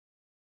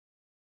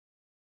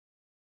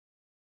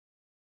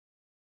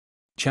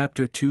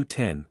Chapter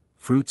 210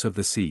 Fruits of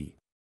the Sea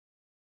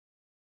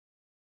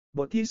บ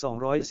ทที่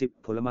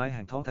210ผลไม้แ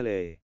ห่งท้องทะเล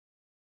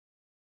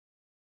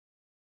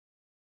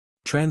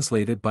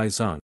Translated by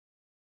Zhang.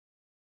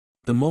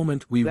 The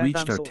moment we และ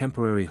reached ตาม our ส่ง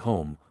temporary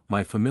home,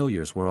 my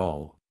familiars were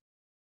all.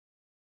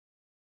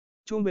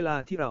 ช่วงเวลา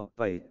ที่เรา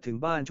ไปถึง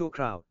บ้านชั่วค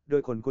ราวโด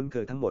ยคนคุ้นเค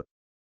ยทั้งหมด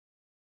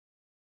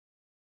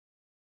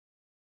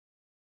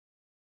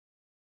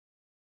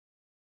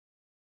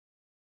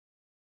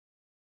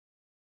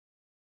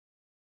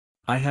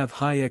I have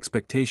high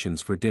expectations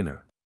for dinner.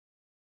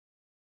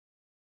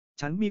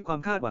 ฉันมีความ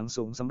คาดหวัง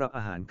สูงสำหรับอ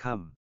าหารค่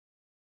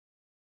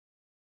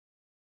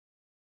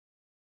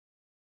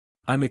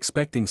I'm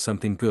expecting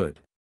something good.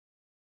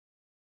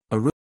 A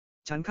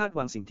ำฉันคาดห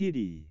วังสิ่งที่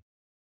ดี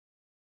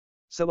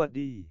สวัส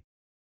ดี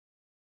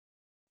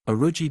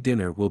Aruji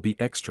dinner will be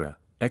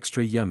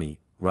extra yummy,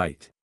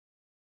 right?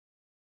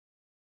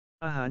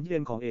 อาหารเย็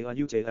นของ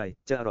ISEKAI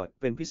จะอร่อย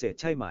เป็นพิเศษ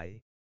ใช่ไหม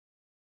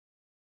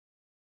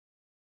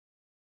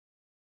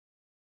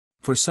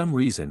For some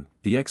reason,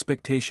 the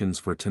expectations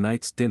for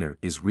tonight's dinner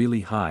is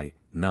really high,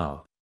 now.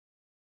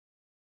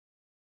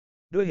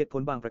 ด้วยเหตุผ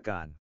ลบางประก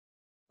าร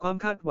ความ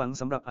คาดหวัง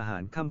สำหรับอาหา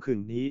รค่ำคืน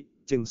นี้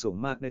จึงสูง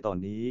มากในตอน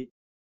นี้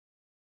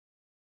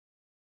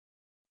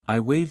I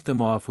waved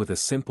them off with a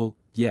simple,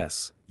 yes,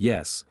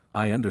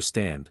 I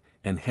understand,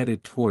 and headed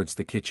towards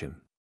the kitchen.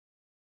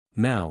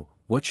 Now,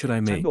 what should I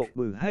ฉัน make? โบก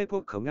มือให้พว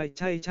กเขาง่าย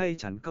ใช่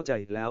ฉันเข้าใจ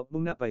แล้ว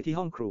มุ่งหน้าไปที่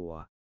ห้องครัว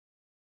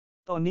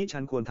ตอนนี้ฉั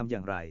นควรทำอ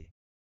ย่างไร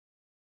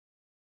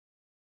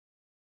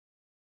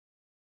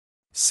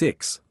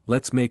 6.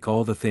 Let's make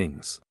all the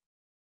things.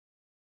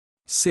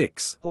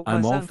 6.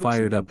 I'm all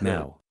fired up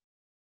now.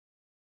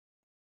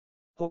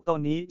 6 ตอน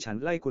นี้ฉัน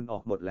ไล่คุณออ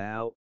กหมดแล้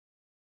ว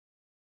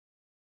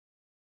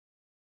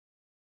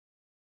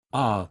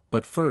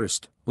But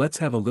first, let's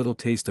have a little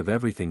taste of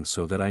everything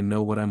so that I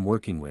know what I'm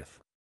working with.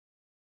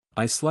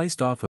 I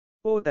sliced off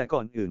โอ้แต่ก่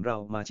อนอื่นเรา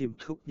มาชิม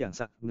ทุกอย่าง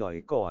สักหน่อย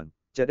ก่อน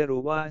จะได้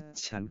รู้ว่า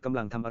ฉันกำ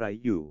ลังทำอะไร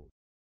อยู่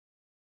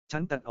ฉั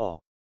นตัดออก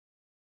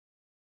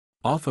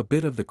off a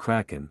bit of the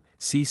kraken,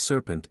 sea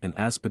serpent and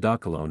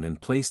aspidocalone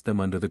and placed them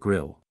under the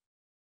grill.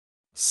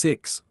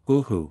 6.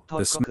 Woohoo, ทอด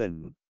the ก็เขิน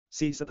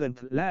ซีสเปิล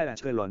และเ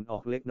ชอร์ลอนออ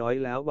กเล็กน้อย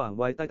แล้ววาง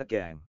ไว้ใต้ตะแกร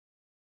ง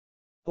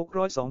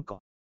602ก่อ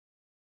น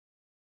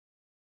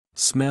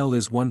smell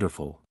is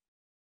wonderful.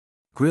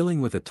 Grilling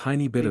with a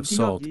tiny bit of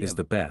salt is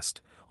the best,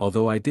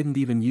 although I didn't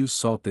even use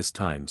salt this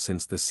time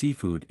since the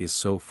seafood is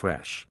so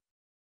fresh.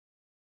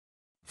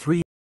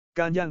 3.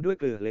 การย่างด้วย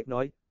เกลือเล็กน้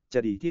อยจะ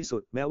ดีที่สุ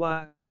ดแม้ว่า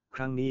ค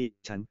รั้งนี้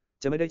ฉัน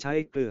จะไม่ได้ใช้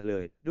เกลือเล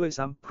ยด้วย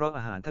ซ้ำเพราะอ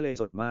าหารทะเล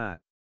สดมาก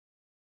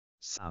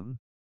 3.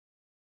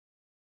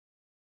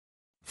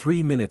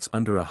 3 minutes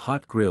under a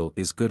hot grill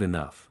is good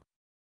enough.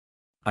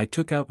 I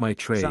took out my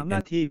tray 3 น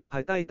า and ทีภา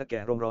ยใต้ตะแก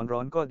รงร้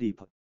อนก็ดีพ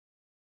อ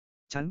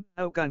ฉันเ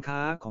อาการค้า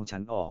ของฉั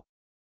นออก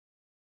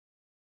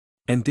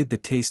did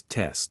the taste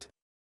test.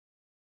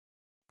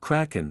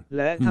 Kraken, แ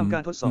ละทำกา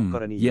รทดสอบก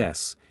รณี yes,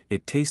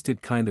 it tasted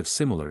kind of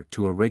similar to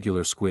a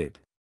regular squid.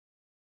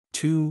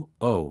 2.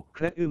 Oh, แค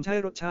ระใช้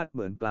รสชาติเห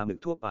มือนปลาหมึก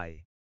ทั่วไป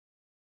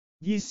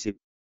 20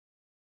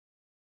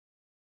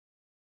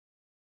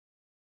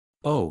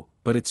 oh,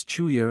 but it's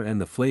chewier and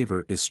the flavor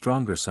is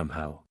stronger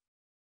somehow.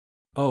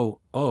 Oh,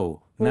 โอ้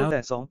now แ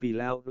ต่2 ปี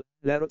แล้ว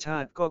และรสชา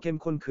ติก็เข้ม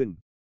ข้นขึ้น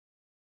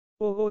โ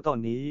อ้ตอน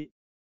นี้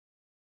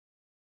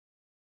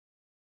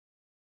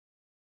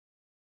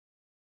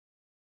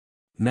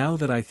Now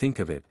that I think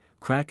of it,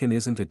 Kraken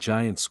isn't a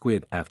giant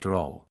squid after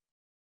all.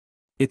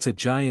 It's a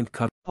giant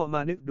พอม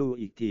านึกดู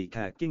อีกทีแข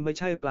กกิ้งไม่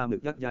ใช่ปลาหมึ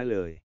กยักษ์ย้ายเล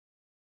ย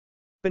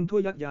เป็นถ้ว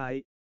ยยักษ์ย้าย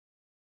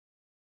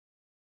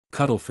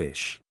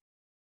cuttlefish.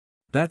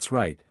 That's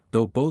right,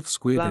 though both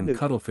squid and Plamuk.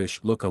 cuttlefish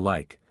look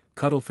alike,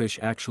 cuttlefish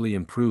actually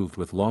improved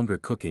with longer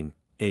cooking.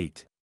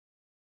 8.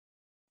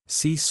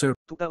 Sea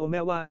serpent. ทุกตาโอแ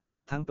ม้ว่า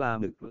ทั้งปลา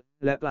หมึก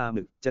และปลาห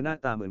มึกจะหน้า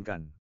ตาเหมือนกัน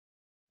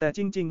แต่จ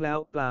ริงๆแล้ว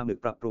ปลาหมึก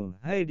ปรับปรุง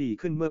ให้ดี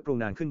ขึ้นเมื่อปรุง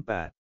นานขึ้น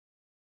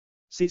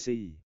 8. CC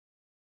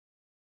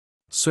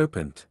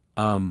Serpent,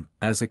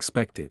 as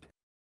expected.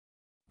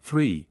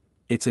 3.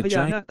 It's a พญ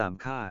านา giant. คตาม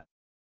คาด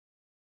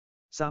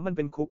 3. มันเ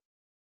ป็นคุก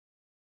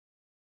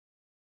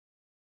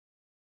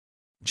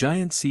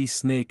Giant sea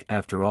snake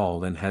after all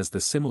and has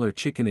the similar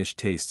chickenish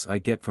tastes I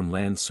get from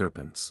land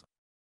serpents.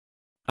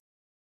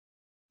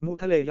 งู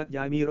ทะเลยักษ์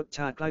ย้ายมีรสช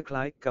าติคล้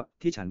ายๆกับ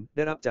ที่ฉันไ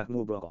ด้รับจาก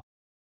งูบรอก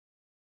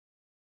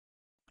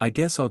I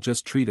guess I'll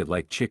just treat it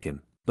like chicken,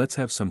 let's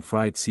have some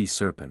fried sea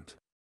serpent.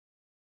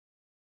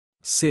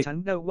 6. ฉัน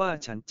เดาว่า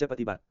ฉันจะป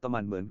ฏิบัติต่อมั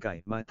นเหมือนไก่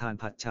มาทาน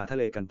ผัดชาทะ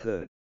เลกันเถิ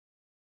ด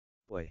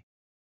ป่วย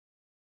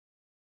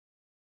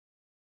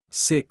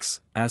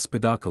 6.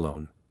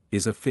 Aspidocalone,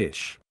 is a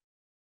fish.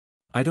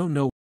 I don't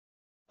know.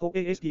 6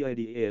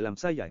 ASDIDA ลำ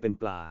ไส้ใหญ่เป็น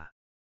ปลา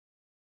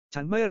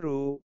ฉันไม่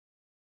รู้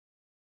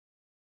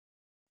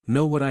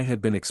Know what I had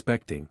been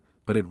expecting,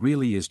 but it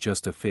really is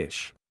just a fish.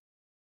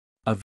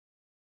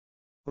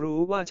 รู้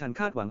ว่าฉัน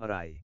คาดหวังอะไร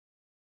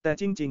แต่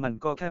จริงๆมัน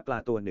ก็แค่ปลา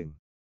ตัวหนึ่ง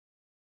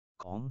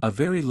ของ A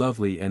very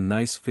lovely and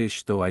nice fish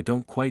though I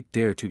don't quite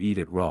dare to eat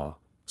it raw,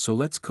 so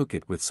let's cook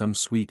it with some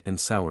sweet and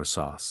sour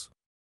sauce.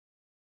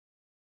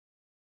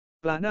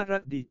 ปลาน่ารั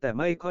กดีแต่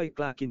ไม่ค่อยก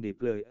ล้ากินดิบ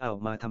เลยเอา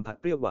มาทำผัด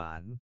เปรี้ยวหวา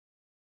น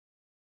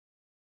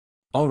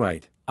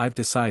Alright, I've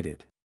decided.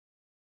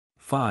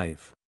 5.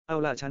 เอา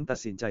ล่ะฉันตัด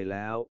สินใจแ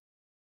ล้ว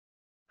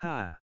 5.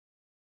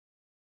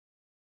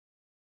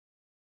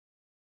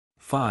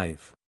 5.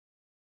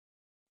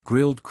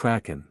 Grilled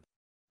kraken.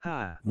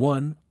 5.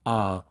 1.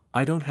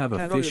 I don't have แ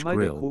ค a รอทหรื fish อไม่เ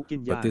ดี๋ยว grill, คุกกิน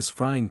but ยาก this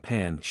frying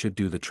pan should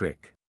do the trick.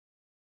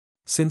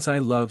 Since I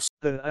love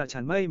ฉั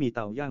นไม่มีเต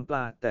าย่างปล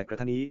าแต่กระ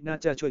ทะนี้น่า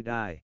จะช่วยไ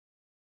ด้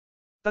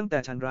ตั้งแต่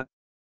ฉันรัก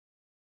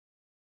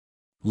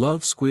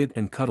squid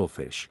and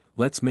cuttlefish,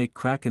 let's make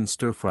kraken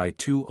stir fry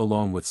too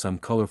along with some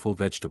colorful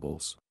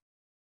vegetables.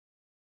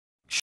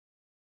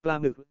 ปลา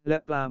หมึกและ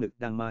ปลาหมึก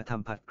ดังมาท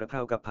ำผัดกระเพร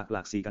ากับผักหล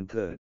ากสีกันเ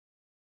ถิด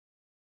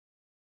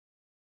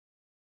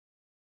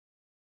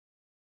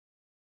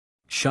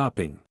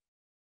Shopping.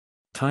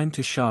 Time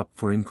to shop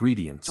for ช้อ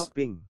ingredients. ป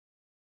ปิ้ง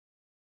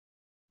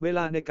เวล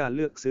าในการเ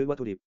ลือกซื้อวัต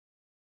ถุดิบ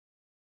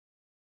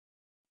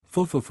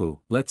Fufufu,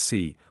 let's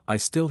see, I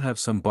still have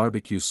some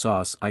barbecue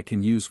sauce I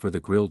can use for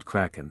the grilled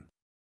kraken.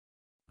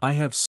 I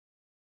have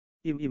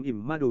อิ่ม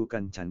มาดูกั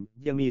นฉัน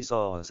ยังมีซ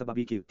อสบาร์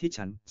บีคิวที่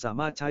ฉันสา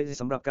มารถใช้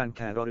สำหรับการแค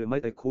รอทหรือไม่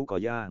แต่คูก่อ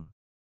ย่าง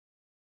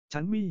ฉั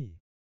นมี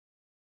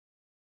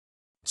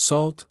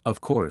salt, of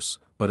course,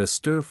 but a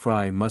stir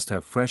fry must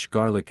have fresh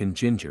garlic and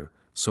ginger,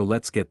 so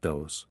let's get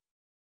those.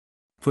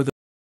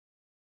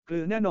 เกลื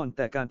อแน่นอนแ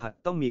ต่การผัด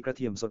ต้องมีกระเ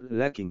ทียมสดแ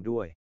ละขิงด้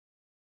วย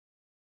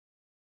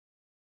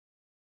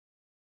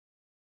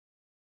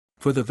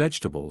For the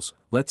vegetables,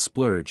 let's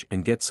splurge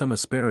and get some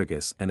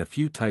asparagus and a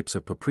few types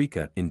of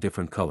paprika in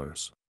different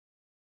colors.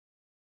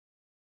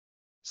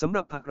 สำห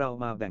รับผักเรา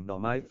มาแบ่งหน่อ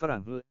ไม้ฝรั่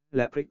งแ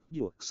ละพริกหย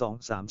วก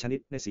 2-3 ชนิด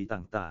ในสี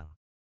ต่าง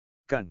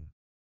ๆ กัน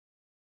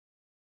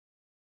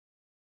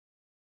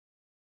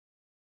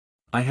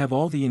I have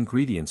all the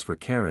ingredients for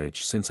carriage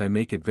since I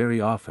make it very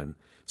often,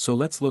 so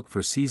let's look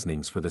for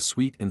seasonings for the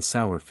sweet and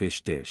sour fish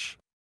dish.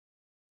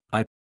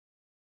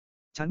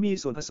 ฉันมี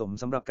ส่วนผสม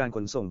สำหรับการข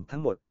นส่งทั้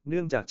งหมดเ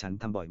นื่องจากฉัน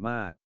ทำบ่อยม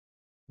าก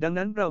ดัง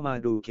นั้นเรามา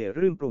ดูเค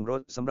รื่องปรุงร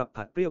สสำหรับ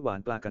ผัดเปรี้ยวหวาน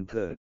ปลากันเ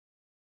ถิด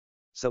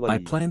สวัส I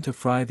ดี plan to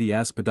fry the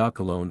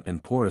aspadakalone and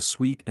pour a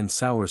sweet and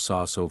sour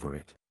sauce over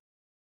it.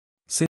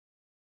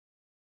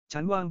 ฉั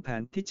นวางแผ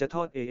นที่จะท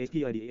อด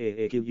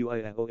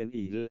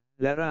aspadaquilione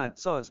และราด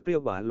ซอสเปรี้ย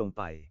วหวานลงไ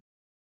ป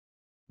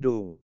ดู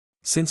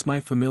Since my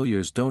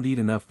familiars don't eat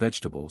enough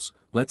vegetables,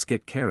 let's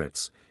get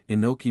carrots,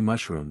 enoki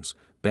mushrooms,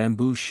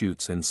 bamboo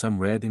shoots and some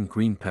red and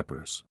green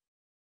peppers.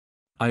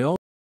 I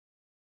also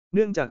เ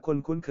นื่องจากคน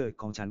คุ้นเคย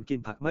ของฉันกิน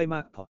ผักไม่ม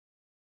ากพอ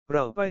เร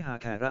าไปหา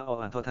แคระอ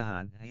ทอทหา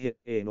รเห็ด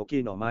โนกี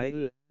หน่อไม้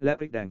และ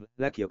พริกแดง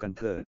และเขียวกัน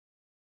เถิด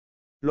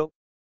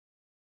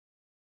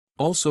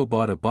also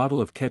bought a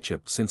bottle of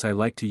ketchup since I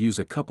like to use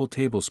a couple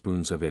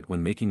tablespoons of it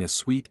when making a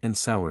sweet and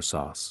sour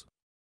sauce.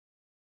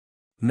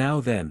 Now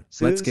then,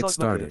 ซื้อ let's ซ get อสม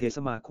ะเขือเท started. ศ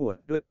มาขวด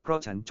ด้วยเพราะ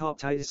ฉันชอบ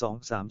ใช้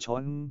 2-3 ช้อ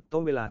นโต๊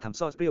ะเวลาทำ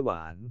ซอสเปรี้ยวหว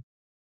าน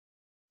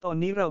ตอน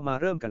นี้เรามา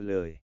เริ่มกันเล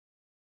ย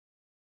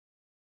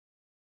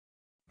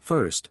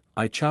First,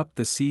 I chopped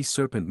the sea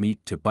serpent meat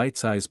to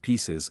bite-sized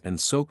pieces and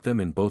soaked them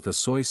in both a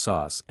soy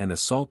sauce and a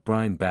salt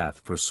brine bath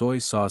for soy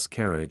sauce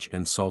carriage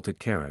and salted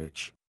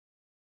carriage.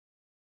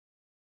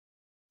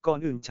 ก่อน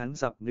อื่นฉัน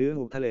สับเนื้อ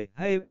งูทะเล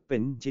ให้เป็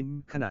นชิ้น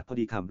ขนาดพอ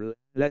ดีค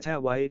ำและแช่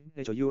ไว้ใน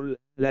โชยุ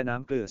และน้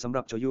ำเกลือสำห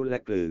รับโชยุและ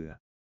เกลือ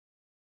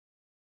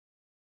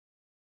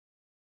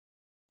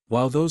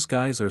While those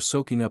guys are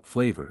soaking up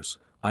flavors,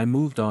 I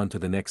moved on to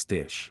the next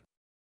dish.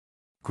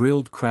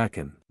 Grilled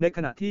kraken. ในข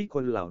ณะที่ค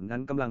นเหล่านั้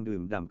นกำลังดื่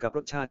มด่ำกับร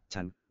สชาติ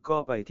ฉันก็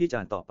ไปที่จ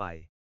านต่อไป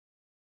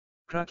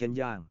คราเคน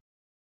ย่าง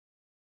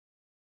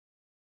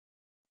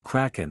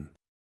Kraken.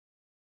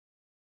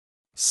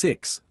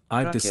 6.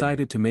 I've Kraken.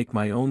 decided to make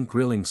my own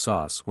grilling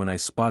sauce when I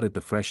spotted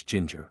the fresh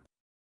ginger.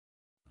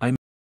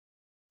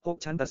 พวก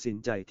ฉันตัดสิน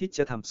ใจที่จ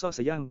ะทำซอส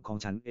ย่างของ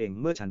ฉันเอง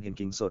เมื่อฉันเห็น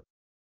ขิงสด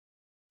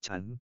ฉั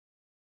น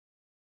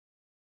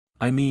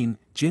I mean,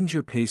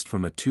 ginger paste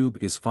from a tube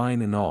is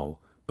fine and all,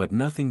 but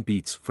nothing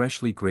beats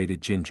freshly grated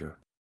ginger.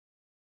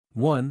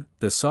 1.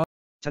 The sauce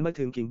ฉันหมาย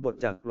ถึงขิงบด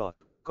จากหลอด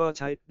ก็ใ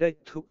ช้ได้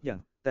ทุกอย่าง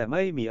แต่ไ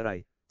ม่มีอะไร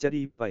จะ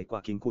ดีไปกว่า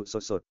ขิงขูดส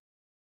ด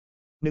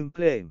ๆ 1. เพ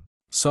ลง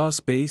sauce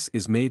base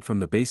is made from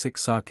the basic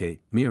sake,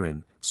 mirin,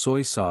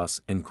 soy sauce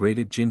and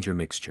grated ginger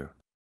mixture.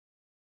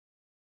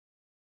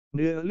 เ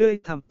นื้อเลื่อย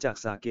ทำจาก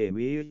สาเก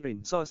มิริน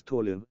ซอสถั่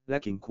วเหลืองและ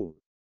ขิงขูด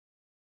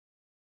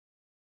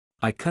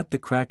I cut the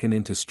kraken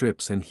into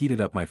strips and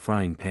heated up my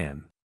frying pan.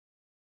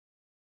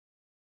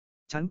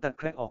 ฉันตัดแ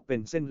ครกออกเป็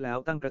นเส้นแล้ว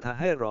ตั้งกระทะ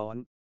ให้ร้อน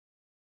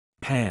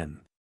Pan.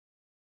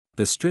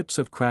 The strips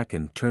of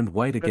kraken turned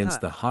white against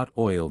the hot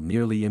oil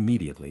nearly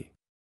immediately.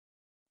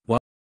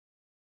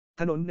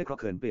 ถนนในครอก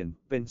เขินเปลี่ยน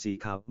เป็นสี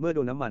ขาวเมื่อโด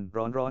นน้ำมัน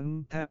ร้อน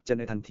ๆแทบจะใ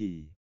นทันที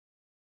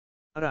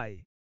อะไร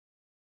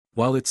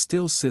While it's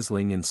still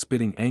sizzling and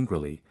spitting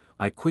angrily,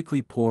 I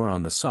quickly pour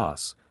on the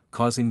sauce,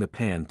 causing the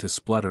pan to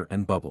splutter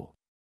and bubble.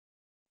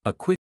 A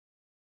quick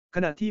ข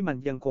ณะที่มัน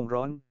ยังคง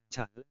ร้อนฉ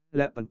ะแ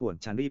ละปั่นป่วน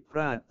ฉันรีบร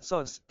าดซอ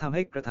สทำใ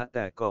ห้กระทะแต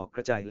กก่อก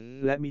ระจาย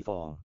และมีฟ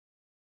อง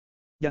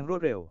อย่างรว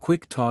ดเร็ว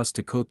quick toss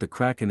to coat the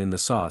kraken in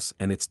the sauce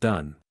and it's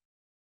done.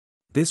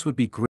 This would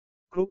be great.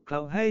 คลุกเคล้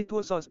าให้ทั่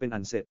วซอสเป็นอั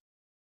นเสร็จ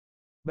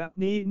แบบ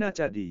นี้น่า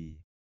จะดี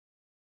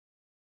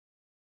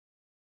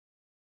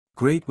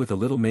Great with a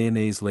little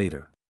mayonnaise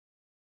later.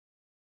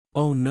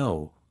 Oh no,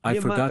 I เยี่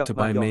ยมมาก forgot กับ to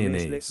มา buy ยองเน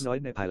สเล็ก mayonnaise. น้อย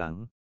ในภายหลัง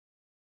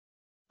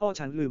อ้อ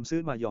ฉันลืมซื้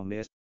อมายองเน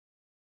ส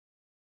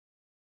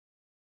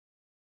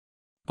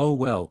Oh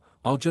well,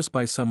 I'll just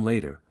buy some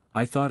later,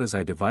 I thought as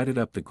I divided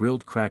up the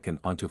grilled kraken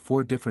onto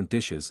 4 different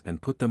dishes and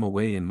put them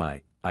away in my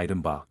item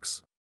box.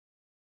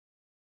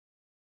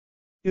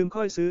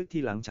 ค่อยซื้อที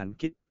หลังฉัน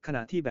คิดขณ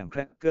ะที่แบ่งแค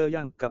รกเกอร์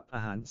ย่างกับอา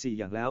หาร4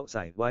อย่างแล้วใ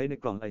ส่ไว้ใน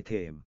กล่องไอเท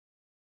ม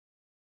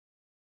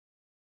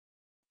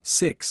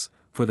 6.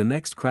 For the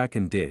next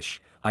kraken dish,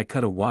 I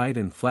cut a wide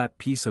and flat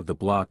piece of the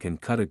block and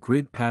cut a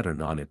grid pattern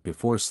on it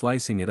before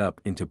slicing it up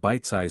into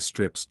bite-sized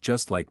strips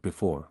just like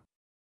before.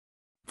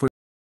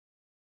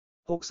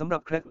 6 สำหรั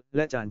บแครกแล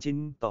ะจานชิ้น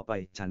ต่อไป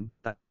ฉัน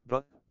ตัดบล็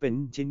อกเป็น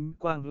ชิ้น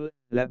กว้าง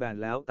และแบน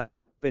แล้วตัด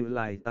เป็นล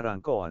ายตาราง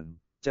ก่อน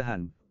จะหั่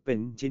นเป็น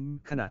ชิ้น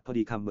ขนาดพอ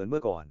ดีคำเหมือนเมื่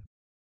อก่อน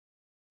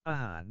อา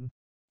หาร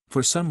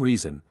For some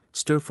reason,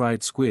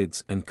 stir-fried squids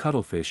and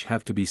cuttlefish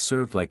have to be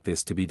served like this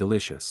to be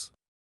delicious.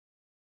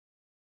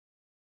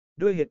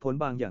 ด้วยเหตุผล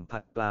บางอย่างผั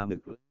ดปลาหมึ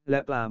กและ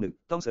ปลาหมึก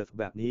ต้องเสิร์ฟ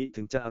แบบนี้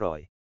ถึงจะอร่อย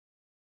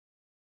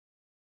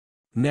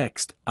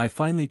Next, I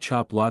finely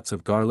chopped lots of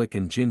garlic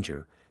and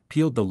ginger,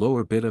 peeled the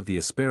lower bit of the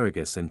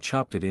asparagus and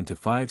chopped it into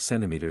 5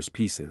 cm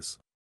pieces.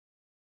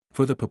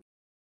 For the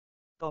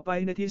ต่อไป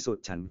ในที่สุด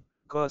ฉัน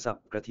ก็สับ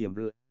กระเทียม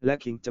และ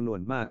ขิงจำนว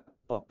นมาก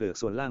ปอกเปลือก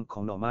ส่วนล่างขอ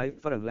งหน่อไม้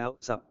ฝรั่งแล้ว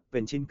สับเป็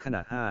นชิ้นขน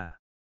าด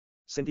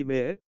5 เซนติเม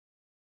ตร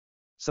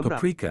สำหรับ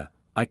paprika,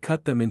 I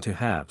cut them into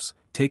halves,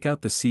 take out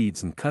the seeds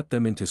and cut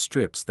them into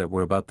strips that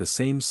were about the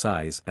same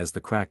size as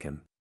the kraken.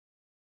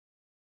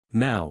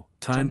 Now,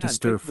 ฉั time น to หั่น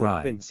stir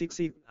เป็น fry.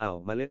 ซิกๆเอา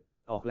เมล็ด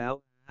ออกแล้ว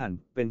หั่น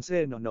เป็นเส้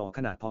นหนอๆข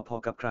นาดพอ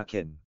ๆกับคราเค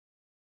น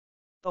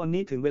ตอน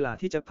นี้ถึงเวลา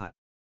ที่จะผัด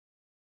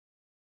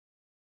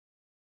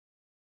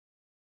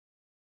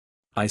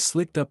I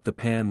slicked up the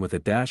pan with a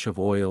dash of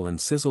oil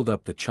and sizzled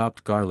up the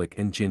chopped garlic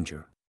and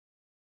ginger.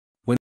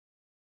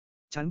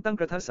 ฉันตั้ง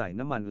กระทะใส่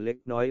น้ำมันเล็ก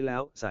น้อยแล้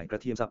วใส่กระ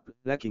เทียมสับ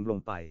และขิงลง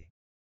ไป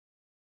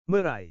เมื่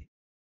อไหร่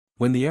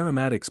When the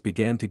aromatics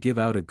began to give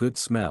out a good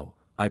smell,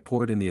 I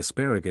poured in the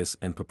asparagus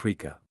and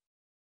paprika.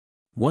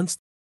 Once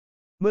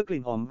เมื่อกลิ่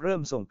นหอมเริ่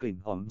มส่งกลิ่น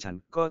หอมฉัน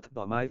ก็ด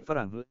อกไม้ฝ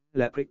รั่งแ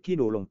ละพริกขี้ห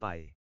นูลงไป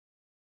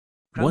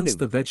ครั้งห Once นึ่ง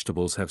the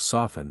vegetables have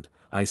softened,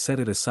 I set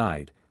it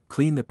aside,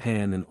 clean the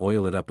pan and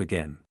oil it up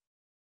again.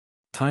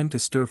 Time to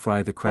stir fry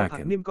the พอผัก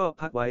kraken. นิ่มก็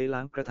พักไว้ล้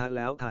างกระทะแ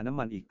ล้วทาน้ำ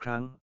มันอีกครั้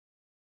ง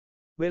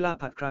เวลา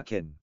ผัดคราเค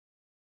น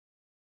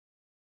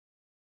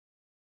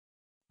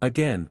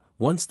Again,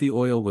 once the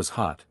oil was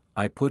hot,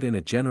 I put in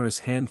a generous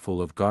handful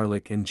of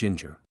garlic and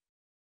ginger.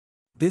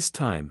 This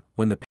time,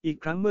 when the อีก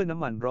ครั้งเมื่อน้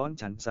ำมันร้อน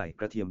ฉันใส่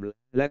กระเทียม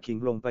และขิง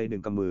ลงไป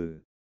1 กำมือ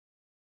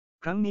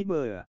ครั้งนี้เ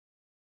มื่อ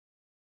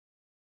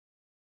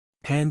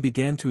pan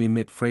began to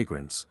emit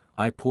fragrance,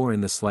 I pour in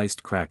the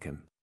sliced kraken.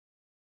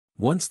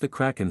 Once the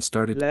kraken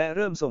started และเ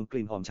ริ่มส่งก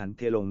ลิ่นหอมฉันเ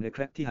ทลงในแค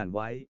รกที่หั่นไ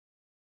ว้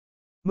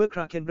เมื่อคร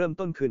าเคนเริ่ม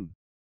ต้นขึ้น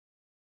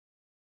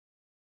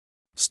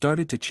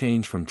started to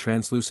change from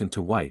translucent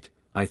to white,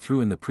 I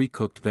threw in the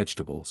pre-cooked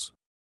vegetables.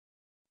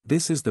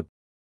 This is the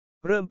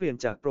เริ่มเปลี่ยน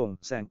จากโปร่ง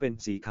แสงเป็น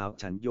สีขาว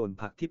ฉันโยน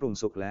ผักที่ปรุง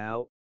สุกแล้ว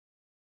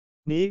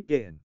นี้เก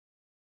ณฑ์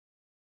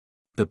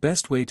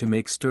best way to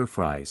make stir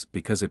fries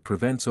because it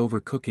prevents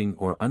overcooking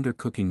or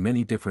undercooking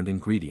many different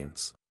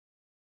ingredients.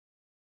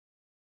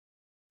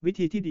 วิ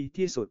ธีที่ดี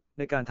ที่สุดใ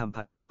นการทำ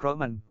ผัดเพราะ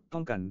มันป้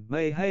องกันไ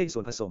ม่ให้ส่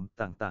วนผสม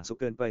ต่างๆสุก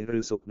เกินไปหรื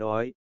อสุกน้อ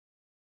ย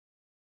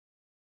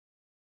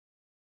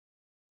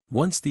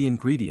Once the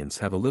ingredients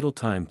have a little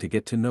time to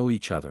get to know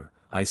each other,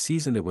 I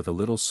season it with a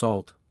little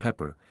salt,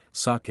 pepper,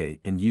 sake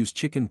and use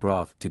chicken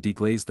broth to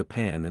deglaze the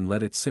pan and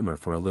let it simmer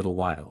for a little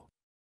while.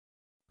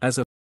 As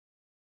a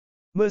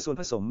เมื่อส่วน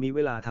ผสมมีเว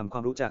ลาทำควา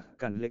มรู้จัก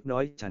กันเล็กน้อ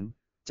ยฉัน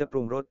จะป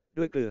รุงรส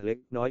ด้วยเกลือเล็ก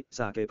น้อยส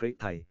าเกพริก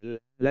ไทย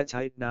และใ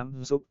ช้น้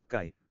ำซุปไ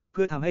ก่เ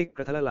พื่อทำให้ก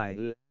ระทะละลาย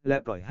และ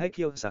ปล่อยให้เ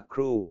คี่ยวสักค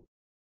รู่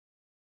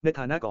ใน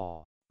ฐานะก่อ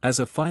As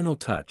a final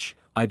touch,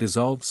 I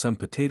dissolved some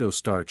potato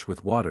starch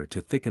with water to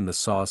thicken the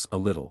sauce a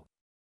little.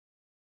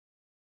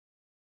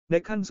 ใน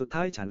ขั้นสุดท้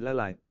ายฉันละ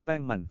ลายแป้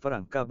งมันฝ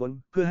รั่งกาบอน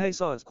เพื่อให้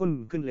ซอสข้น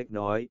ขึ้นเล็ก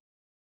น้อย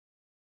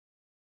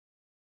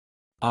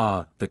Ah,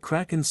 the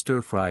kraken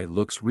stir-fry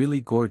looks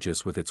really gorgeous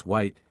with its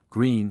white,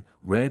 green,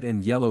 red and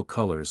yellow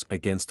colors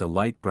against a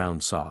light brown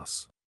sauce.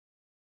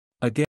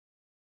 Again,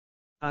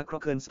 ครา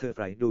เคนสเตอร์ไฟ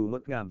รดูง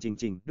ดงามจ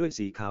ริงๆด้วย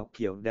สีขาวเ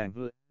ขียวแดง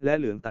และ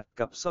เหลืองตัด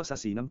กับซอส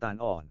สีน้ำตาล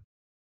อ่อน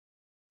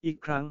อีก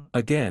ครั้ง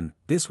again,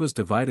 this was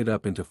divided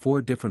up into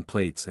 4 different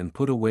plates and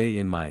put away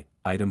in my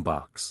item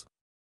box.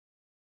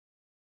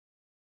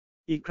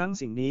 อีกครั้ง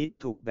สิ่งนี้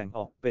ถูกแบ่งอ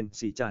อกเป็น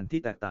4 จาน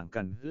ที่แตกต่าง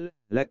กัน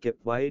และเก็บ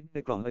ไว้ใน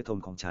กล่องไอทม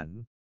ของฉัน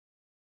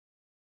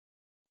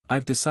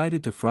I've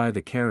decided to fry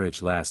the carriage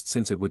last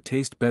since it would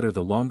taste better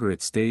the longer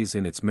it stays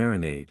in its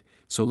marinade,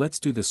 so let's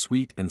do the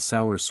sweet and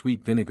sour sweet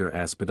vinegar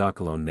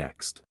aspidocalone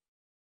next.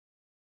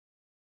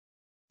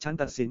 ฉัน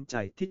ตัดสินใจ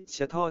ที่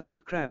จะทอด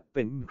แครบเ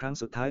ป็นครั้ง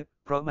สุดท้าย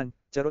เพราะมัน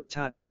จะรสช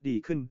าติดี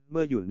ขึ้นเ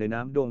มื่ออยู่ในน้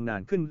ำดองนา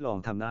นขึ้นลอง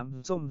ทำน้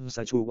ำส้มส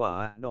ายชูหวา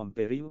นอมเป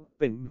รี้ยว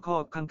เป็นข้อ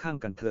ข้าง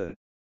ๆกันเถิด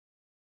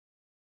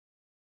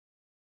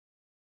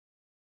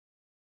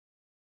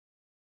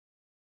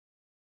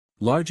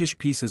Largish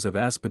pieces of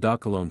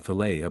aspidoccolone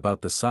fillet about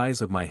the size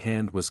of my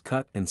hand was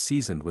cut and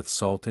seasoned with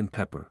salt and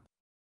pepper.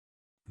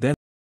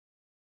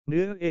 เ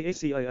นื้อ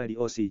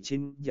ASCIIDOC ชิ้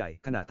นใหญ่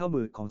ขนาดเท่า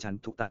มือของฉัน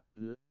ถูกตัด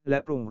และ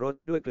ปรุงรส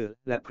ด้วยเกลือ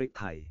และพริก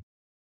ไทย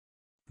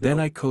Then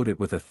I coat it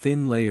with a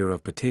thin layer of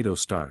potato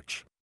starch.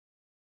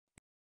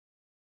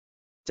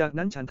 จาก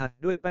นั้นฉันทา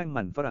ด้วยแป้ง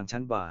มันฝรั่ง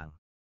ชั้นบาง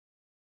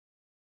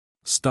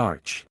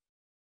Starch.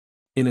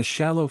 In a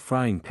shallow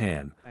frying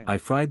pan, I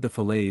fried the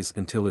fillets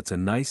until it's a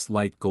nice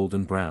light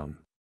golden brown.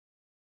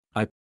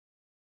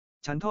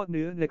 ฉันทอดเ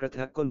นื้อในกระท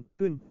ะก้น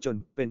ขึ้นจน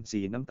เป็นสี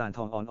น้ำตาลท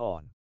องอ่อ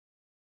น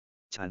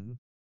ๆ ฉัน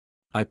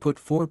I put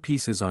 4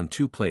 pieces on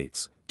 2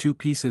 plates, 2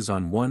 pieces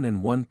on one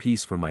and 1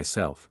 piece for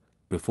myself,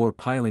 before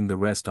piling the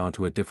rest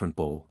onto a different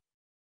bowl.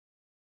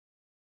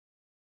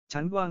 ฉั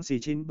นวาง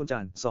4 ชิ้นบนจา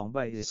น2 ใบ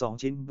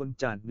 2 ชิ้นบน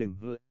จาน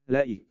1แล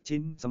ะอีกชิ้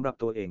นสำหรับ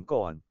ตัวเอง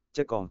ก่อนจ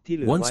ะกองที่เห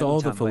ลือไว้ Once บน all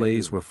ชา the มใบอื่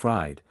fillets น were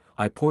fried,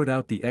 I poured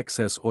out the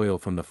excess oil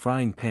from the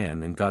frying pan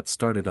and got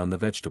started on the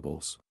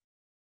vegetables.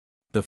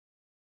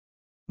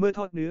 เมื่อท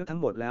อดเนื้อทั้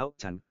งหมดแล้ว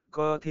ฉัน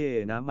ก็เท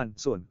น้ำมัน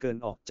ส่วนเกิน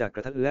ออกจากกร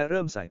ะทะและเ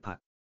ริ่มใส่ผัก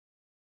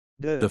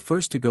The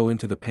first to go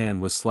into the pan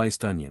was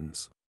sliced onions.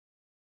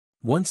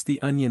 Once the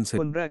onions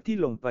คนแรกที่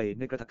ลงไป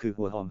ในกระทะคือ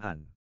หัวหอมหั่น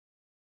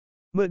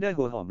เมื่อได้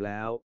หัวหอมแ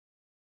ล้ว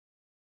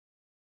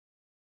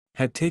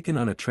had taken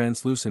on a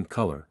translucent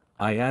color,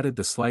 I added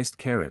the sliced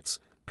carrots,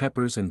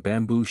 peppers and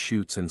bamboo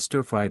shoots and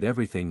stir-fried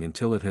everything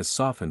until it has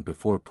softened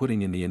before putting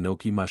in the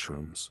enoki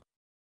mushrooms.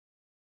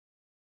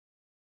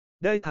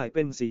 ได้ถ่ายเ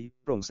ป็นสี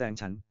โปร่งแสง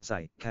ฉันใส่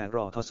แคร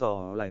อทซอ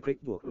ไหลพริก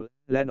บวก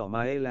และหน่อไ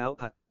ม้แล้ว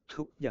ผัด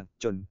ทุกอย่าง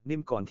จนนิ่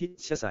มก่อนที่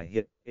จะใส่เ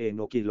ห็ดเอโน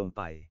กิลงไ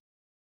ป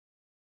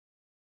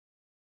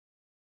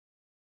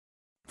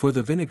For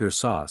the vinegar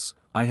sauce,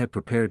 I had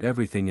prepared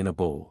everything in a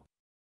bowl.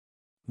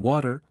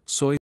 Water,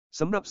 soy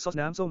สำหรับซอส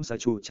น้ำส้มสาย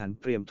ชูฉัน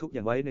เตรียมทุกอย่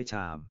างไว้ในช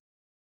าม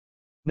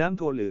น้ำ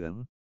ถั่วเหลือง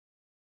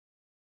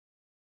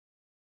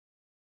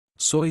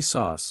soy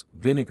sauce,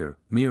 vinegar,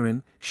 mirin,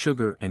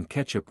 sugar and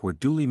ketchup were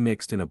duly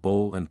mixed in a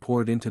bowl and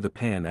poured into the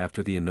pan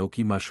after the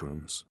enoki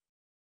mushrooms.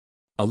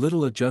 A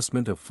little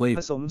adjustment of ผ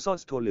flavor สมซอ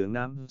สถั่วเหลือง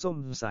น้ำส้ม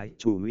สาย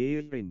ชูมิ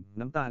ริน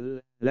น้ำตาล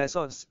และซ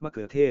อสมะเ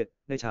ขือเทศ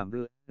ในชาม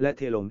และเ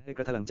ทลงในก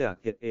ระทะหลังจาก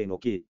เห็ดเอโน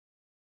กิ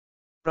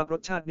ปรับร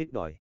สชาตินิดห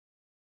น่อย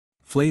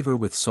flavor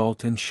with salt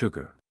and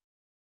sugar.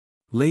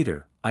 Later,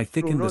 I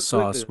thickened the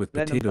sauce with Let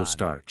them potato pan.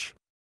 starch.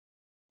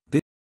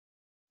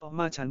 ต่อ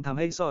มาฉันทำ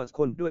ให้ซอส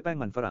ข้นด้วยแป้ง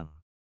มันฝรั่ง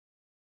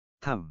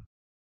ท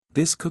ำ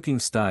This cooking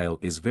style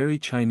is very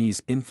Chinese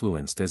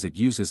influenced as it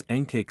uses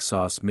pancake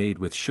sauce made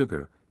with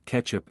sugar,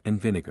 ketchup and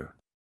vinegar.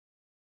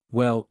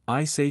 Well,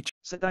 I say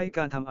สไตล์ก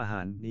ารทำอาห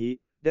ารนี้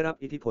ได้รับ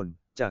อิทธิพล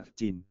จาก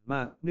จีนม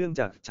ากเนื่อง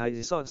จากใช้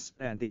ซอส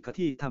แอนติค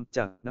ที่ทำจ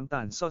ากน้ำต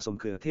าลซอสมะ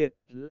เขือเทศ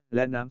แล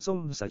ะน้ำส้ม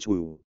สายชู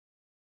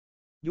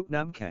ยุค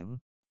น้ำแข็ง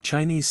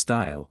Chinese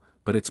style,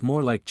 but it's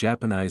more like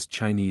Japanese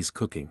Chinese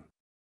cooking.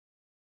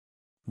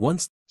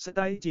 Once สไต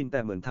ล์จีนแต่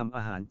เหมือนทำอ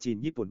าหารจีน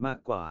ญี่ปุ่นมาก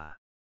กว่า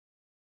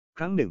ค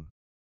รั้งหนึ่ง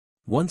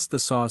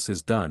the sauce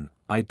is done,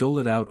 I dole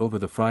it out over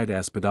the fried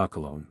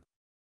aspidoccolone.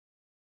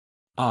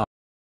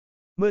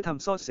 เมื่อท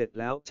ำซอสเสร็จ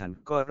แล้วฉัน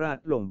ก็ราด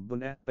ลงบน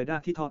แอปไปด้า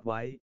นที่ทอดไ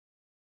ว้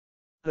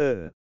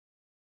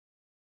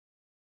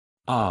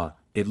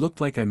It looked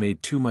like I made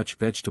too much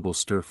vegetable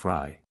stir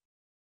fry.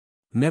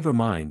 Never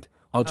mind,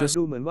 I'll just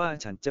ดูเหมือนว่า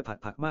ฉันจะผัด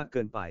ผักมากเ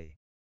กินไป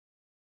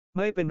ไ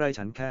ม่เป็นไร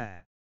ฉันแค่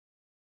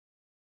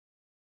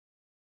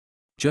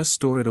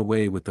store it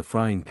away with the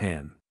frying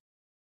pan.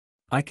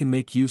 I can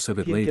make use of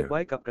it เพียงเก็บ later. ไ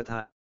ว้กับกระท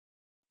ะ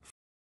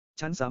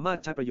ฉันสามารถ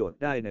ใช้ประโยชน์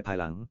ได้ในภาย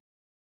หลัง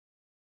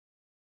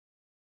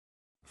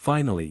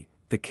Finally,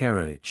 the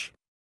carriage.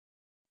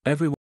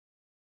 Everyone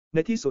ใน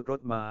ที่สุดร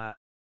ถม้า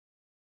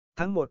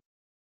ทั้งหมด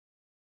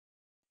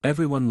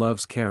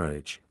loves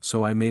carriage, so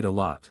I made a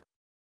lot.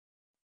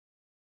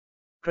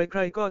 ใคร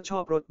ๆก็ชอ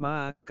บรถม้า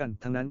กัน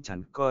ทั้งนั้นฉัน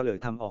ก็เลย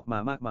ทำออกมา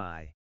มากมา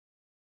ย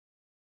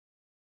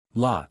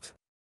Lot.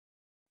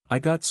 I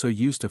got so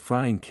used to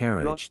frying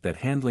carriage that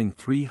handling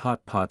 3 hot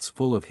pots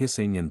full of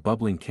hissing and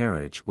bubbling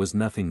carriage was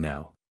nothing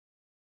now.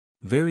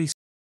 Very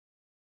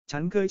ฉั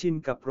นเคยชิน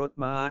กับรถ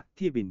ม้า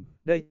ที่บิน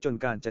ได้จน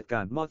การจัดกา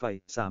รหม้อไฟ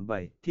3 ใบ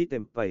ที่เต็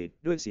มไป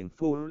ด้วยเสียง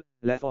ฟู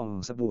และฟอง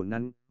สบู่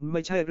นั้นไ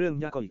ม่ใช่เรื่อง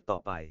ยากอีกต่อ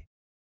ไป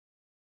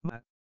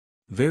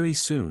Very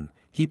soon,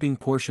 heaping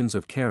portions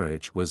of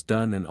carriage was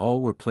done and all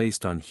were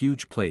placed on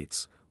huge plates,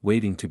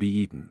 waiting to be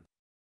eaten.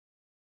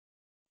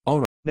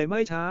 ในไม่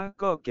ช้า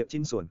ก็เก็บ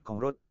ชิ้นส่วนของ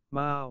รถ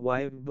ม้าไว้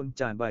บน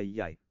จานใบใ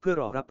หญ่เพื่อ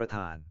รอรับประท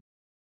าน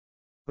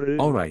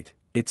Alright,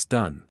 it's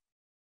done.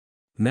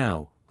 Now,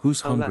 who's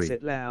เอาล่ะ hungry? เสร็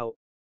จแล้ว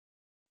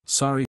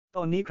Sorry, ต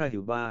อนนี้ใครหิ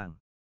วบ้าง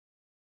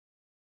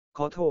ข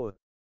อโทษ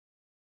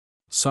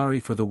sorry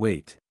for the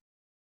wait.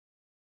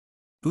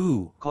 Ooh,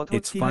 ขอโทษ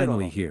it's ที่ให้รอ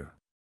finally here.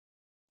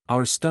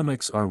 Our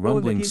stomachs are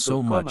rumbling so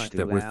much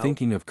that we're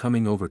thinking of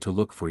coming over to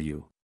look for you.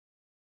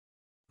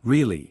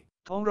 Really?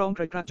 ท้องร้องใค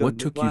ร่ๆจน What นึ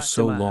ก took ว่า you จะ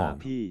so มาหา long?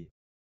 พี่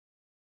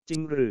จริ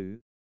งหรือ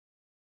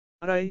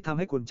อะไรทำใ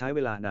ห้คุณใช้เว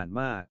ลานาน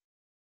มาก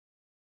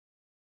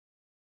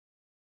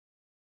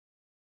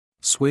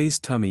Sway's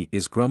tummy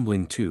is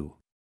grumbling too.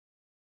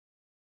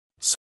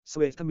 สเ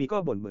วทมีก็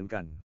บ่นเหมือน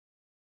กัน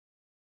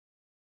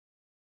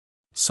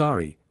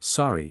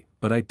Sorry,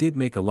 but I did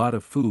make a lot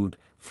of food,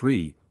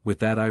 free, with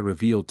that I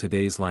revealed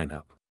today's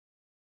lineup.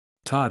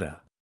 Tada.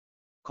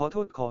 ขอ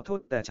โทษ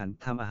แต่ฉัน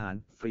ทำอาหาร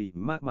ฟรี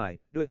มากมาย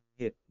ด้วย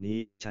เหตุนี้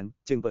ฉัน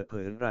จึงเปิดเผ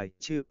ยราย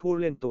ชื่อผู้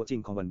เล่นตัวจริง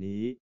ของวัน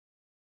นี้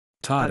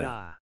Tada.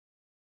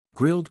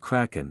 Grilled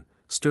kraken,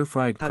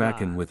 stir-fried Tada.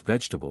 kraken with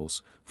vegetables,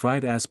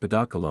 fried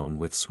aspadakalone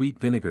with sweet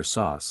vinegar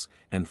sauce,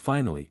 and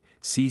finally,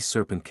 sea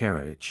serpent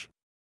carriage.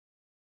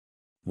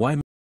 Why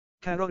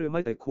แครอทหรือไ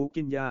ม่แต่คู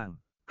กินย่าง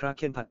คราเ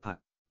คนผัดผัก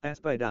แอส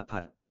ไปดา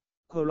ผัด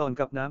โคลอน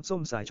กับน้ำส้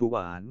มสายชูหว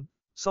าน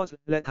ซอส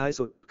และท้าย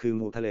สุดคือ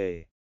งูทะเล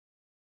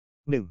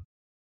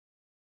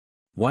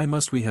Why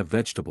must we have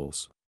vegetables?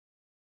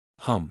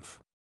 Humph.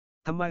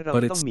 ทำไมเรา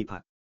But ต้อง it's มีผั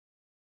ก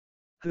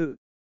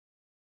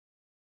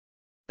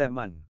แต่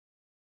มัน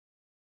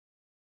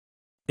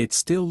It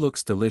still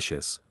looks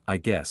delicious, I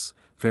guess,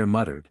 Fair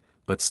muttered,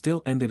 but still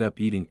ended up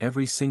eating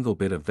every single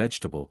bit of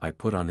vegetable I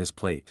put on his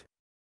plate.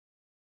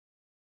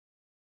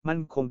 มัน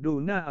คงดู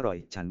น่าอร่อย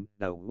ฉัน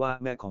เดาว่า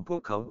แม่ของพว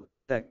กเขา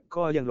แต่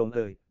ก็ยังลงเอ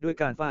ยด้วย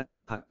การฟาด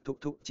ผัก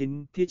ทุกๆชิ้น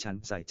ที่ฉัน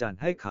ใส่จาน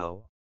ให้เขา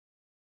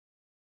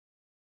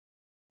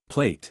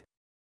Plate.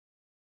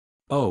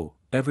 Oh,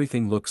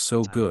 everything looks so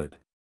good.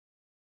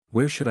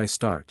 Where should I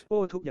start? โอ้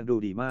ทุกอย่างดู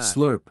ดีมาก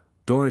Slurp,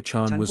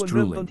 Dora-chan ฉัน was ควรเ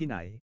ริ่มต้น drooling. ที่ไหน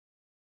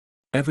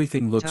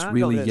Everything looks ช้า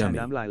really เราเลยใช้ yummy.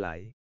 น้ำลายไหล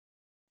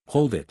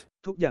Hold it.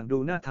 ทุกอย่างดู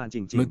น่าทานจริ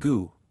ง Magoo,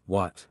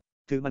 what?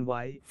 ๆถือมันไ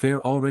ว้ Fair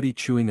already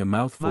chewing a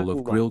mouthful of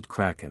Magoo, what? grilled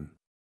kraken.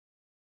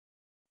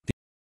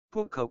 พ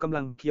วกเขากำ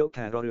ลังเคี้ยวแค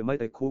รอทหรือไม่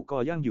แต่คูก็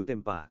ย่างอยู่เต็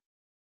มปาก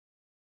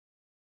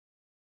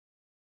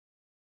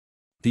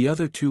The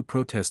other two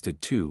protested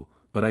too,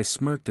 but I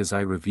smirked as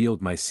I revealed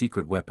my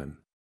secret weapon.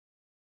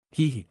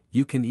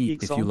 You can อี eat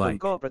ก if สอง you คน like.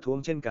 ก็ประท้วง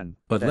เช่นกัน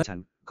But แต่ let- ฉัน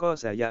ก็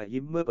แสยะ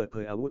ยิ้มเมื่อเปิดเผ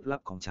ยอาวุธลั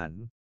บของฉัน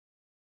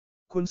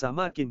คุณสาม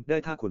ารถกินได้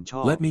ถ้าคุณช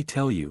อบ Let me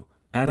tell you,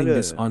 adding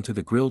this Butter. onto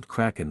the grilled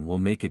kraken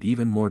will make it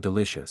even more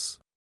delicious.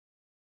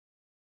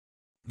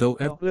 Though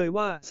บอกเลย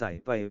ว่าใส่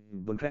ไป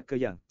บนแครกเกอ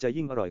ร์อย่างจะ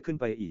ยิ่งอร่อยขึ้น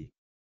ไปอีก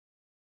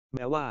แ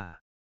ม้ว่า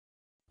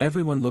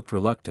everyone looked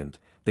reluctant,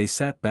 they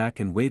sat back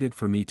and waited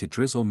for me to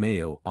drizzle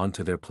mayo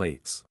onto their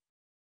plates.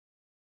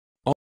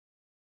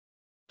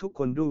 ทุกค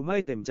นดูไม่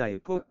เต็มใจ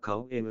พวกเขา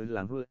เองห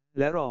ลัง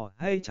และรอ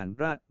ให้ฉัน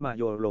ราดมา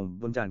โยลง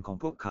บนจานของ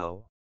พวกเขา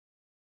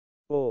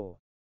โอ้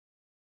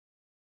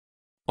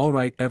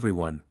Alright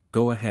everyone,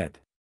 go ahead.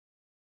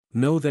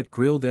 Know that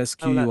grilled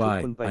เอาล่ะทุ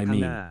กคนไป I ข้าง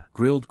mean, หน้า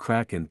grilled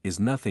kraken is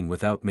nothing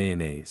without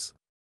mayonnaise.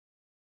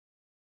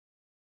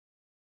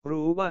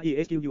 รู้ว่า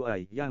ESQUI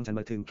ย่างฉัน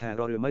มาถึงแค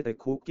รอทหรือไม่แต่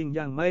คุกกิ้ง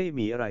ย่างไม่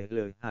มีอะไรเ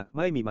ลยหากไ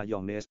ม่มีมายอ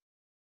งเนส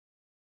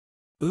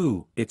Ooh,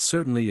 it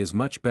certainly is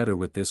much better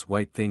with this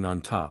white thing on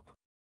top.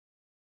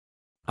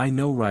 I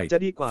know right, จ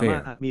ะดีกว่ามา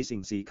ก fair. หากมีสิ่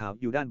งสีขาว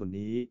อยู่ด้านบน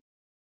นี้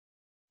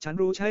ฉัน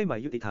รู้ใช่ไหม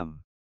ยุติธรรม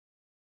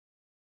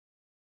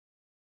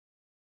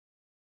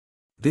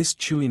This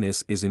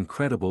chewiness is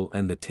incredible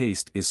and the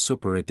taste is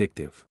super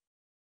addictive.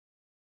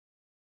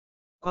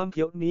 ความเ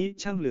คี้ยวนี้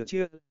ช่างเหลือเ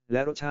ชื่อแล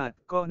ะรสชาติ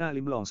ก็น่า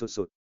ลิ้มลอง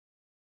สุด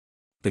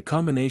The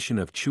combination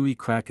of chewy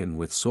kraken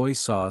with soy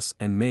sauce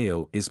and mayo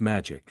is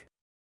magic.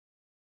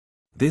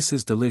 This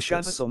is ๆ การผ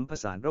delicious. สมผ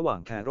สานระหว่าง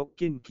แครอท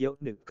กินเคี้ยว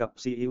หนึบกับ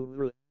ซีอิ๊ว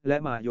และ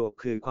มาโย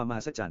คือความม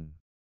หัศจรรย์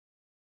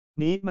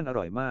นี้มันอ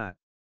ร่อยมาก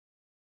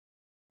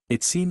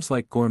It seems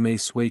like gourmet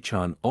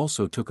Sway-chan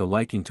also took a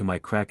liking to my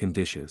kraken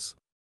dishes.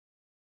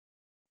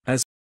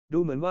 ดู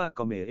เหมือนว่า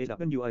ก็เมย์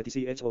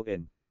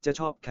AWITCHON จะ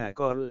ชอบแค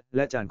รอทแล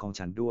ะจานของ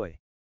ฉันด้วย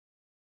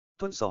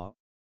ทดสอบ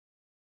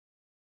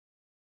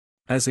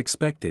As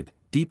expected,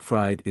 deep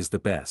fried is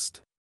the best.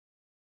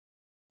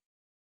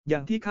 อย่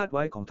างที่คาดไ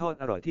ว้ของทอด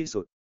อร่อยที่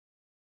สุด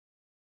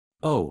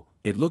Oh,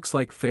 it looks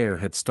like Fair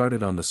had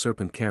started on the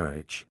serpent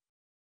carriage.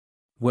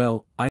 Well,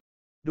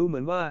 ดูเหมื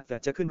อนว่าแต่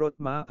จะขึ้นรถ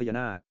ม้าพญา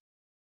นาค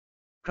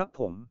ครับ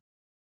ผม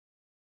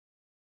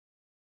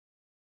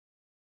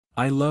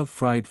I love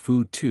fried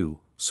food too,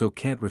 so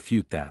can't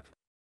refute that.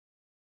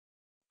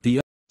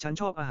 ฉัน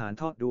ชอบอาหาร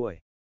ทอดด้วย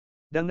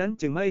ดังนั้น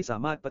จึงไม่สา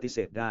มารถปฏิเส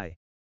ธได้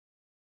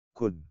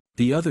คุณ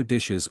The other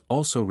dishes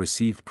also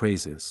received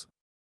praises.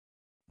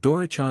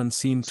 Dora-chan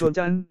seemed ส่วน to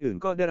จานอื่น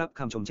ก็ได้รับ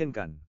คำชมเช่น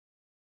กัน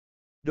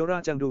โดรา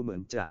จังดูเหมือ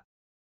นจะ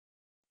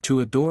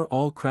adore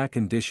all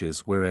kraken dishes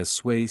whereas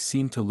Sway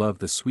seemed to love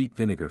the sweet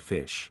vinegar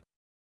fish.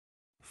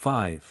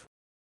 5.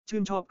 ชื่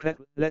นชอบแครก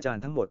และจาน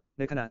ทั้งหมดใ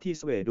นขณะที่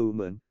สเวดูเห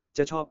มือนจ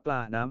ะชอบปลา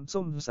น้ำ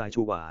ส้มสาย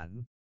ชูหวาน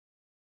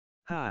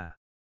 5.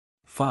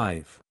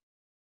 5.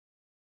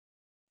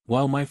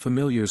 While my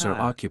familiars are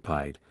 5.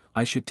 occupied,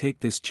 I should take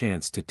this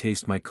chance to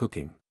taste my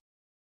cooking.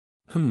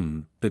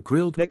 The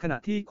grilled ในขณะ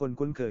ที่คน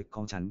คุ้นเคยข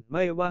องฉันไ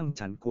ม่ว่าง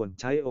ฉันควร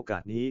ใช้โอกา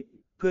สนี้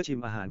เพื่อชิม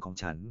อาหารของ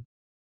ฉัน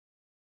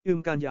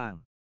การย่าง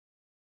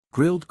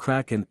grilled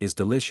kraken is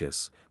delicious,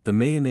 the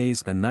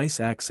mayonnaise a nice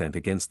accent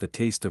against the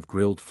taste of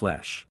grilled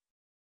flesh.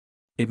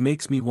 It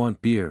makes me want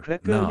beer, แคร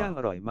กเกอร์ย่าง nah.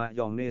 อร่อยมา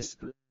ยองเนส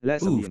และ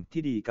เสบียง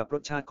ที่ดีกับร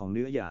สชาติของเ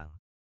นื้อย่าง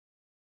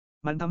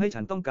มันทำให้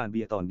ฉันต้องการเ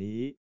บียร์ตอน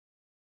นี้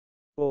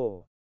โอ้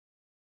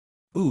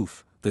Oof,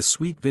 the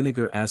sweet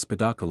vinegar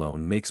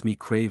aspidocolone makes me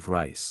crave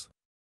rice.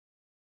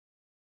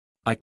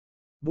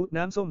 บูท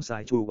น้ำส้มสา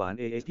ยชูหวาน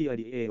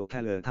ASPIDA แค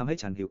ลทำให้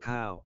ฉันหิวข้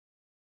าว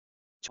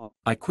ชอบ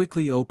I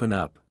quickly open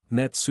up,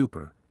 net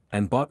super,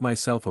 and bought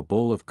myself a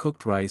bowl of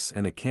cooked rice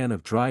and a can of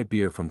dry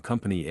beer from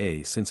Company A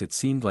since it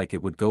seemed like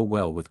it would go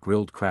well with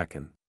grilled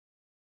kraken.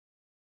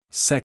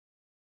 Sec.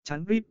 ฉัน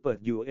รีบเปิด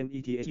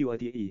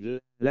UNETSUITE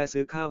และ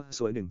ซื้อข้าวส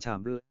วย1 ชาม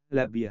แล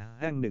ะเบียร์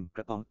แห้ง1 ก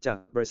ระป๋องจาก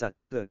บริษัท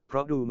เกิดเพรา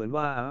ะดูเหมือน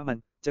ว่ามัน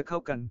จะเข้า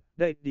กัน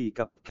ได้ดี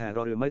กับแคร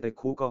อทหรือไม่แต่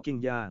คูก็กิ้ง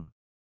ย่าง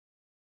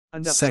อั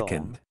นดับ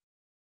Second.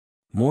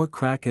 More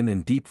kraken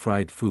and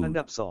deep-fried 2 อัน food.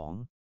 ดับ 2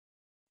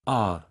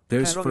 Ah, แค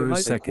there's รอทหรือไม่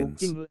furs แต่คู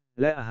กิ้ง seconds.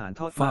 และอาหาร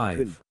ทอดมาก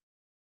ขึ้น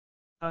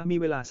 5. มี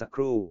เวลาสักค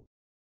รู่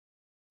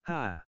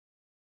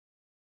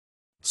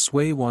 5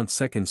 Sway wants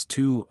seconds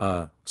too,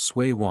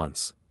 Sway wants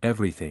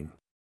everything.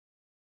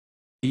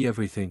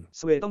 Everything.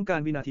 สเวย์ต้องการ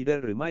วินาทีได้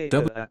หรือไม่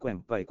แกว่ง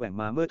ไปแกว่ง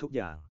มาเมื่อทุกอ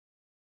ย่าง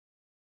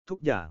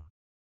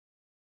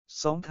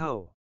2 เท่า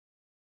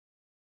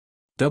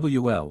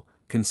WL,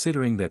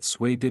 considering that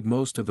Sway did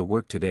most of the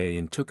work today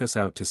and took us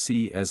out to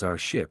sea as our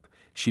ship,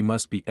 she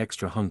must be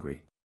extra hungry.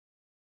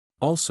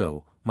 Also,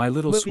 my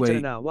little เมื่อพิจาร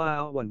Sway. ณาว่า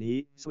วันนี้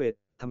สเวต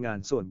ทำงาน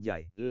ส่วนใหญ่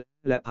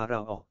และพาเรา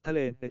ออกทะเล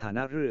ในฐาน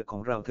ะเรือขอ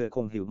งเราเธอค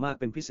งหิวมาก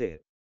เป็นพิเศษ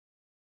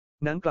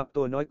หนังกลับ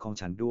ตัวน้อยของ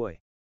ฉันด้วย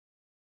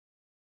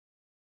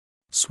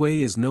Sway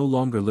is no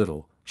longer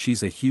little,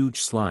 she's a huge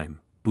slime,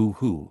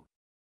 boo-hoo.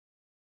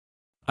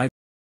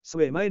 สเ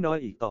วย์ไม่น้อย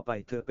อีกต่อไป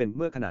เธอเป็นเ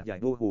มื่อขนาดใหญ่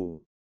บูฮู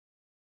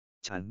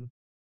ฉัน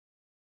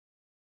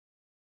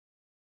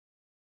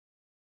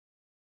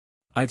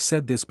I've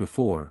said this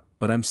before,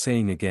 but I'm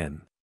saying again.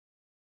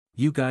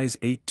 You guys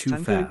ate ฉั too น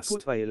เคยพูด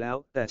fast. ไปแล้ว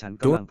แต่ฉัน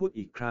กำลังพูด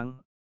อีกครั้ง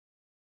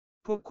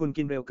พวกคุณ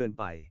กินเร็วเกิน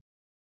ไป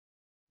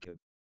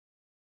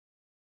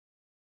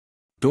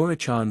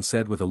Dora-chan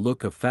said with a look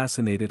of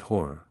fascinated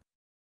horror.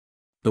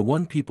 The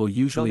one people เร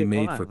า usually เห็น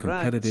made อ่าน for รา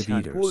competitive ฉั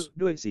นพูด eaters.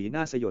 ด้วยสีหน้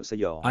าสยดส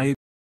ยอง I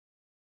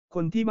ค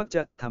นที่มักจ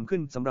ะทำขึ้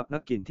นสำหรับนั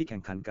กกินที่แข่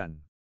งขันกัน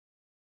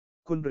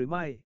คุณหรือไ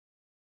ม่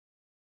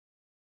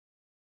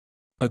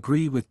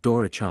agree with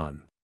Dora-chan.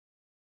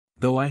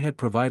 Though I had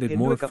provided เห็น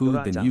ด้ more วยกับ food ด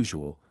รา than จัง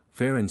usual,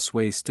 Fair and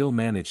Sway still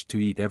managed to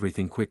eat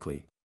everything quickly.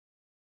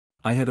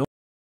 I had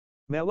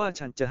แม้ว่า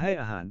ฉันจะให้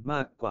อาหารม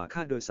ากกว่าค่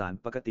าโดยสาร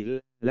ปกติ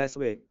และส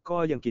เวกก็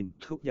ยังกิน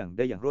ทุกอย่างไ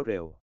ด้อย่างรวดเร็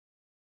ว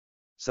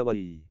สวัส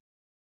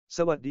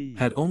ดี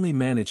had only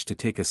managed to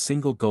take a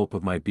single gulp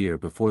of my beer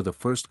before the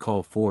first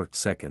call 4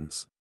 seconds.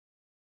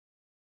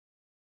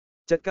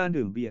 จัดการ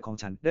ดื่มเบียร์ของ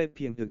ฉันได้เ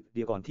พียงเ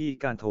ดียวก่อนที่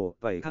การโทร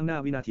ไปข้างหน้า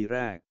วินาทีแร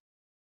ก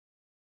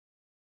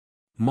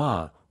Ma,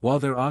 while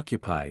they're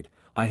occupied,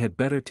 I had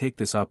better take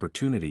this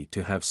opportunity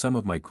to have some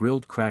of my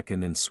grilled kraken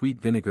and sweet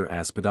vinegar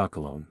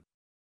aspidocolone.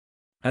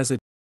 As a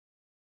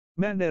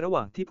แม้ในระห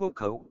ว่างที่พวก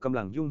เขากำ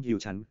ลังยุ่งยิว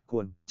ฉันค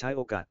วรใช้โ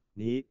อกาส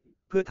นี้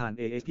เพื่อทาน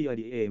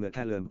ASPIDA เมื่อแ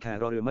ค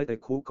รอทหรือไม่แต่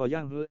คูก็ย่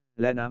าง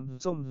และน้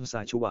ำส้มส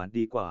ายชูหวาน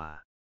ดีกว่า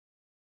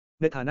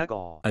ในฐานะ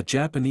ก่อ a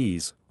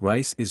Japanese,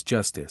 rice is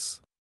justice.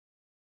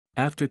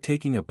 After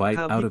taking a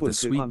bite out of the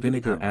sweet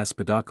vinegar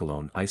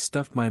aspidocolone, I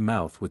stuffed my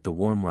mouth with the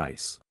warm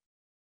rice.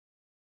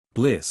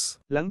 Bliss.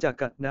 หลังจาก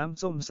กัดน้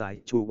ำส้มสาย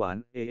ชูหวาน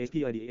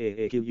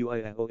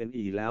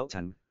ASPIDAAQUIONE แล้ว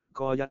ฉัน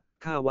ก็ยัด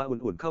ข้าวว่า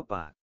อุ่นๆเข้าป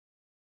าก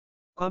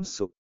ความ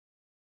สุข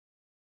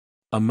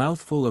A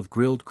mouthful of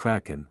grilled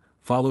kraken,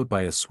 followed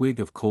by a swig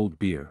of cold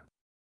beer.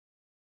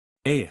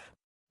 Eh.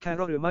 แค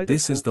รอทหรือไม่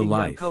This is the กินย่า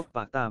ง life. เข้าป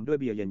ากตามด้วย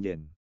เบียร์เย็น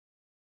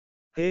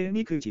ๆเฮ้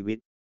นี่คือชีวิต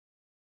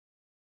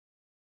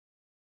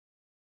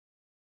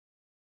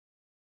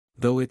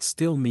Though it's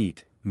still meat,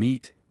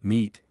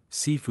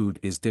 seafood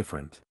is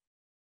different.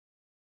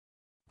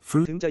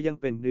 Fruit. ถึงจะยัง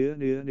เป็นเ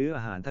นื้ออ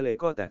าหารทะเล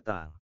ก็แตกต่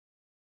าง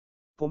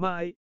ผมไม่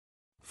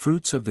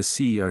Fruits of the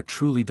sea are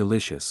truly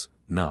delicious,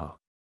 nah.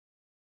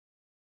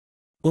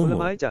 ผล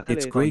ไม้จากทะเล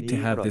It's ตอน great to นี้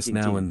อ have ร่อย this จริง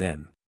now and then.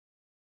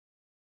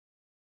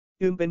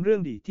 ๆเป็นเรื่อ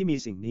งดีที่มี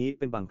สิ่งนี้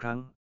เป็นบางครั้ง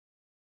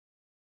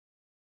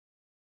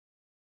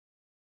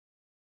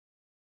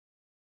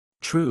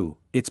True,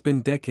 it's been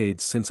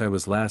decades since I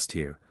was last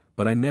here,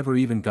 but I never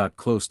even got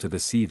close to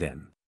the sea then.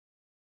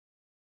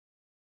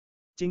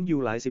 จริงอยู่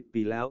หลายสิบ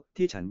ปีแล้ว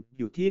ที่ฉันอ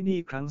ยู่ที่นี่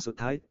ครั้งสุด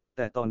ท้ายแ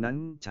ต่ตอนนั้น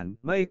ฉัน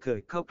ไม่เคย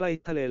เข้าใกล้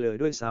ทะเลเลย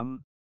ด้วยซ้ำ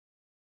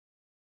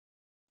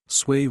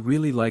Sway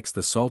really likes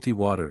the salty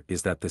water.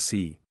 Is that the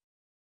sea?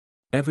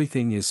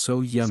 Everything is so ส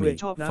เว yummy.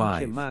 ชอบน้ำ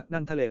เค็ม 5. มาก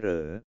นั่นทะเลเหร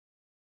อ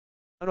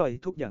อร่อย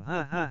ทุกอย่าง5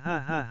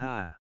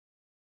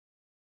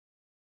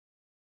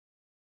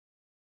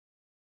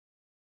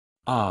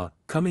 Ah,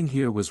 coming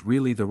here was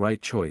really the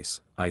right choice,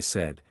 I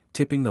said,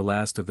 tipping the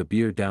last of the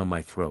beer down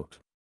my throat.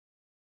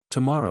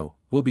 Tomorrow,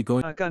 we'll be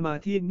going การมา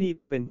ที่นี่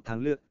เป็นทาง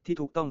เลือกที่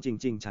ถูกต้องจ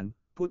ริงๆฉัน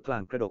พูดกลา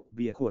งกระดกเ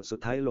บียร์ขวดสุด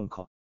ท้ายลงค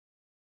อ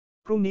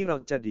พรุ่งนี้เรา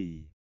จะดี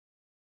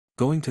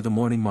to the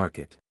morning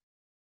market.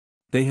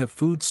 They have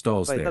food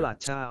stalls ไปต there. ลาด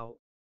เช้า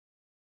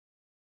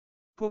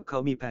พวกเขา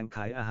มีแผงข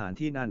ายอาหาร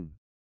ที่นั่น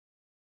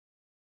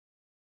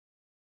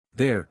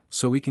There,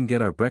 so we can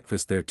get our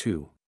breakfast there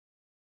too.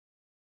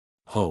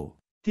 Ho.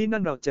 ที่นั่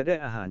นเราจะได้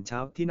อาหารเช้า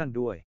ที่นั่น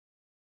ด้วย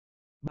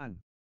บ้าน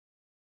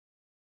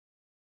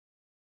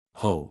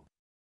Ho.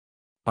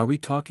 Are we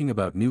talking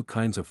about new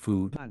kinds of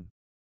food? บ้าน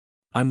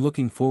I'm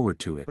looking forward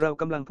to it. เรา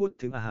กำลังพูด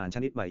ถึงอาหารช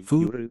นิดใหม่อ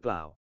Food ยู่หรือเปล่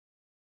า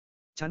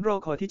ฉันรอ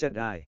คอยที่จะ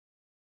ได้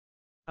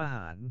อาห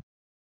าร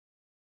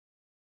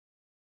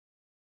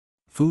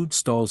Food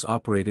stalls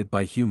operated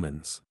by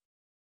humans.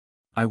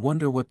 I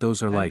wonder what those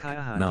are แผง like ขาย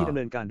อาหารที่ดำ now. เ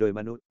นินการโดย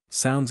มนุษย์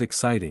Sounds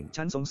exciting.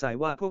 ฉันสงสัย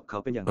ว่าพวกเขา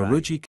เป็นอย่างไร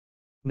Aruji,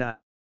 นะ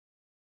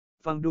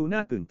ฟังดูน่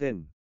าตื่นเต้น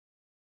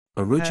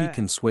Aruji Ah.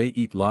 can sway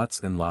eat lots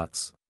and lots.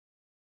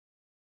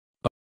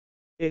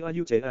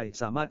 ARUJI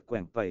สามารถแก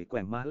ว่งไปแก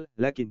ว่งมา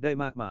และกินได้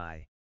มากมาย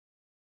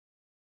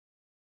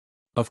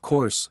Of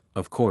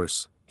course,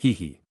 hee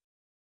hee.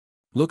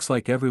 Looks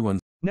like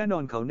everyone's แน่นอ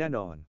นเขาแน่น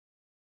อน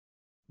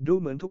ดู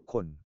เหมือนทุกค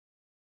น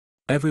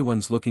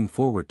looking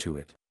forward to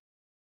it.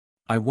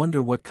 I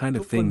wonder what kind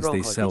ทุ of กคน things รอ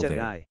they คอย sell ที่จะ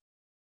ได้ there.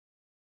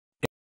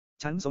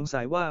 ฉันสง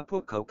สัยว่าพว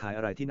กเขาขายอ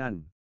ะไรที่นั่น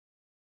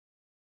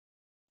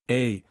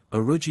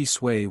Aruji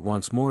sway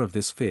wants more of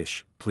this fish,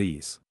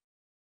 please.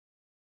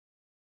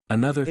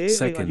 Another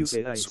seconds,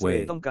 ARUJI sway.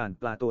 ต้องการ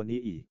ปลาตัวนี้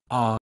อีก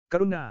Ah, ก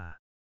รุณา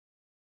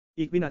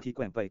อีกวินาทีแก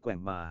ว่งไปแกว่ง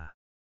มา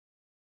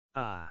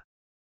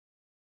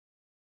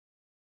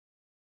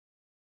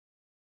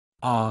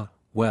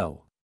well.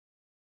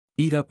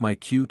 Eat up my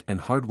cute and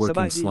hardworking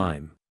Sabay-di.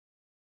 slime.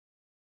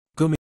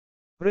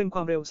 เร่งคว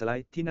ามเร็วสไล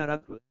ด์ที่น่ารั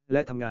กแล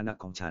ะทำงานหนัก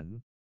ของฉัน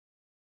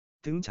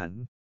ถึงฉัน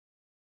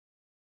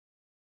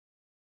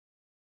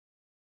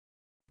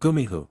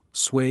Gumiho,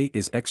 sway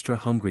is extra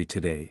hungry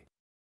today.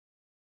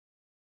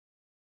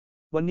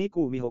 วันนี้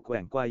กูมีหกแกว่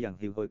งกวายอย่าง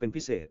หิวโหยเป็น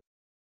พิเศษ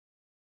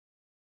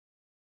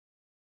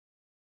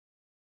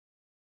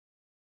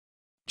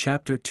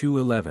Chapter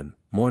 211,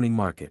 Morning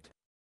Market.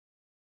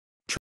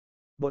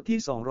 บทที่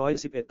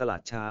 211 ตลา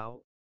ดเช้า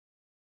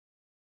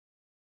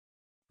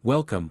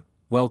Welcome.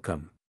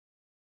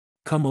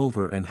 Come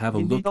over and have a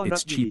ยินดี look, ต้อนรั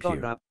บ it's ยินดี cheap ต้อน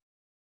here. รับ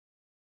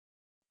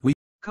We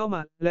เข้าม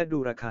าและดู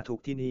ราคาถูก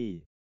ที่นี่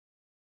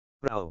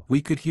เรา We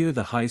could hear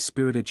the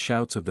high-spirited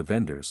shouts of the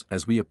vendors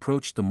as we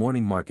approached the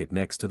morning market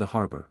next to the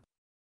harbor.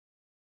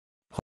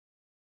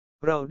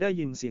 เราได้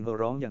ยินเสียงโห่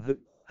ร้องอย่างฮึก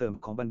เหิม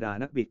ของบรรดา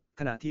นักบิด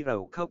ขณะที่เรา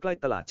เข้าใกล้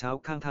ตลาดเช้า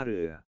ข้างท่าเรื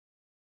อ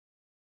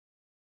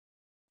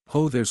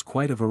There's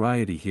quite a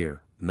variety here,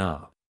 nah.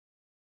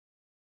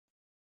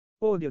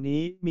 โอ้เดี๋ยว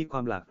นี้มีคว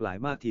ามหลากหลาย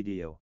มากทีเดี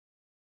ยว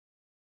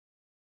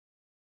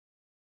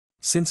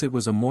Since it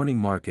was a morning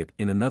market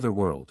in another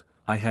world,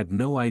 I had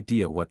no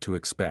idea what to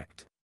expect.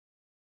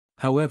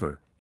 However,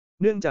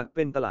 เนื่องจากเ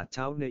ป็นตลาดเ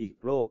ช้าในอีก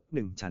โลกห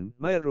นึ่งฉัน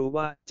ไม่รู้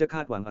ว่าจะค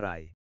าดหวังอะไร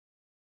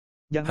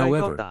อย่างไร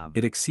ก็ตาม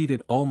it exceeded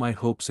all my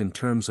hopes in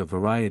terms of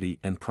variety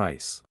and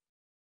price.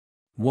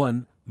 1.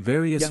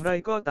 อย่างไร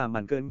ก็ตาม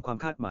มันเกินความ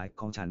คาดหมาย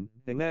ของฉัน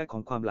ในแง่ขอ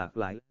งความหลาก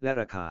หลายและ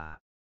ราคา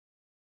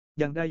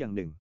อย่างใดอย่างห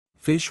นึ่ง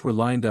Fish were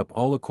lined up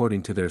all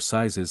according to their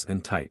sizes and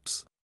types.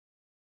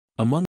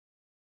 Among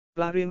ป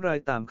ลาเรียงราย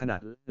ตามขนา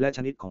ดและช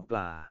นิดของปล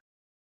า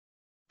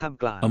ท่าม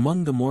กลาง Among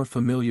the more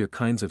familiar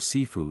kinds of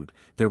seafood,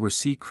 there were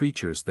sea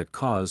creatures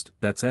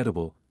that's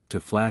edible, to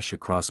flash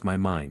across my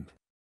mind.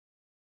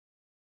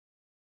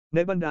 ใน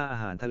บรรดาอา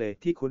หารทะเล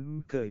ที่คุ้น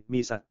เคยมี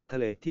สัตว์ทะ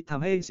เลที่ท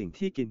ำให้สิ่ง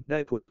ที่กินได้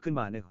ผุดขึ้น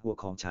มาในหัว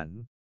ของฉัน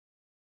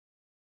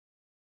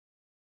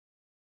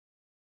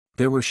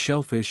There were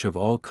shellfish of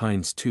all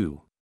kinds too.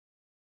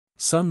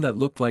 Some that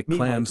looked like มี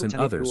หอย clams ทุก and ชนิ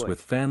ด others ด้วย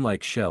with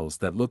fan-like shells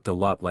that looked a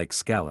lot like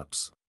scallops.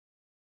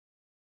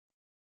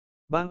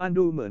 บางอัน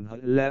ดูเหมือนหอ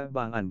ยและบ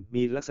างอัน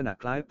มีลักษณะ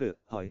คล้ายเปลือก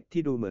หอย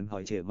ที่ดูเหมือนหอ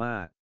ยเชลล์มา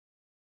ก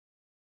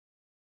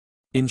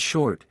In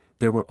short,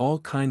 there were all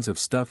kinds of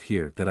stuff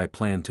here that I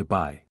planned to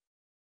buy.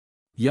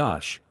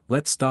 Yash,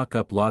 let's stock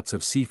up lots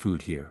of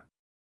seafood here.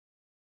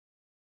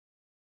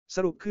 ส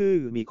รุปคือ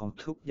มีของ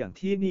ทุกอย่าง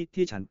ที่นี่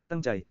ที่ฉันตั้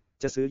งใจ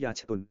จะซื้อยา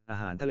ตุนอา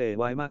หารทะเล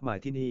ไว้มากมาย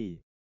ที่นี่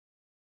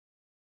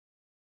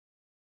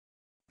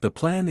The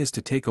plan is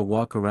to take a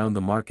walk around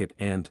the market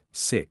and,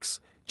 6.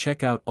 Check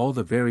out all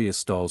the various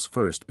stalls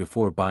first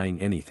before buying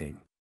anything.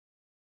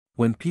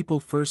 When people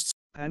first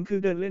แผนคือ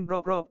เดินเล่น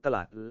รอบๆตล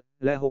าด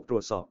และหกตร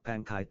วจสอบแผ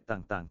งขาย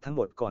ต่างๆทั้งห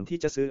มดก่อนที่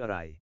จะซื้ออะไร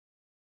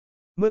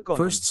เมื่อก่อน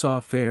first saw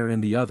Fair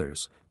and the others,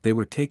 they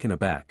were taken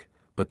aback,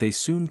 but they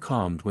soon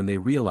calmed when they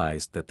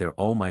realized that they're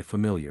all my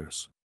familiars.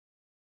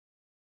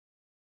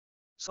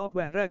 ซอฟต์แว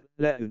ร์แรก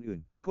และอื่น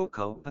ๆพวกเข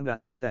าพังงะ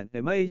แต่ใน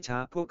ไม่ช้า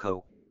พวกเขา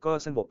ก็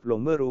สงบลง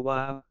เมื่อรู้ว่า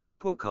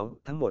พวกเขา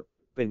ทั้งหมด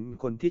เป็น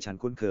คนที่ฉัน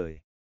คุ้นเคย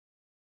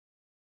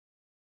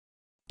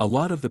A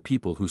lot of the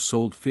people who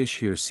sold fish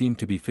here seemed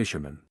to be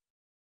fishermen.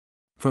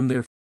 From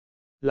their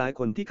หลาย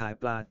คนที่ขาย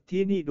ปลา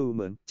ที่นี่ดูเห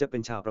มือนจะเป็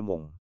นชาวประม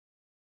ง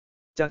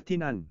จากที่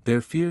นั่น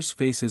fierce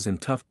faces and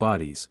tough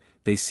bodies,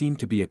 they seemed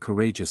to be a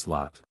courageous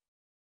lot.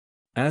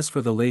 As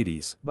for the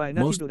ladies, ใบหน้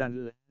าที่ most ดุดัน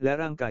และ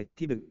ร่างกาย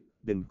ที่ดึก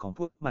ดื่นของพ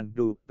วกมัน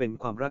ดูเป็น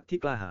ความรักที่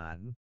กล้าหาญ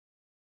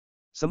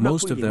สำหรับผู้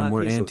most ห of ญิง them มาก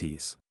were ที่สุด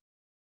aunties.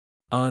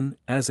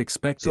 As ส่วน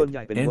expected, ให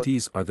ญ่เป็น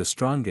aunties are the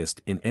strongest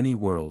in any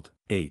world.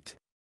 8.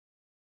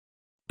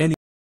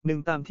 หนึ่ง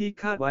ตามที่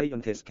คาดไว้ยอ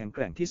นเทสแข็งแก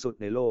ร่งที่สุด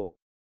ในโลก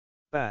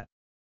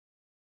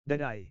 8. ใ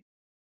ด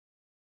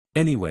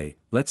Anyway,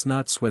 let's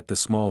not sweat the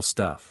small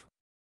stuff.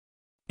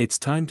 It's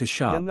time to ๆ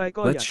shop, ยังไง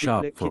ก็อ let's ย่าคิด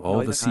shop เล็ก for คิดน้ all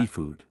อย the นะคะ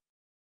seafood.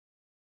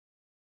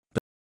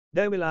 ไ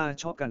ด้เวลา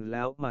ช็อปกันแ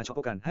ล้วมาช็อป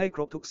กันให้ค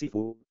รบทุกซี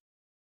ฟู้ด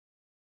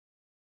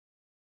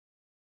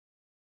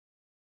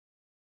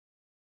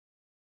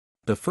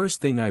The first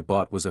thing I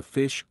bought was a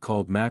fish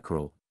called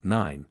mackerel,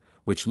 9,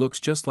 which looks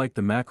just like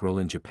the mackerel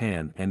in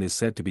Japan and is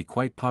said to be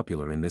quite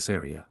popular in this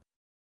area.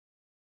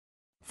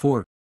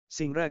 4.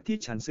 สิ่งแรกที่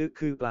ฉันซื้อ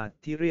คือปลา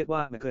ที่เรียกว่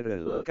าแมคเคอเร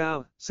ล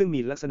 9 ซึ่งมี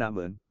ลักษณะเห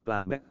มือนปลา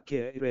แมคเค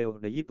เรล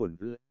ในญี่ปุ่น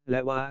และ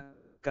ว่า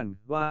กัน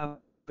ว่า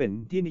เป็น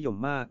ที่นิยม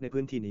มากใน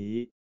พื้นที่นี้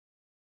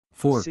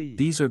 4. See.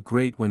 These are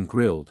great when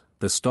grilled,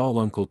 the stall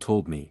uncle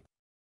told me.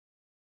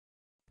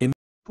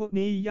 พวก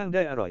นี้ย่างไ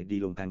ด้อร่อยดี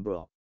ลุงแพงบอ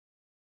ก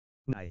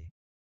ไหน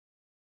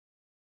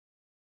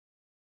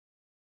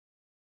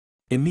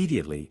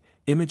Immediately,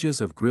 images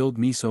of grilled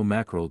miso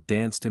mackerel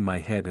danced in my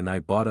head and I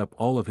bought up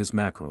all of his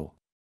mackerel.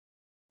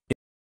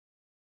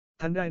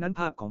 ทันใดนั้น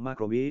ภาพของมาโค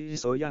รวิ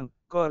โซย่าง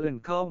ก็เล่น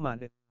เข้ามา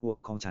ในหัว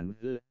ของฉัน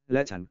แล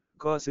ะฉัน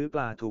ก็ซื้อป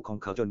ลาถูกของ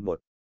เขาจนหมด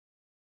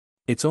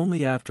It's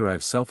only after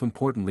I've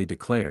self-importantly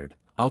declared,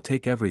 I'll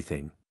take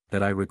everything,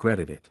 that I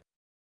regretted it.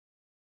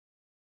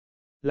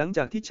 หลังจ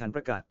ากที่ฉันป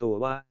ระกาศตัว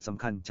ว่าส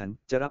ำคัญฉัน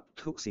จะรับ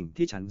ทุกสิ่ง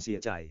ที่ฉันเสีย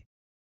ใจ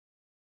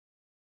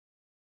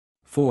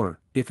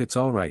 4. If it's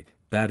alright,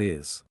 that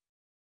is.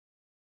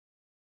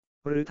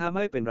 หรือถ้าไ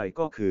ม่เป็นไร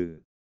ก็คือ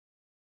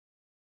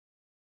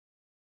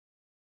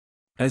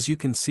As you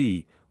can see,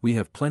 we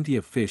have plenty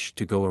of fish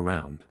to go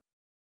around.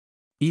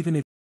 Even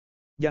if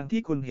อย่าง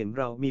ที่คุณเห็น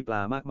เรามีปล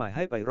ามากมายใ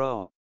ห้ไปรอ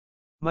บ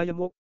มาย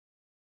มก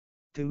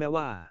ถึงแม้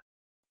ว่า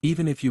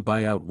Even if you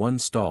buy out one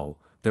stall,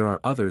 there are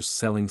others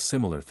selling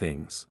similar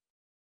things.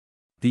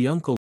 The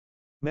uncle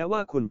แม้ว่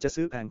าคุณจะ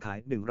ซื้อแผงขาย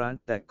หนึ่งร้าน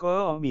แต่ก็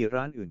มี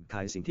ร้านอื่นข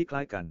ายสิ่งที่คล้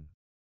ายกัน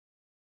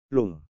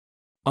ลุง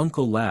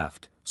Uncle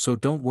laughed, so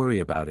don't worry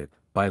about it,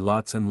 buy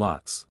lots and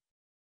lots.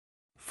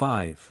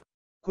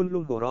 5. คุณลุ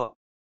งหัวเราะ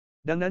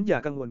ดังนั้นอย่า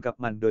กังวลกับ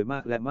มันโดยมา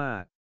กและมา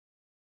ก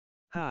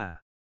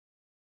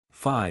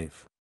 5. 5.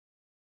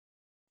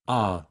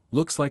 Ah,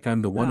 looks like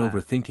I'm the one Ah.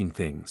 overthinking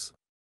things.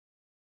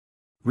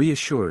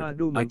 Reassured,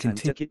 ดูเหมื I อนฉัน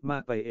จะคิด continued มา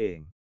กไปเอง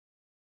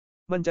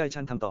มั่นใจ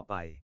ฉันทำต่อไป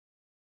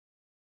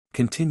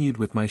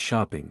with my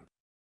shopping.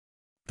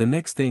 The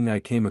next thing I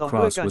came ต่อ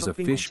ด้วย across การ was ช้อ a ป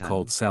ปิ้ง fish ของฉัน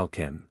called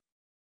salken.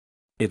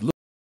 It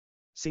looked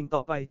สิ่งต่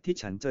อไปที่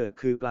ฉันเจอ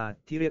คือปลา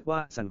ที่เรียกว่า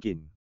สันกิน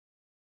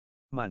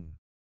มัน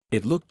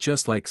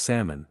just like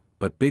salmon,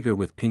 but bigger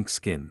with pink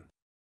skin.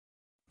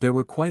 There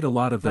were quite a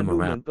lot of มัน them ดูเ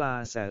หมือน around. ปลา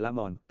แซลม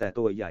อนแต่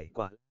ตัวใหญ่ก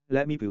ว่าแล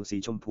ะมีผิวสี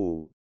ชมพู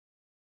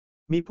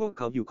มีพวกเ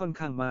ขาอยู่ค่อน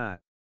ข้างมาก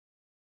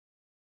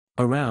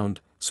Around,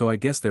 so I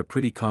guess they're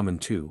pretty common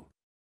too.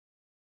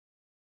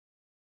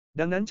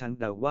 ดังนั้นฉัน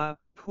เดาว่า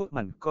พวก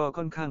มันก็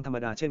ค่อนข้างธรรม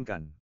ดาเช่นกั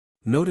น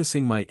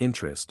Noticing my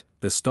interest,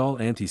 the stall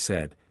auntie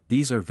said,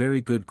 "These are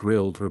very good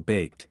grilled or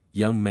baked,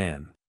 young man."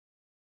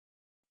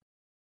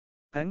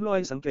 แผงลอย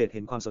สังเกตเ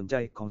ห็นความสนใจ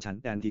ของฉัน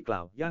แดนดีกล่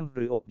าวย่างห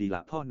รืออบดีล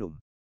ะพ่อหนุ่ม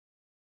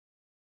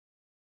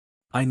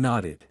I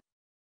nodded.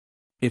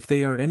 If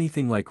they are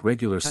anything like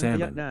regular ฉัน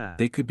พยัก salmon, หน้า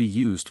they could be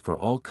used for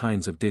all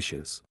kinds of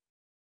dishes.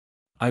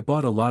 I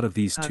bought a lot of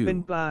these หากเป็น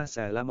too. ปลาแซ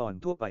ลมอน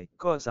ทั่วไป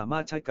ก็สามา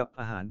รถใช้กับ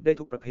อาหารได้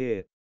ทุกประเภ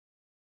ท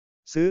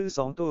ซื้อ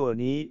2ตัว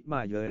นี้ม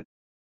าเยอะ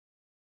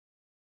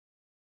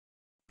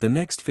The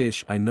next fish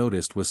I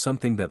noticed was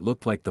something that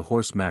looked like the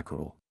horse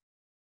mackerel.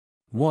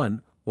 1.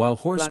 While ปล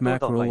า horse ตัว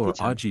ต่อไป mackerel or ที่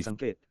ฉัน aji สัง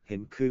เกตเห็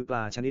นคือปล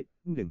าชนิด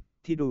หนึ่ง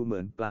ที่ดูเหมื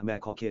อนปลาแมค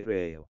คอเคเร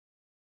ล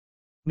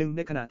หนึ่งใน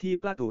ขณะที่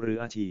ปลาตูหรือ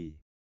อาชี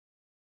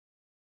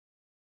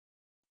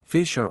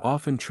fish are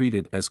often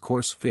treated as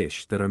coarse fish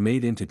that are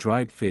made into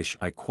dried fish.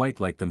 I quite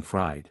like them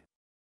fried.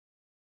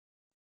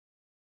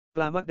 ป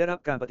ลามักได้รับ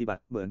การปฏิบั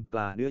ติเหมือนปล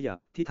าเนื้อหยาบ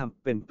ที่ท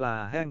ำเป็นปลา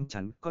แห้ง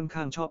ฉันค่อน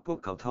ข้างชอบพวก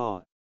เขาทอ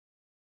ด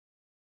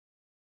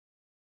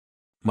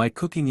My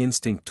cooking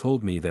instinct told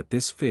me that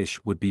this fish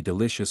would be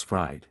delicious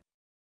fried.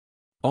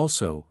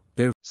 Also,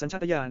 they're สัญชา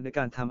ตญาณในก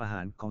ารทำอาห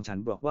ารของฉัน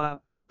บอกว่า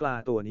ปลา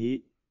ตัวนี้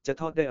จะ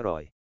ทอดได้อร่อ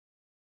ย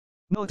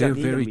นอกจาก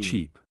นี้ยัง very มี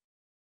cheap.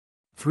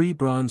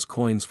 3 bronze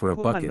coins for a พ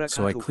วกมัน bucket, ราคา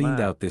so I ถูก cleaned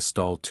มาก out this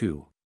stall too.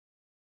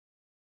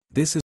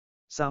 This is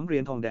 3 เหรี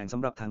ยญทองแดงส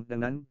ำหรับถังดั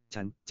งนั้น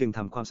ฉันจึงท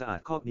ำความสะอาด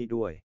คอกนี้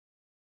ด้วย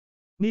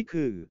นี่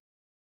คือ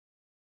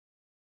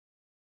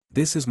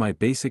This is my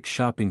basic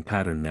shopping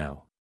pattern now.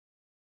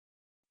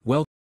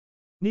 Well,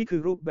 นี่คื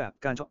อรูปแบบ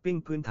การช้อปปิ้ง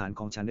พื้นฐาน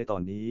ของฉันในตอ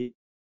นนี้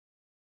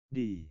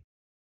ดี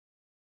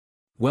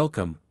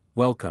welcome,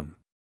 welcome.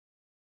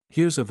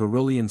 Here's a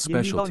Verulian ยิ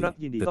นดีต้อน specialty, รับ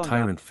ยินดี the ต้อนรับ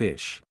tyrant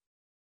fish.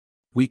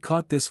 We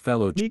caught this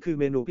fellow นี่คือ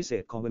เมนูพิเศ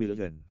ษของเวมิล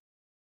เยน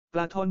ปล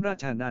าทอนรา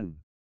ชานั่น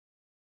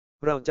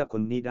เราจับค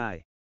นนี้ได้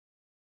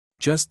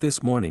just this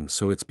morning,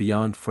 so it's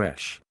beyond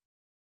fresh.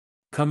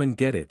 Come and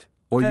get it,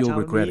 or แค่ you'll เช้า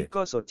regret นี้ it.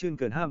 ก็สดชื่น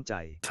เกินห้ามใจ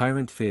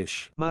Tyrant fish.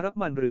 มารับ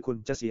มันหรือคุณ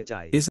จะเสียใจ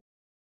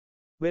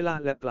เวลา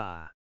และปลา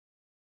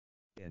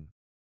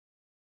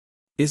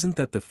Isn't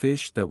that the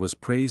fish that was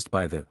praised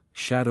by the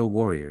shadow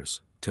warriors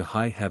to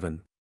high heaven?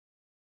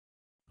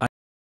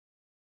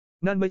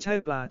 นั่นไม่ใช่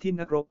ปลาที่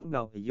นักรบเร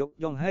ายก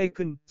ย่องให้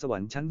ขึ้นสวร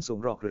รค์ชั้นสูง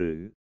หรอกหรือ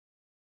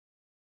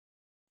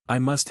I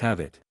must have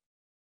it.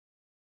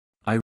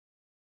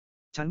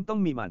 ฉันต้อง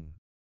มีมัน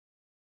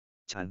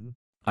ฉัน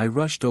I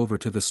rushed over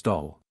to the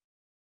stall.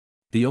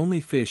 The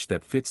only fish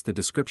that fits the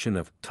description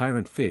of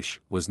tyrant fish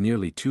was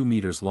nearly 2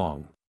 meters long.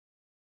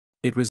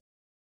 It was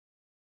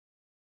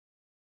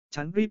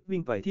ฉันรีบวิ่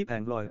งไปที่แผ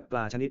งลอยปล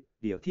าชนิด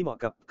เดี่ยวที่เหมาะ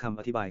กับคำ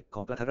อธิบายข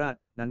องปลาทราช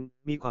นั้น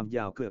มีความย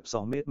าวเกือบ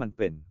2 เมตรมันเ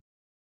ป็น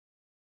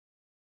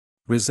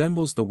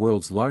resembles the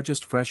world's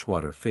largest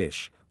freshwater fish.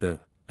 The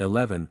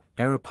 11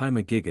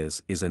 Arapaima gigas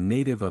is a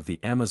native of the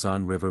Amazon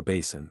River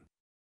basin.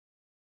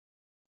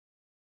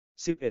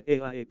 11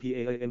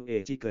 ARAPAIMA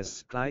Gigas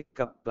คล้าย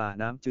กับปลา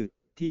น้ำจืด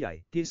ที่ใหญ่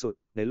ที่สุด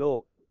ในโล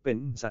กเป็น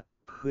สัตว์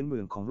พื้นเมื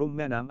องของลุ่มแ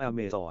ม่น้ำแอเ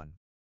มซอน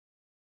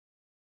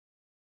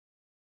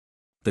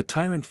The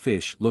tyrant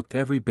fish looked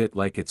every bit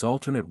like its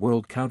alternate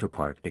world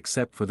counterpart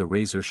except for the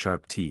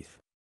razor-sharp teeth.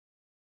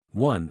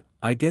 1.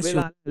 I guess เว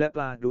you'll ลาและป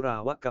ลาดูรา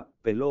วกับ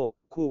เป็นโลก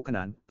คู่ขน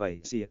านไป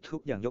เสียทุ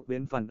กอย่างยกเว้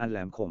นฟันอันแหล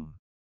มคม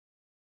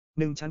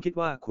ฉันคิด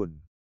ว่าคุณ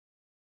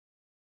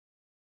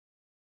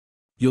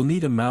You'll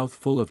need a mouth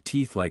full of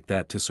teeth like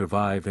that to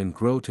survive and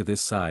grow to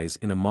this size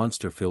in a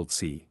monster-filled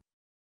sea.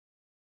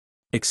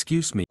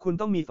 Excuse me. คุณ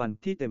ต้องมีฟัน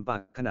ที่เต็มปา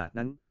กขนาด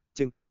นั้น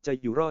จึงจะ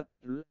อยู่รอด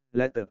แ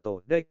ละเติบโต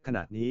ได้ขน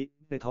าดนี้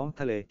ในท้อง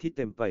ทะเลที่เ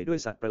ต็มไปด้วย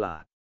สัตว์ประหลา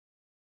ด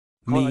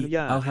ขออนุ Me, ญ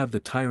าต I'll have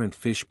the tyrant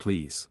fish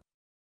please.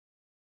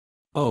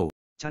 Oh,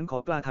 ฉันขอ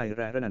ปลาไทยแ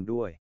ร่ระนัน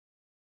ด้วย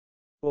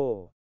โอ้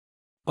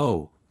oh,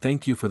 thank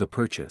you for the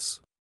purchase.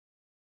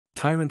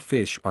 Tyrant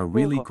fish are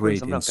really ขอบคุณ great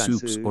สำหรั in บการ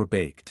soups ซื้อ or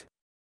baked.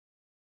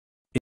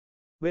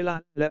 เวลา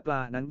และปล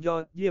านั้นยอ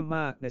ดเยี่ยมม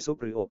ากในซุป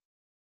หรืออบ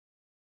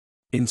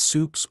In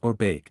soups or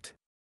baked.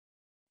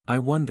 I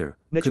wonder,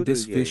 ในชุด could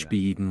this หรือ fish เยื่อ be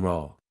eaten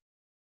raw?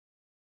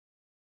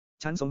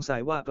 ฉันสงสัย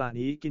ว่าปลา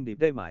นี้กินดิบ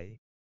ได้ไหม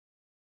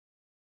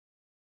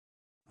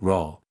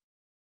Raw.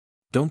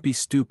 Don't be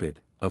stupid,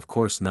 of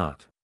course not.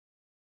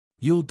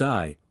 You'll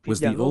die, was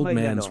the old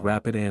man's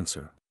rapid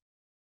answer.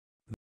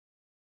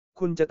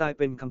 คุณจะตายเ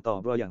ป็นคำตอบ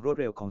รออย่างรวด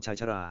เร็วของชาย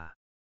ชรา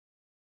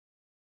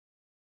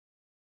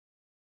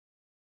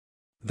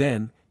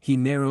Then, he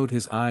narrowed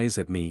his eyes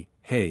at me.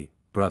 Hey,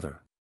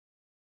 brother.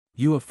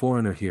 You a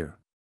foreigner here?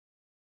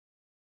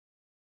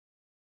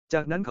 จ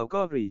ากนั้นเขา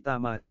ก็หรี่ตาม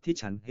มาที่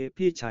ฉันเฮ้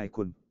พี่ชาย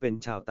คุณเป็น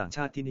ชาวต่างช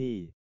าติที่นี่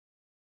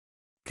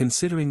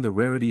Considering the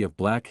rarity of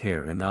black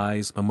hair and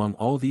eyes among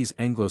all these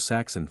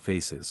Anglo-Saxon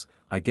faces,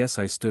 I guess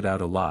I stood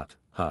out a lot,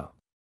 huh?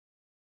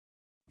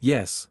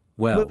 Yes,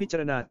 เมื่อ well, พิจา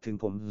รณาถึง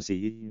ผมสี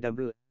ด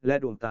ำและ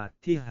ดวงตา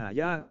ที่หา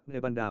ยากใน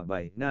บรรดาใบ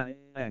หน้า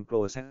แองโกล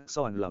แซกซ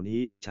อนเหล่า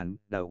นี้ฉัน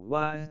เดา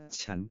ว่า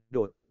ฉันโด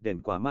ดเด่น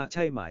กว่ามากใ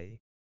ช่ไหม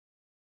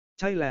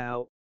ใช่แล้ว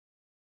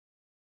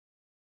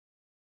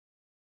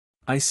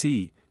I see,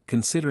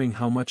 considering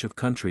how much of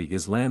country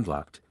is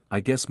landlocked, I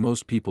guess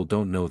most people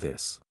don't know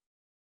this.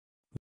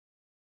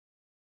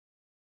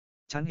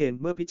 ฉันเห็น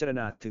เมื่อพิจาร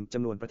ณาถึงจ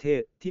ำนวนประเท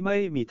ศที่ไม่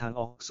มีทาง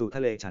ออกสู่ท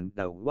ะเลฉันเ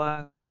ดาว่า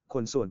ค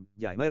นส่วน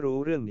ใหญ่ไม่รู้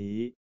เรื่องนี้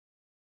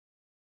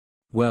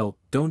Well,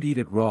 don't eat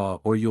it raw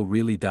or you'll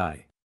really die.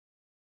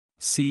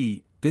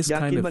 See, this อย่า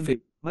kind กิน of มันดิ fish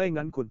บไม่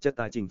งั้นคุณจะ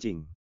ตายจริง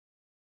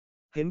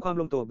ๆ เห็นความ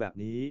ลงตัวแบบ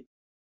นี้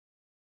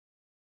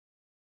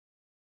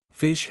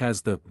has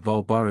the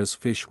Valbara's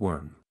fish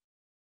worm.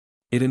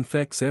 It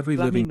infects every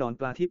ปลามี living หนอน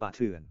ปลาที่ป่าเ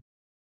ถื่อน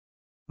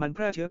มันแพ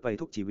ร่เชื้อไป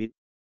ทุกชีวิต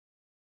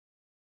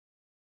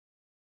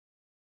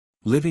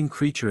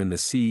creature in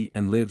the sea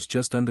and lives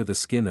just under the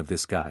skin of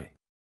this guy.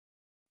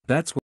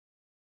 That's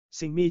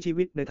สิ่งมีชี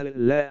วิตในทะเล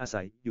และอา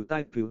ศัยอยู่ใต้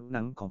ผิวห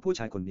นังของผู้ช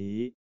ายคนนี้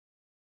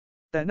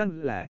แต่นั่น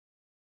แหละ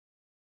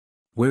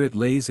where it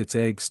lays its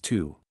eggs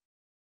too.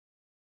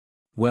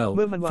 Well, เ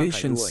มื่อมันวาง fish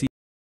ไข่ and ด้วย sea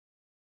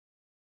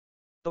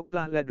ตกปล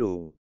าและดู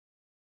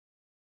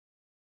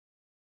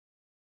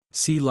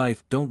life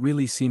don't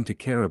really seem to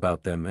care about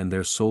them and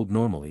they're sold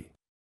normally.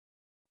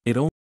 It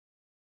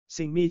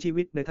สิ่งมีชี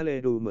วิตในทะเล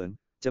ดูเหมือน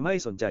จะไม่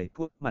สนใจพ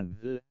วกมัน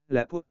แล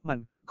ะพวกมัน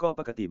ก็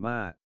ปกติม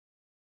าก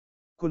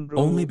คุณรู้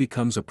only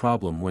becomes a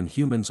problem when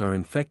humans are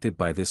infected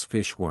by this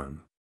fish worm.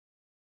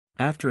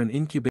 After an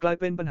กลาย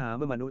เป็นปัญหาเ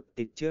มื่อมนุษย์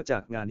ติดเชื้อจา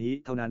กงานนี้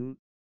เท่านั้น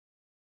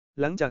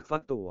หลังจากฟั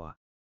กตัว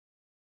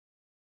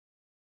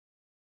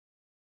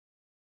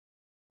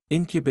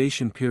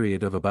incubation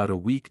period of about a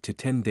week to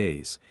 10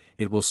 days,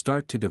 it will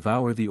start to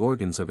devour the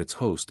organs of its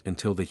host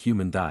until the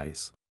human dies.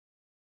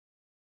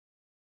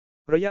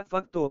 ระยะฟั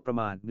กตัวประ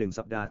มาณ1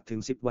 สัปดาห์ถึง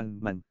 10 วัน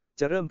มัน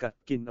จะเริ่มกัด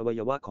กินอวั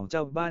ยวะของเจ้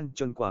าบ้าน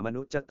จนกว่าม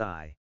นุษย์จะตา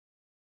ย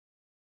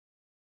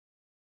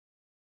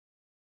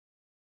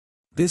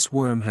This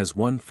worm has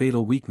one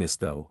fatal weakness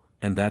though,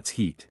 and that's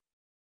heat.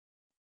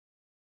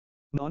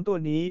 หนอนตัว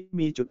นี้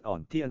มีจุดอ่อ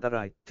นที่อันตร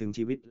ายถึง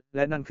ชีวิตแล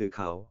ะนั่นคือเ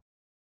ขา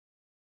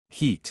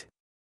Heat.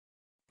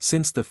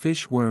 Since the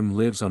fish worm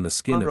lives on the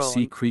skin of Alright.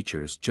 sea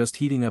creatures, just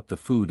heating up the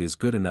food is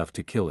good enough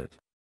to kill it.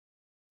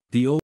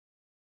 The old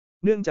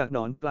เนื่องจากหน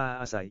อนปลา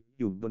อาศัย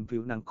อยู่บนผิ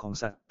วหนังของ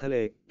สัตว์ทะเล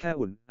แค่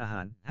อุ่นอาห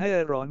ารให้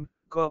ร้อน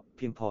ก็เ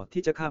พียงพอ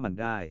ที่จะฆ่ามัน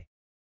ได้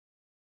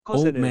ข้อ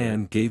เสนอ man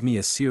gave me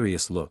a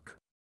serious look.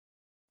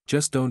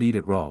 Just don't eat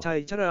it raw. ชาย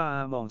ชรา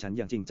มองฉันอ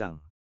ย่างจริงจัง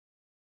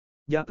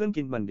อย่าเพิ่ง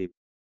กินมันดิบ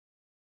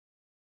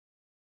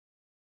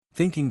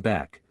Thinking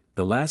back,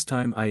 the last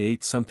time I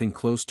ate something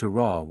close to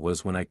raw was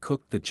when I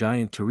cooked the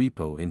giant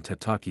chorizo in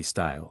tataki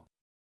style.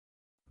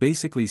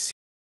 Basically,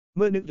 เ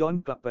มื่อนึกย้อน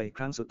กลับไปค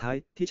รั้งสุดท้าย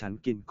ที่ฉัน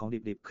กินของ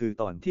ดิบๆคือ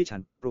ตอนที่ฉั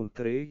นปรุงเท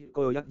ริโก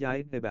ยักษ์ย้าย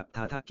ในแบบท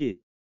าทากิ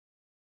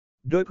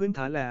โดยพื้นฐ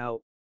านแล้ว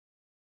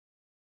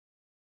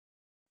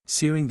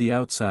searing the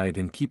outside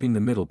and keeping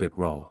the middle bit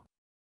raw.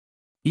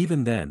 Even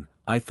then,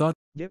 I thought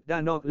เย็บด้า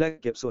นนอกและ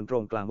เก็บส่วนตร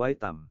งกลางไว้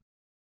ต่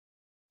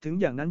ำถึง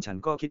อย่างนั้นฉัน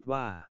ก็คิด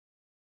ว่า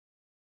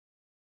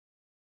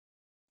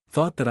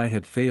that I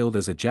had failed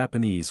as a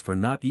Japanese for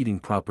not eating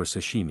proper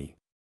sashimi.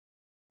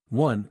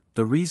 1.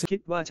 The reason คิ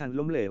ดว่าฉัน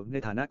ล้มเหลวใน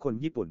ฐานะคน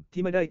ญี่ปุ่น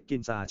ที่ไม่ได้กิ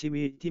นซาชิ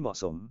มิที่เหมาะ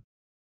สม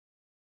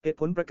เหตุ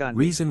ผลประการ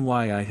reason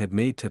why I had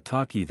made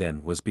tataki then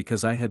was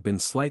because I had been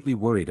slightly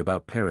worried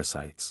about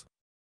parasites.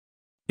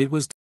 It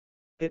was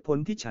เหตุผล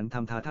ที่ฉันท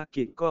ำทาทา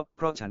กิก็เ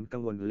พราะฉันกั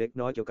งวลเล็ก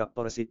น้อยเกี่ยวกับป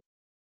รสิต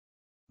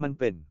มัน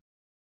เป็น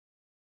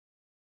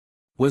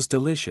was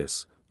delicious,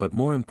 but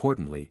more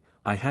importantly,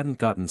 I hadn't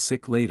gotten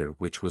sick later,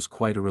 which was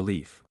quite a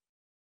relief.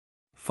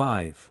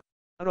 5.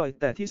 อร่อย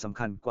แต่ที่สำ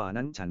คัญกว่า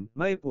นั้นฉัน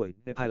ไม่ป่วย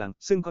ในภายหลัง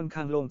ซึ่งค่อนข้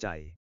างโล่งใจ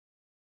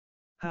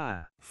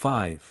 5.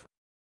 5.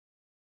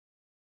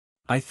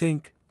 I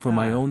think, for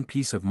my own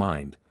peace of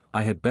mind,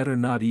 I had better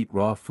not eat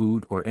raw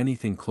food or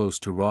anything close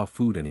to raw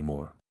food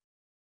anymore.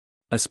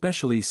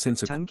 Especially since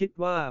ฉันคิด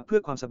ว่าเพื่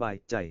อความสบาย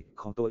ใจ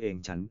ของตัวเอง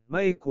ฉันไ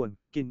ม่ควร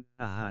กิน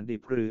อาหารดิ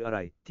บหรืออะไร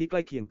ที่ใก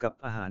ล้เคียงกับ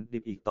อาหารดิ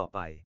บอีกต่อไป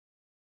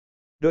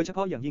โดยเฉพ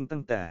าะอย่างยิ่งตั้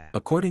งแต่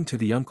according to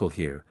the uncle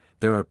here,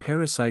 there are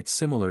parasites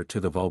similar to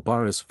the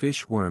Valbaris fish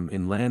worm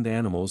in land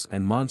animals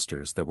and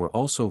monsters that were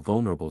also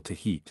vulnerable to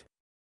heat.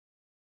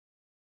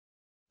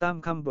 ตาม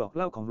คำบอกเ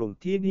ล่าของลุง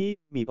ที่นี้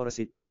มีปร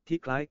สิตที่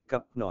คล้ายกั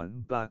บหนอน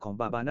ปลาของ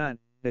บาบาน่า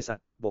ในสัต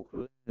ว์บก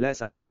และ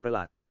สัตว์ประหล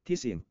าดที่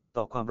เสี่ยง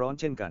ต่อความร้อน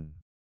เช่นกัน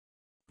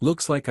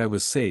Looks like I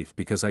was safe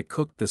because I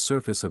cooked the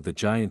surface of the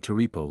giant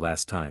chorizo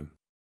last time.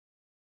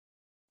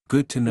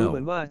 Good to ดูเห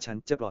มือน know. ว่าฉัน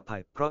จะปลอดภั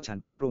ยเพราะฉัน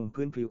ปรุง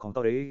พื้นผิวของต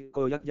อริโก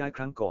ยักษ์ย้ายค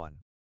รั้งก่อน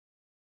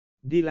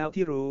ดีแล้ว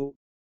ที่รู้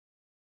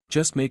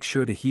Just make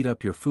sure to heat up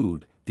your food,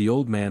 the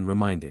old man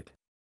reminded.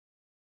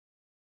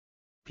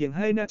 เพียงใ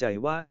ห้แน่ใจ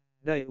ว่า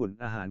ได้อุ่น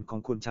อาหารของ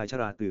คุณชายช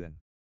ราเตือน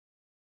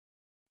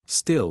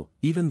Still,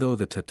 even though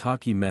the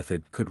tataki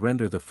method could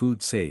render the food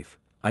safe,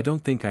 I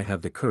don't think I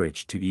have the courage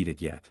to eat it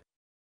yet.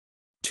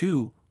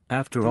 2.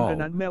 After ถึง all, กระ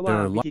นั้นแม้ว่า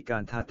there are วิธีกา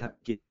รทาทา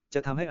กิจะ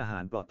ทำให้อาหา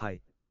รปลอดภัย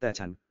แต่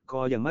ฉันก็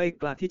ยังไม่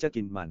กล้าที่จะ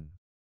กินมัน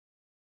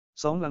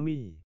 2. หลังมี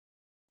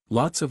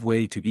lots of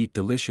way to eat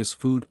delicious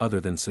food other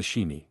than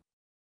sashimi.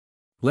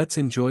 Let's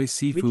enjoy วิธี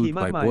seafood ม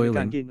าก by มายในก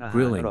าร boiling, กินอาหารอ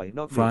grilling, ร่อยน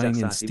อกเหนือจาก frying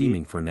ซา and ซิมิ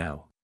steaming for now.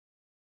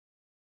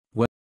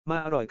 มา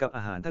อร่อยกับอ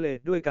าหารทะเล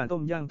ด้วยการต้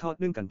มย่างทอด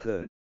นึ่งกันเถิ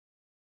ด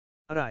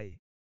อะไร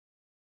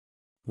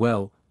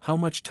Well, how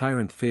much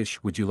tyrant fish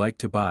would you like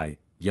to buy,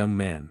 young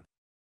man?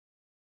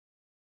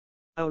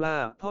 เอาล่ะ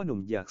พ่อหนุ่ม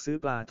อยากซื้อ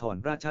ปลาถอน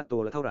ราชาตั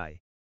วละเท่าไหร่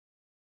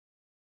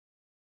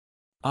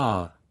Ah,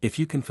 if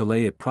you can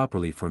fillet it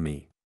properly for me.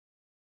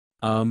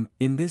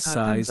 In this หาก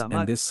ท่าน size สาม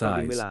าร and ถ this ปรับ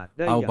เว size, ลาไ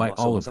ด้อ I'll ย่างเห buy มาะ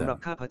ส all ม of สำหรับ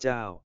them. ข้าพเจ้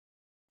า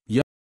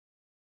Yeah.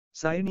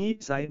 ไซส์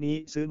นี้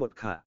ซื้อหมด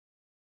ค่ะ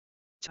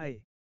ใช่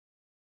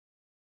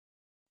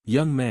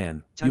Young man,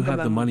 ฉัน you have ก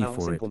ำลัง the money เอา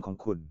for เส้น it. ผมของ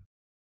คุณ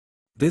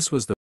This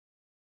was the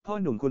พ่อ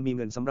หนุ่มคุณมีเ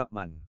งินสำหรับ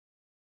มัน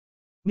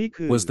นี่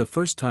คือ was the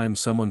first time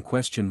someone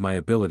questioned my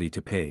ability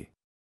to pay.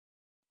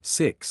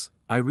 6.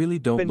 I really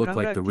เป็ don't นค look รั้งแ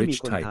ร like ก the ที่มี rich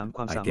คน type, ถามค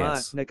วาม I สามารถ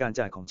guess. ในการ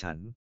จ่ายของฉัน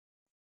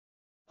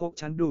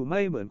 6. ฉันดูไ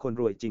ม่เหมือนคน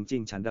รวยจริ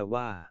ง ๆ ฉันเดา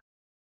ว่า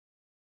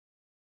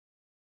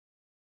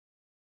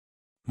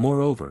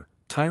Moreover,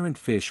 tyrant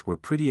fish were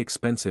pretty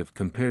expensive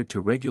compared to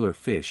regular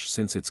fish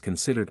since it's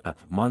considered a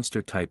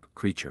monster-type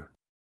creature.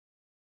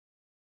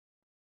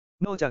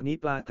 นอกจากนี้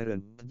ปลาเถื่อน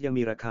ยัง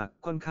มีราคา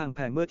ค่อนข้างแพ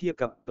งเมื่อเทียบ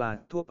กับปลา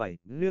ทั่วไป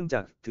เนื่องจ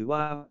ากถือว่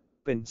า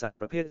เป็นสัตว์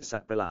ประเภทสั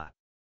ตว์ประหลาด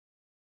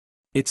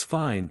It's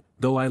fine,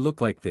 though I look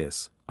like this,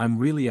 I'm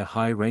really a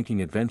high-ranking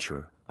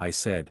adventurer, I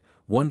said,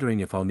 wondering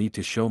if I'll need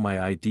to show my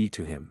ID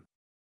to him.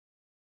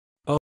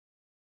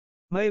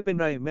 ไม่เป็น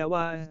ไรแม้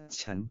ว่า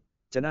ฉัน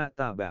จะหน้า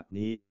ตาแบบ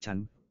นี้ฉัน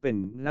เป็น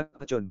นัก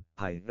ผจญ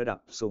ภัยระดับ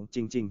สูงจ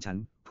ริง ๆ ฉัน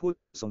พูด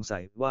สงสั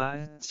ยว่า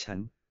ฉัน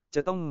จ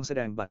ะต้องแส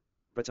ดงบัตร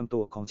ประจำตั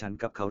วของฉัน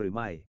กับเขาหรือ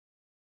ไม่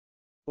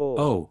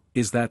Oh,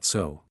 is that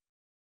so?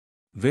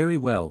 Very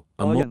well,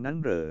 อ๋ออย่างนั้น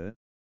เหรอ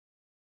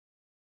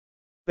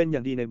เป็นอย่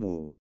างดีในหมู่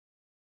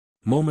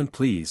moment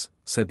please,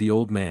 said the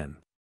old man.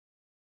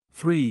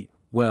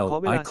 3. Well, ขอ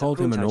เว I ลาสัก called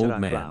ครู่ him ชา an ยช old รา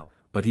กล่า man, ว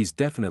but he's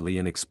definitely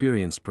an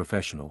experienced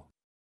professional.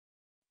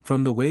 From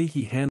the way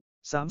he handled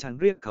 3. ฉัน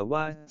เรียกเขา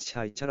ว่าช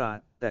ายชรา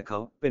แต่เขา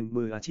เป็น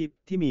มืออาชีพ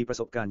ที่มีประ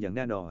สบการณ์อย่างแ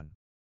น่นอน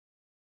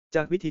จ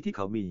ากวิธีที่เ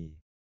ขามี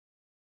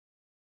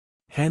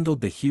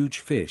the huge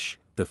fish,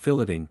 the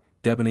filleting,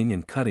 deboning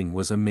and cutting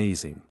was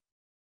amazing.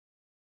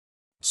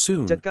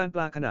 Soon, จัดการป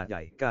ลาขนาดให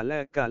ญ่การแล่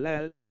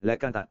และ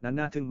การตัดนั้น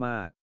น่าทึ่งม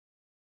าก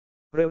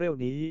เร็ว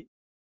ๆนี้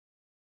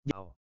ย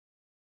าว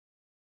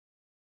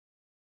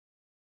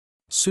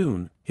Soon,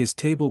 his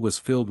table was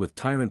filled with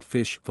tyrant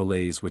fish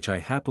fillets which I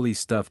happily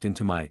stuffed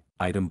into my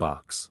item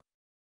box.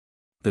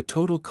 The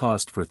total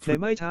cost for ใน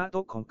ไม่ช้าโ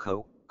ต๊ะของเขา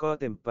ก็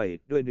เต็มไป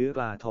ด้วยเนื้อป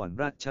ลาทอด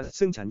ราดชัด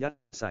ซึ่งฉันยัด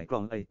ใส่กล่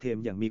องไอเทม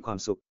อย่างมีความ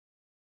สุข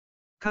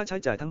ค่าใช้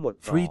จ่ายทั้งหมด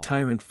ต่อ 3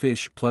 tyrant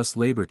fish plus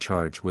labor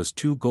charge was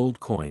 2 gold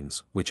coins,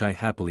 which I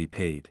happily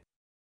paid.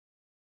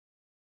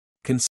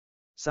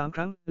 3 ค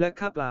รั้งและ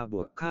ค่าปลาบ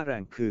วกค่าแร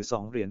งคือ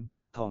2 เหรียญ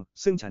ทอง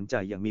ซึ่งฉันจ่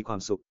ายอย่างมีความ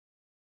สุข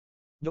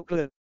ยกเ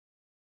ลิก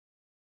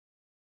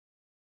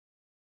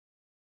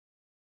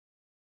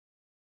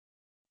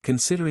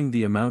Considering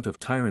the amount of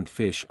tyrant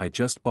fish I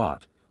just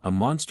bought, a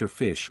monster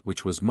fish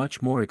which was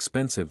much more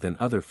expensive than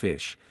other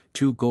fish,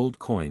 2 gold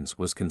coins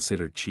was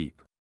considered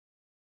cheap.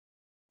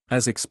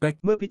 As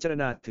expected, เมื่อพิจาร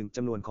ณาถึงจ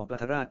ำนวนของปลา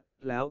ทราช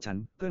แล้วฉัน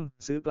เพิ่ง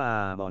ซื้อปลา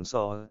บอนซ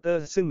อเตอ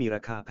ร์ซึ่งมีร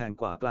าคาแพง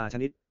กว่าปลาช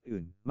นิด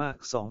อื่นมาก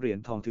2 เหรียญ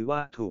ทองถือว่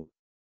าถูก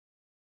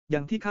อย่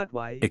างที่คาดไ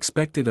ว้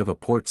expected of a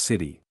port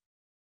city.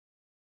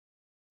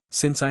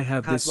 Since I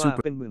have คาด this ว่า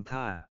เป็นเมือง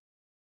ท่า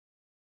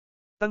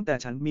ตั้งแต่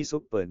ฉันมีซุ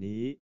ปเปอร์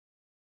นี้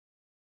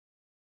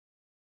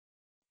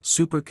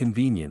super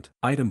convenient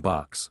item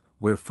box,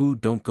 where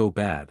food don't go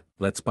bad,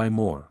 let's buy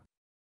more.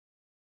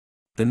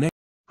 The next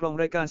กล่อง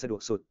รายการสะดว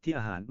กสุดที่อ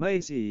าหารไม่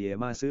เสีย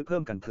มาซื้อเพิ่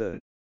มกันเถิด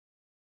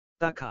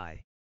ตาข่าย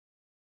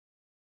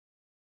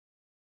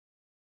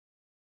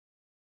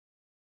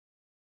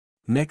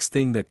Next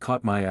thing that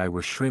caught my eye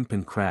were shrimp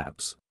and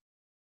crabs.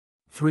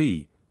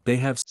 3. They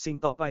have สิ่ง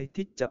ต่อไป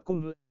ที่จับกุ้ง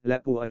และ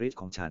ปูไอริช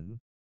ของฉัน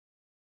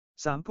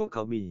 3. พวกเข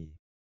ามี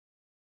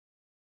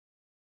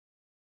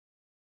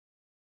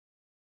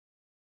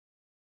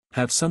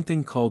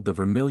something called the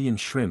vermilion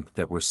shrimp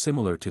that were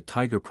similar to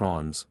tiger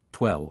prawns.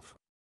 12.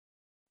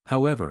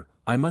 However,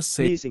 I must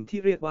มี say สิ่งที่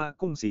เรียกว่า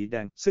กุ้งสีแด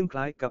งซึ่งค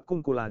ล้ายกับกุ้ง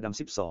กุลาดำ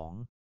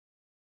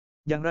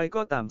12อย่างไร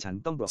ก็ตามฉัน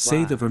ต้องบอกว่า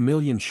the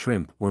vermilion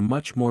shrimp were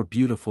much more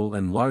beautiful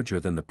and larger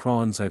than the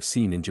prawns I've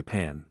seen in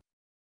Japan.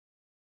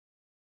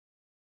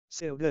 เซ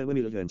ลเดอร์เม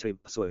ลิเลียนชริม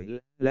ป์สวย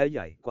และให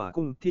ญ่กว่า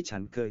กุ้งที่ฉั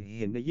นเคยเ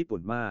ห็นในญี่ปุ่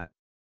นมาก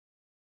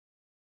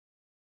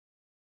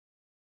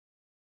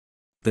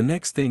The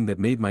next thing that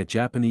made my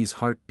Japanese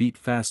heart beat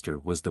faster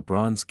was the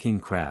bronze king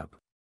crab.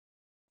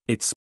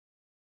 It's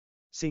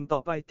สิ่งต่อ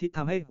ไปที่ท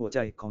ำให้หัวใจ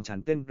ของฉัน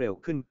เต้นเร็ว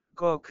ขึ้น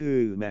ก็คือ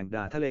แมงด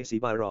าทะเลสี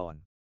บารอน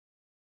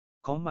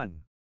ของมัน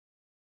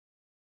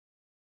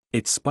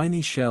its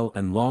spiny shell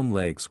and long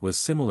legs was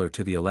similar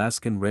to the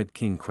Alaskan red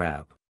king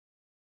crab.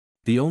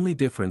 The only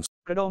difference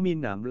กระดองมี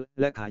หนาม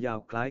และขายาว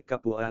คล้ายกับ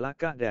ปูอลาส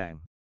ก้าแดง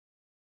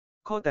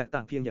ข้อแตกต่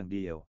างเพียงอย่างเ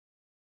ดียว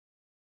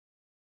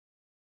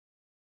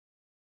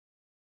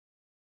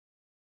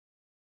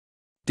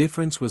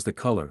was the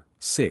color.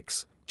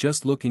 6.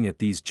 Just looking at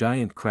these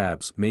giant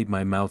crabs made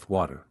my mouth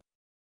water.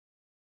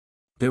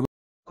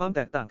 ความแ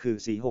ตกต่างคือ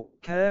สี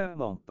6แค่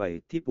มองไป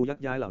ที่ปูยัก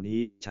ษ์ย้ายเหล่านี้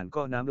ฉัน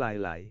ก็น้ำลาย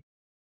ไหล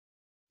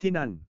ที่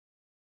นั่น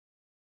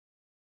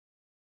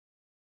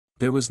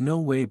There was no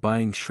way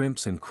buying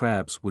shrimps and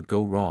crabs would go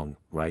wrong,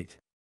 right?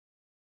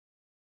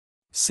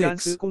 การ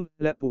ซื้อ 6. กุ้ง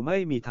และปูไม่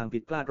มีทางผิ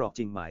ดพลาดหรอก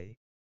จริงไหม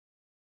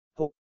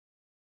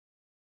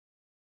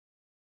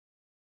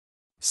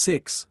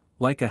 6.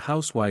 Like a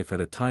housewife at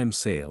a time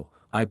sale,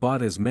 I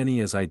bought as many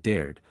as I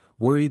dared,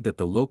 worried that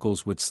the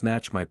locals would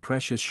snatch my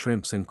precious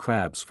shrimps and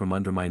crabs from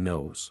under my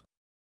nose.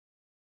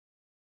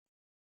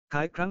 ข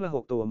ายครั้งละ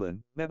6 ตัวเหมือน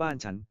แม่บ้าน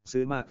ฉัน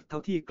ซื้อมากเท่า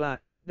ที่ก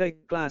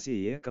ล้าเสี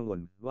ยกังวล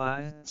ว่า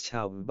ช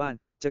าวบ้าน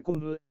จะกุ้ง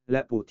แล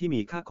ะปูที่มี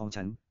ค่าของ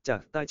ฉันจาก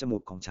ใต้จมู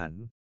กของฉัน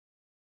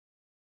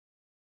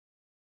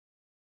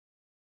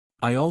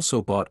I also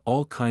bought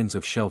all kinds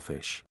of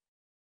shellfish.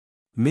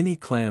 Mini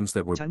clams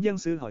that ฉันยัง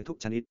ซื้อหอยทุก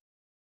ชนิด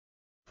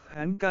แผ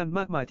นการม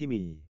ากมายที่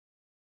มี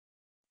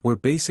were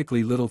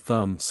basically little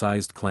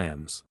thumb-sized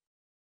clams.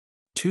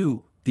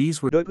 2. These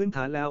โดยพื้นฐ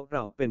านแล้วเร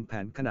าเป็นแผ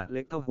นขนาดเ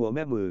ล็กเท่าหัวแ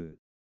ม่มือ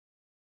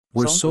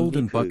were 2 sold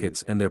in คือ buckets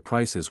and their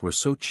prices were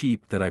so cheap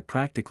that I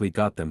practically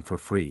got them for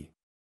free.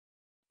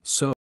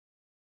 So,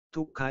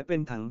 ถูกขายเป็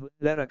นถัง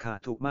และราคา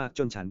ถูกมากจ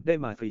นฉันได้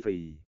มาฟรี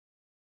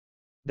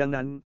ๆดัง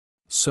นั้น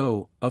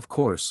of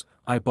course,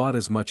 I bought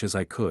as much as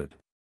I could.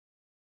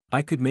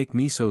 I could make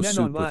miso แน่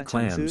นอน soup ว่า with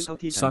ฉันซื้อ clams, เท่า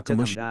ที่ฉันจะทำ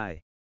sakamushi, ได้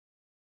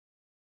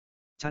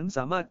ฉันส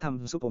ามารถท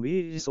ำซุปมิ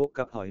โซะ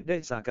กับหอยได้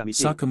ซากามิ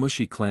จิ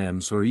sakamushi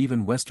clams or even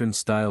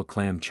Western-style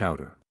clam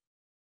chowder.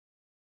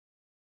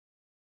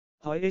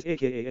 หอย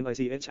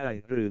SAKAMICHI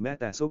หรือแม้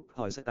แต่ซุปห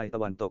อยสไตล์ต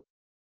ะวันตก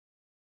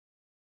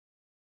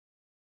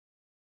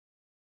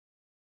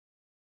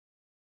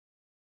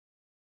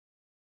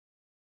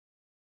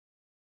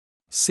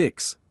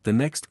 6. The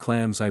next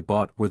clams I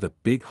bought were the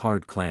big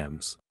hard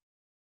clams.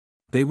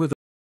 They were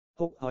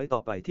 6 หอยต่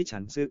อไปที่ฉั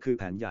นซื้อคือ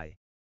แผนใหญ่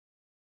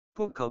พ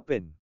วกเขาเป็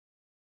น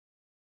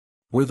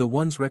the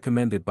ones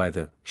recommended by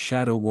the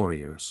Shadow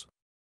Warriors.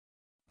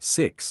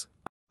 6.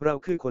 เรา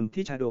คือคน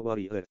ที่ Shadow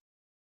Warrior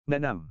แน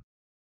ะนำ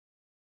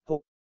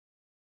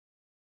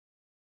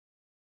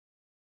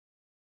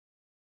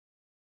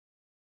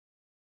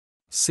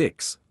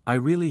 6. I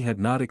really had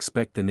not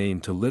expect the name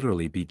to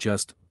literally be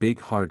just big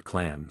hard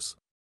clams.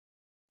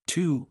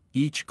 2.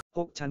 Each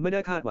 6 ฉันไม่ได้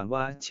คาดหวัง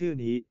ว่าชื่อ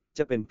นี้จ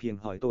ะเป็นเพียง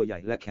หอยตัวใหญ่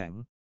และแข็ง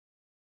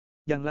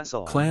อย่างละส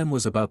อง Clam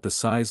was about the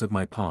size of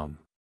my palm.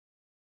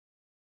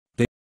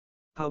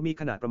 เขามี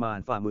ขนาดประมาณ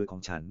ฝ่ามือขอ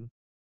งฉัน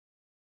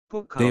พ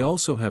วกเขา They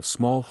also have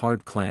small hard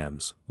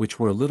clams, which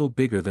were a little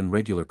bigger than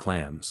regular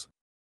clams.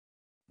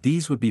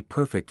 These would be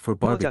perfect for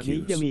นอกจากนี้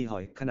ยัง barbecues. มีห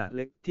อยขนาดเ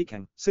ล็กที่แข็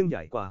งซึ่งให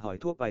ญ่กว่าหอย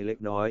ทั่วไปเล็ก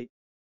น้อย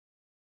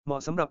เหมาะ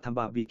สำหรับทำบ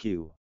าร์บีคิ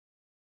ว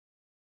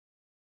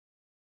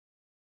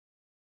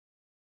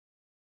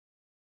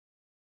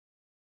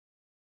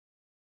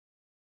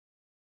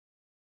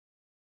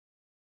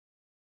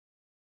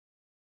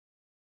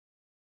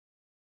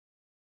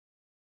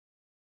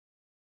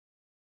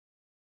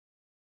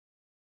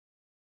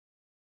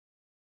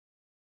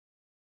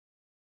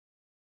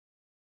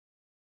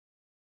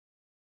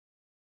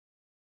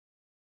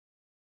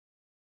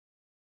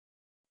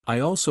I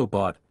also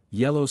bought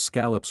yellow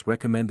scallops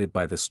recommended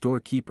by the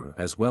storekeeper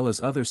as well as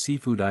other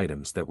seafood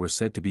items that were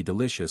said to be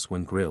delicious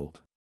when grilled.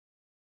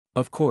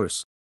 Of course,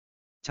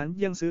 ฉัน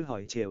ยังซื้อหอ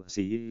ยเชลล์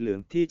สีเหลือ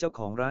งที่เจ้าข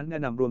องร้านแนะ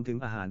นำรวมถึง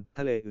อาหารท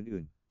ะเล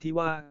อื่นๆ ที่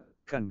ว่า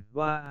กัน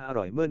ว่าอ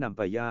ร่อยเมื่อนำไ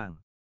ปย่าง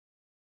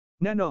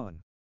แน่นอน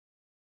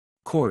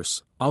course,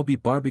 I'll be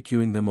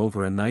barbecuing them over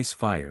a nice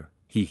fire,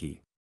 hee hee.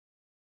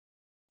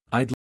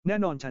 แน่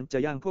นอนฉันจะ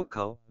ย่างพวกเข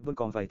าบน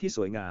กองไฟที่ส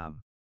วยงาม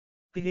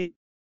ฮิ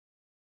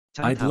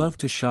ฉัน I'd ทำ love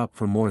to shop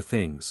for more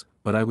things,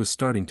 but I was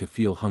starting to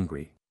feel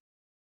hungry.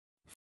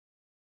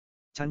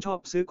 ฉันชอบ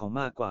ซื้อของ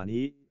มากกว่า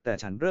นี้ แต่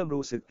ฉันเริ่ม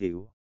รู้สึกหิว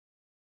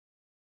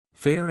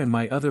Fair and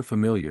my other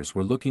familiars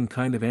were looking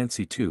kind of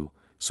antsy too,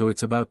 so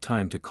it's about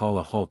time to call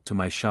a halt to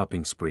my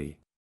shopping spree.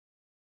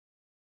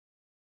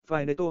 ฝ่า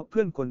ยในตัวเ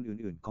พื่อนคน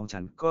อื่นๆ ของฉั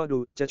นก็ดู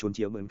จะฉุนเ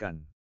ฉียวเหมือนกัน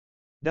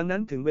ดังนั้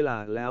นถึงเวลา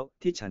แล้ว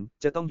ที่ฉัน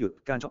จะต้องหยุด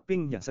การช้อปปิ้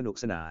งอย่างสนุก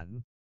สนาน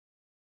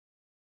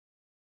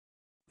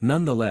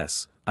Nonetheless,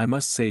 I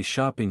must say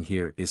shopping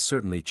here is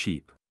certainly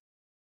cheap.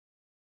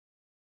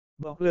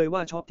 บอกเลยว่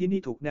าช็อปที่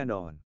นี่ถูกแน่น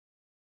อน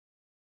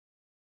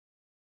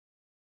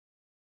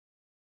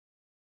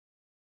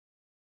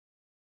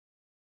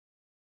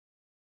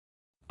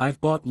I've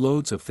bought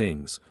loads of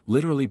things,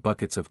 literally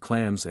buckets of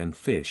clams and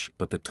fish,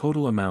 but the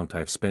total amount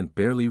I've spent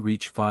barely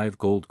reach 5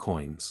 gold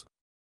coins.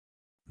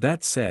 That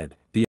said,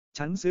 the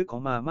ฉันซื้อขอ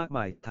งมามากม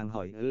ายทั้งห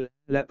อย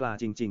และปลา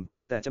จริง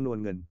ๆ แต่จำนวน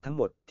เงินทั้งห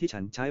มดที่ฉั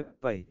นใช้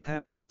ไปแท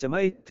บจะไ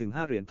ม่ถึง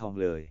5 เหรียญทอง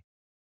เลย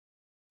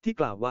ที่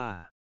กล่าวว่า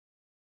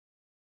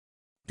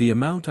the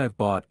amount I've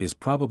bought is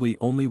probably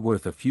only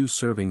worth a few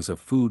servings of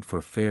food for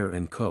Fair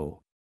and Co.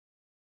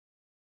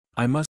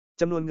 I must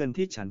จำนวนเงิน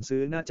ที่ฉันซื้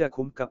อน่าจะ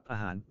คุ้มกับอา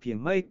หารเพียง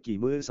ไม่กี่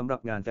มื้อสำหรับ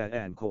งานแฟร์แอ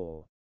นด์โค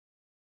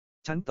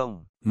ฉันต้อง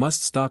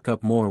stock up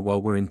more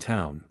while we're in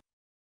town.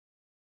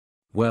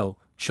 Well,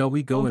 shall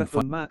we ต้อง go กั and ดตุ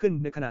นมากขึ้น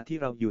ในขณะที่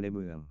เราอยู่ในเ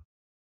มือง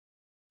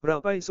เรา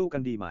ไปสู้กั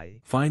นดีไหม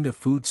find a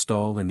food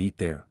stall and eat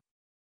there?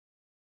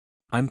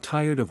 I'm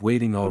tired of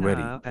waiting ค้น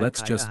already, หาแผง let's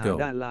ขาย just อาหาร go.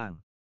 ด้านล่าง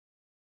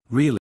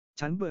Really?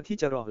 ฉันเบื่อที่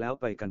จะรอแล้ว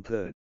ไปกันเ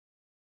ถิด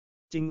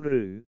จริงห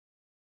รือ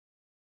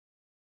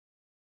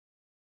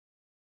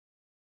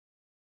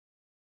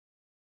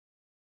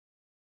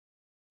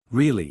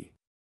Really?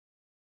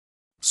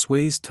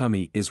 Sway's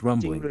tummy is จริง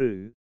rumbling. หรื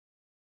อ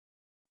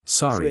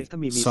สเว Sorry, ถ้า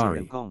มีเสียงดัง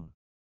sorry. ก้อง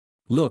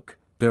Look,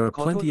 there are ข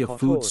อโทษ plenty of ขอโ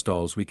ท food ษ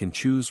stalls we can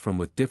choose from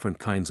with different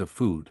kinds of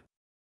food.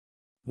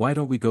 Why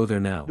don't we go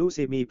there now? ดู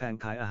สิมีแผง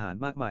ขายอาหาร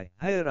มากมาย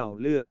ให้เรา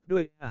เลือกด้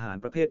วยอาหาร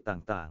ประเภท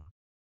ต่าง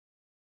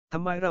ๆ ทำ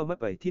ไมเราไม่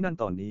ไปที่นั่น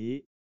ตอนนี้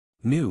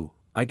New,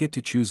 I get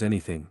to choose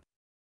anything.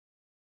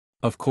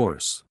 Of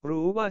course.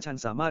 รู้ว่าฉัน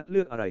สามารถเลื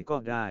อกอะไรก็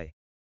ได้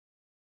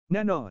แ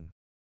น่นอน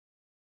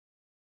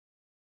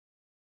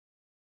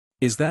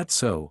Is that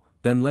so?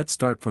 Then let's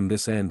start from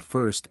this end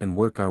first and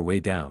work our way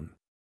down.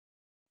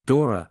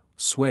 Dora,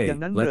 อ Sway, ย่า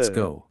งนั้นเหร let's อ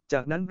go. จ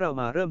ากนั้นเรา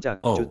มาเริ่มจาก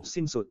Oh. จุด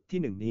สิ้นสุดที่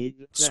หนึ่งนี้แ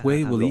ละหา Sway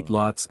ทาง will ลง eat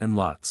lots and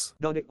lots.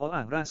 ดอกเด็กอ่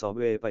างร่าสอเ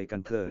วไปกั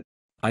นเถิด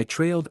I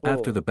trailed Oh.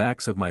 after the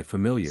backs of my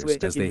familiars Sway as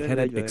theyจะกิน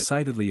headed เรื่อยๆ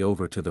excitedly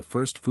over to the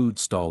first food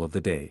stall of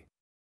the day.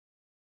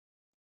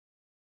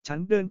 ฉัน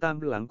เดินตาม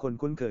หลังคน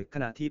คุ้นเคยข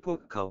ณะที่พวก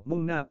เขามุ่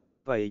งหน้า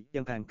ไป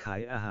ยังแผงขาย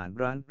อาหาร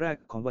ร้านแรก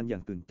ของวันอย่า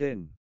งตื่นเต้น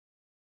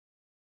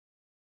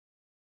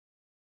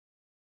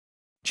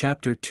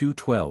Chapter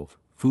 212,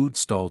 Food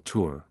Stall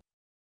Tour.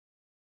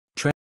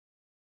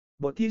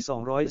 บทที่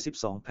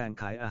 212 แผง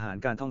ขายอาหาร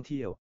การท่องเ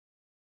ที่ยว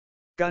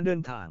การเดิ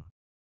นทาง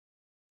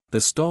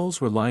The stalls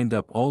were lined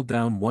up all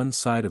down one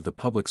side of the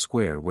public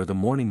square where the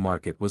morning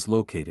market was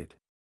located.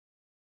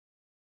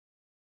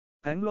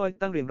 แผงลอย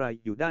ตั้งเรียงราย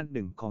อยู่ด้านห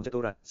นึ่งของจัตุ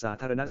รัสสา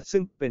ธารณะซึ่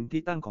งเป็น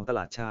ที่ตั้งของตล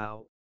าดเช้า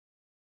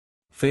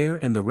Fair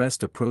and the rest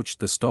approached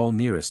the stall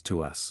nearest to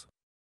us.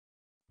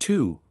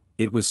 2.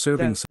 It was แต่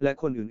serving และ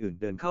คนอื่น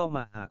ๆเดินเข้าม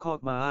าหาคอก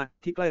ม้า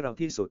ที่ใกล้เรา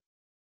ที่สุด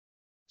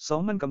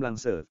 2. มันกำลัง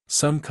เสิร์ฟ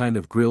some kind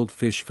of grilled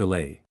fish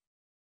fillet.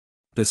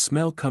 The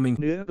smell coming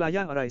เนื้อปลา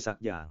ย่างอะไรสัก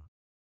อย่าง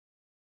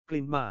ก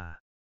ลิ่นมา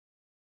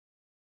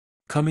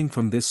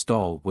from this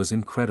stall was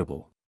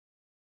incredible.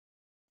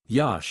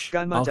 Yosh, ก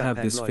ารมา I'll จาก have แ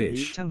ผง this ลอยนี้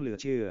fish. ช่างเหลือ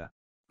เชื่อ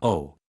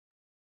Oh.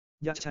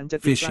 อยากฉันจะ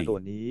กินปลา Fishy. ตัว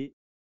นี้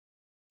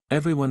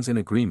Everyone's in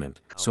agreement,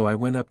 so I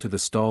went up to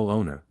the stall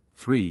owner.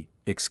 3.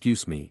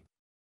 Excuse me.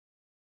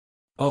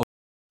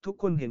 ทุก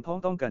คนเห็นพ้อง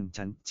ต้องกัน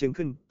ฉันจึง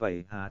ขึ้นไป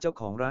หาเจ้า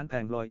ของร้านแผ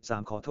งลอย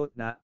3ขอโทษ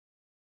นะ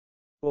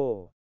โอ้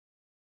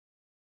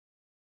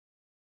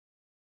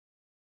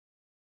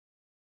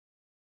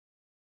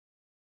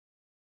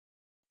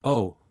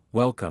Oh,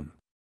 welcome.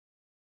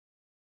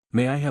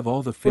 May I have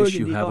all the fish ยิน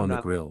you ดี have ต้อน on รั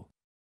the บ grill?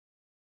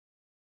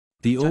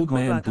 The ฉัน old ขอ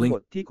ปลา man ทั้งหม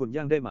ด blinked ที่คุณ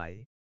ย่างได้ไหม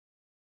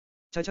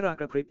ชายชรา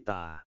กระพริบต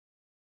า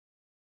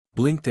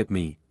at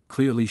me,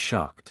 clearly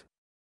shocked.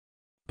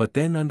 But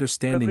then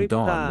understanding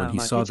dawned when he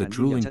saw the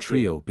drooling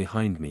trio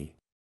behind me.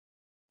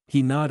 He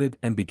nodded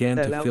and began แ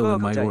ต่ to แล้ว fill ก็ in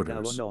เข้า my ใจดาว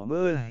orders. หนอเ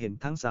มื่อเห็น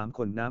ทั้ง3ค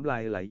นน้ำลา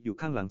ยไหลอยู่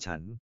ข้างหลังฉั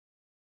น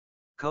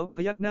เขาพ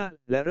ยักหน้า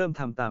และเริ่ม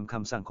ทำตามค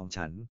ำสั่งของ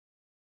ฉัน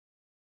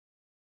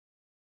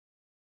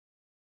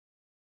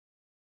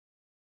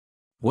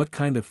What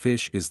kind of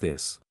fish is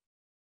this?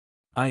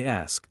 I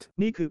asked.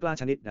 นี่คือปลา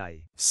ชนิดใด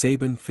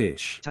Saban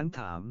fish. ฉัน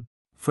ถาม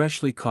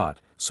Freshly caught,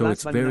 so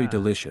it's Last very banana.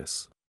 delicious.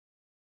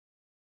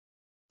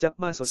 จับ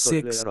มาสด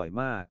ๆเลย Six. อร่อย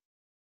มาก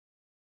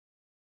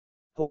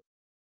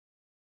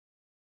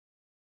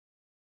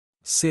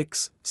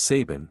 6.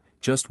 Saban,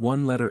 just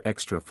one letter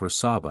extra for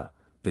saba,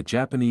 the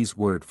Japanese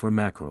word for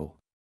mackerel.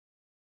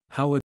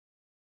 How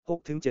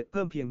 6 ถึง 7 เ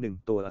พิ่มเพียง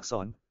1ตัวอักษ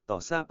รต่อ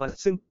ซาบะ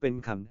ซึ่งเป็น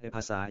คำในภ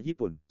าษาญี่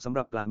ปุ่นสำห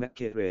รับปลาแมคเ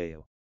คเรล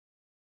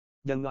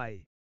ยังไง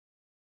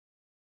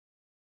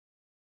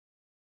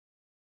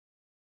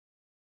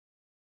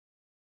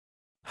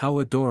How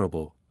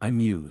adorable, I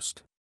mused.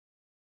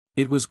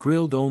 It was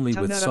grilled only ช่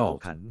าง with น่ารักขบ salt,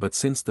 ขัน but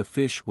since the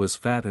fish was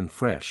fat and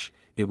fresh,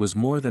 it was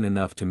more than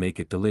enough to make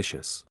it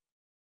delicious.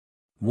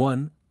 1.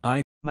 I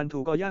มันถู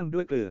กย่างด้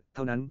วยเกลือเ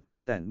ท่านั้น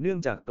แต่เนื่อง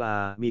จากปลา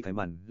มีไข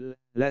มัน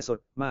และสด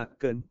มาก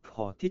เกินพ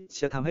อที่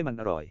จะทำให้มัน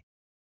อร่อย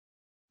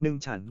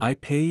ฉัน I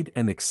paid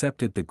and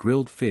accepted the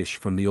grilled fish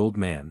from the old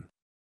man.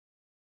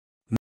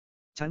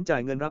 ฉันจ่า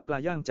ยเงินรับปลา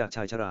ย่างจากช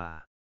ายชรา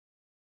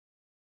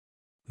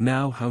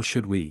Now how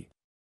should we?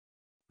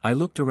 I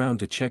looked around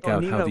to check ตอน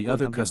out นี้ how เรา the ควร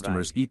other ทำอย่างไร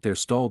customers eat their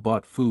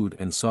stall-bought food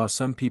and saw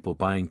some people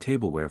buying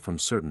tableware from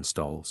certain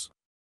stalls.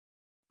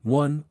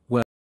 1.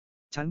 Well,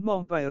 ฉันมอ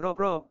งไป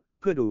รอบๆ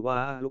เพื่อดูว่า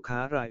ลูกค้า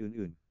ราย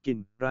อื่นๆ กิน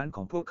ร้านข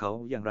องพวกเขา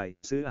อย่างไร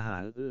ซื้ออาหา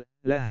ร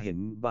และเห็น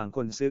บางค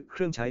นซื้อเค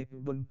รื่องใช้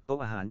บนโต๊ะ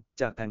อาหาร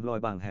จากแผงลอย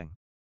บางแห่ง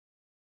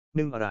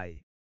อะไร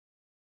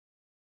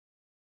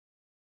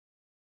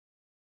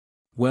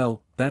well,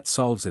 that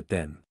solves it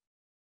then.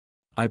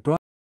 I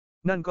brought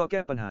นั่นก็แ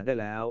ก้ปัญหาได้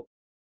แล้ว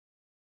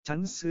ฉัน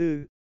ซื้อ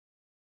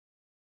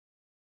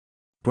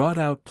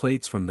out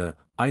plates from the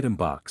item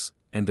box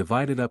and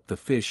divided up the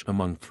fish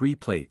among 3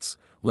 plates,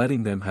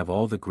 letting them have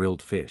all the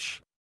grilled fish.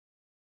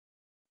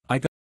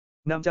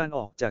 นำจานอ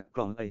อกจากก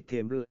ล่องไอเท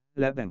ม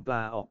และแบ่งปล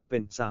าออกเป็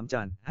น3 จ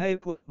านให้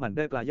พวกมันไ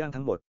ด้ปลาย่าง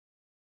ทั้งหมด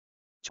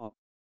ชอบ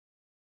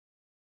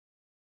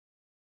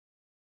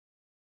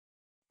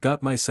Got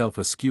myself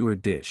a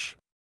skewered dish.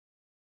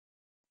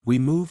 We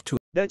moved to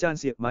ได้จาน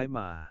เสียบไม้ม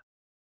า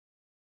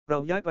เรา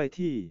ย้ายไป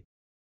ที่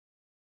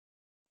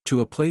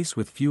a place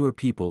with fewer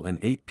people and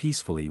ate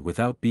peacefully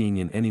without being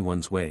in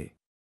anyone's way.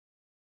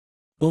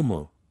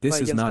 This ไ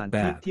ป is ยังส not ถาน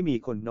ที่ bad. ที่มี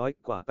คนน้อย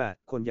กว่า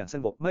8 คนอย่างส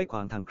งบไม่ขว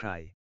างทางใคร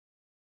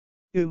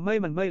ไม่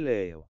มันไม่เล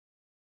ว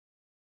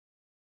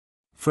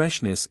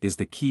Freshness is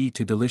the key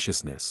to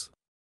deliciousness.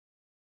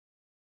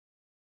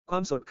 ควา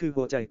มสดคือ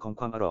หัวใจของ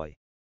ความอร่อย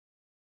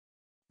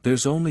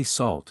There's only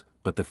salt,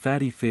 but the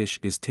fatty fish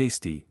is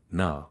tasty,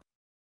 nah.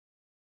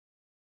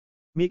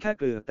 มีแค่เ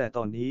กลือแต่ต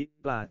อนนี้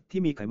ปลา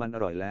ที่มีไขมันอ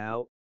ร่อยแล้ว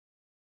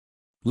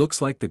Looks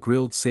like the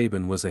grilled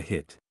saban was a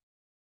hit.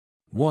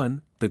 1.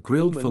 The ดู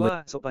grilled เหมือนว่า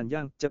โซปันย่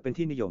างจะเป็น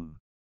ที่นิยม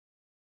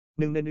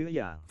ในเนื้ออ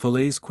ย่าง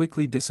fillets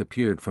quickly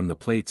disappeared from the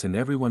plates and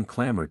everyone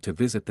clamored to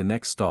visit the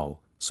next stall,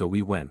 so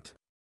we went.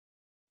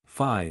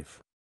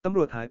 5. ตำร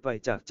วจหายไป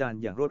จากจาน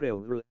อย่างรวดเร็ว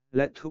แ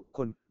ละทุกค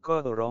นก็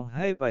ร้องใ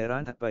ห้ไปร้า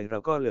นถัดไปเรา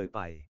ก็เลยไป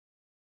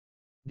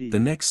ดี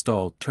The next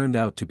stall turned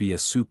out to be a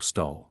soup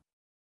stall.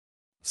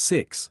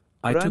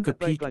 6. I ร้าน took ถั a ด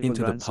ไป peek กลายเป็น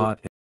into ร้า the นซุป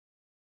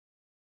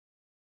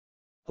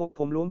pot ผ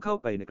มล้วงเข้า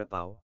ไปในกระเป๋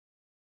า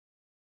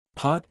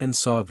and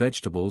saw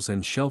vegetables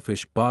and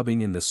shellfish bobbing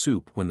in the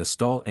soup when the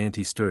stall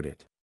auntie stirred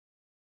it.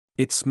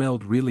 It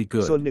smelled really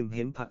ส่วน good. หนึ่งเ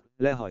ห็นผัก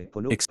และหอยโผ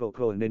ล่โผ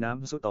ล่ในน้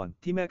ำซุปตอน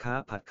ที่แม่ค้า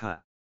ผัดค่ะ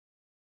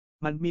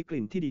มันมีก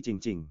ลิ่นที่ดีจ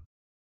ริง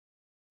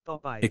ๆ ต่อ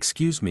ไป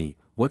Excuse me,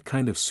 what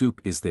kind of soup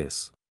is this?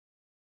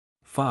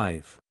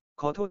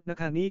 5. ขอโทษนะ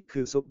คะนี่คื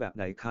อซุปแบบไ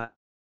หนคะ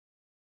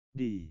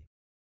ดี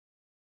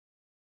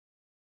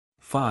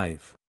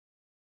 5.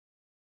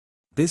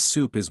 This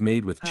soup is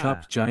made with 5.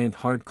 chopped giant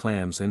hard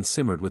clams and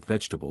simmered with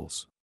vegetables.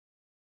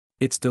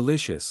 It's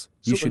delicious,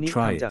 ซุ you ปอัน should นี้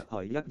try ทำจาก it. ห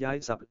อยยักษ์ย้าย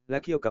สับและ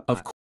เคี่ยวกับ Of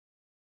ผัก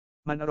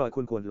มันอร่อย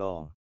คุณควรลอ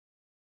ง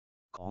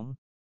ของ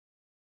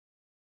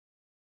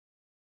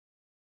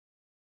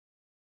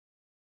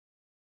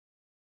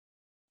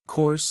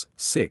course.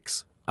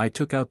 6. I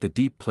took out the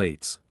deep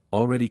plates,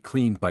 already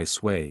cleaned by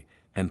Sway,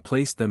 and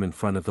placed them in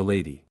front of the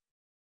lady.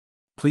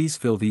 Please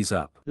fill these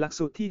up. หลัก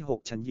สูตรที่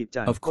 6 ฉันหยิบจ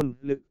าน Of ก้น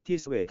ลึกที่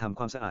สเวททำค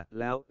วามสะอาด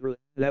แล้ว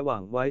และวา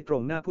งไว้ตร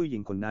งหน้าผู้หญิ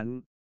งคนนั้น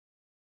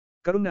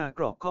กรุณาก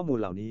รอกข้อมูล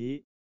เหล่านี้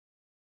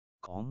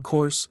ของ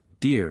Course,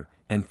 dear,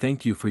 and thank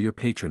you for your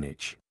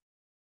patronage.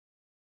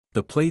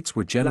 The plates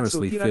were หลักสู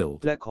ตร generously ที่รัก filled.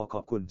 และขอข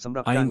อบคุณสำห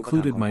รับ I การอุปถัมภ์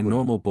included ของ my คุณ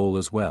normal bowl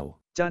as well.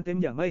 จานเต็ม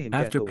อย่างไม่เห็นแก่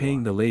After ตัว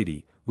paying the lady,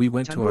 we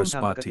went ฉัน to ร่ว our มท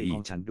ำป spot ก to ติข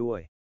อง eat. ฉันด้วย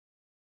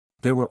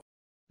There were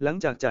หลัง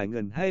จากจ่ายเ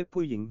งินให้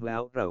ผู้หญิงแล้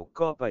วเรา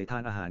ก็ไปทา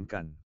นอาหารกั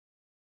น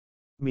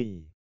มี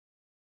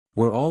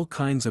were all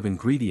kinds of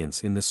ingredients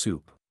in the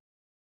soup.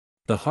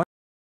 The heart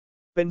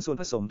เป็นส่วน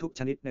ผสมทุก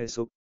ชนิดใน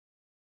ซุป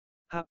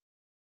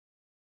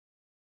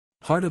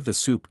Part of the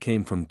soup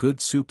came from good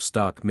soup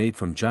stock made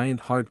from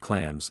giant hard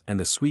clams, and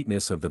the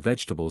sweetness of the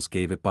vegetables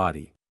gave it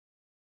body.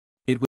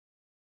 It was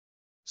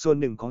ส่วน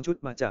หนึ่งของชุด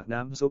มาจากน้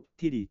ำซุป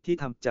ที่ดีที่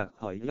ทำจาก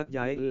หอยยักษ์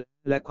ย้าย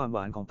และความหว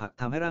านของผัก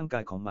ทำให้ร่างกา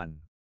ยของมัน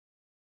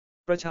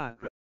ประชา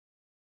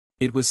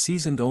It was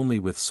seasoned only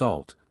with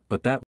salt,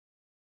 but that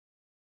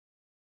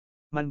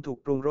มันถูก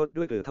ปรุงรส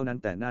ด้วยเกลือเท่านั้น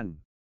แต่นั่น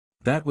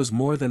was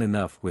more than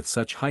enough with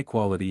such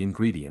high-quality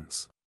ingredients.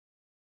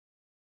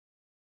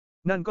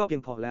 นั่นก็เพีย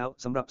งพอแล้ว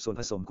สำหรับส่วน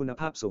ผสมคุณ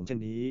ภาพสูงเช่น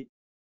นี้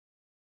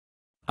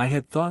I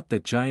had thought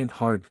that giant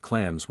hard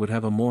clams would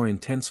have a more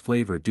intense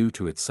flavor due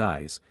to its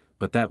size,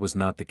 but that was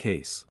not the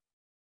case.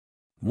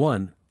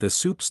 1. The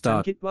soup ฉัน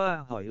stock คิดว่า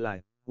หอยลาย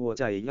หัว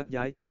ใจยักษ์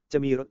ย้ายจะ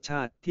มีรสช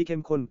าติที่เข้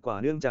มข้นกว่า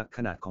เนื่องจากข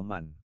นาดของมั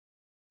น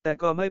แต่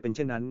ก็ไม่เป็นเ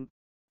ช่นนั้น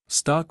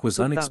stock was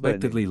Soup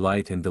unexpectedly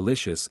light and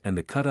delicious, and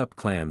the cut-up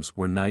clams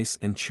were nice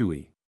and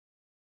chewy.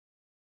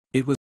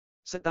 It was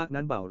สต๊อก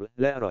นั้นเบา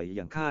และอร่อยอ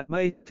ย่างคาดไ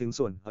ม่ถึง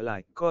ส่วนหอยลา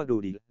ยก็ดู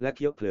ดีและเ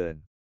คี้ยวเพลิน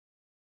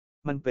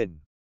มันเป็น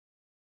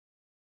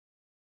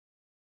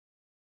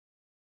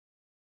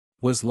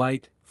was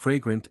light,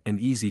 fragrant, and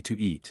easy to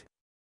eat.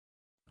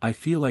 I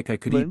feel like I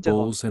could เหมือน eat จะห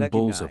อม bowls and และกิน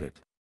bowls ง่า of ย it.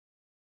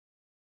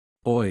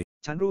 Oi,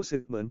 ฉันรู้สึ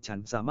กเหมือนฉัน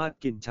สามารถ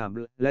กินชาม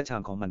และชา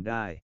มของมันไ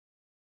ด้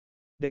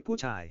เด็กผู้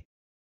ชาย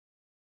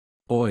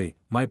oi,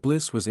 my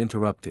bliss was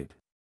interrupted.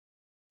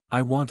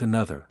 I want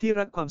another. ที่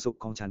รักความสุข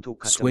ของฉันถูก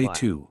ขัดจัง Sway หวะ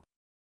too.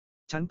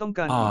 ฉันต้องก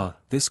ารอีก Ah,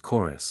 this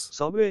chorus. ซ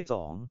อเวส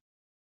อง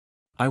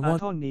I อา want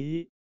ท่อนนี้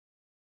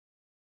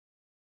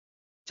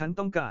ฉัน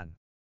ต้องการ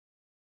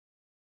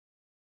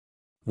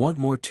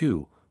more too,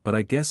 but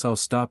I guess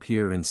I'll stop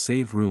here and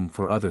save room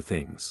for other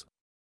things.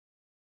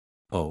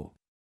 Oh,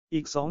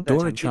 อีกสองแต่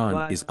ฉันคิด Dora-chan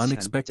ว่า is ฉัน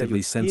จะหยุด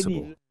unexpectedly ที่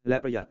นี่ sensible. และ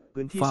ประหยัด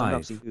พื้นที่สำหรั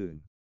บ 5. สิ่งอื่น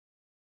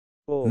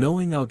โอ้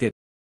Knowing I'll get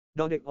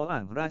ดอกเด็กอ้ออ่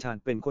างราชาญ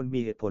เป็นคนมี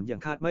เหตุผลอย่า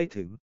งคาดไม่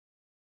ถึง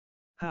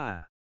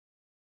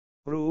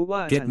 5. รู้ว่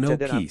าฉัน no จะ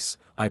ได้รับ peace,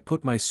 I put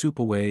my soup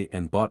away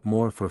and bought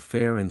more for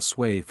fair and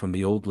sway from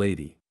the old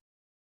lady.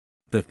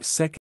 The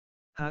second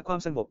หาความ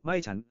สงบไม่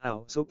ฉันเอา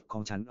ซุปขอ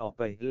งฉันออกไ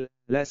ป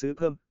และซื้อเ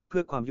พิ่มเพื่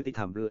อความยุติธ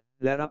รรม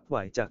และรับไหว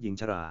จากหญิง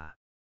ชรา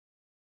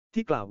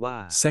ที่กล่าวว่า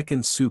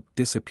second soup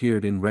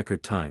disappeared in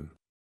record time.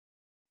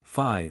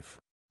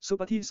 5. ซุ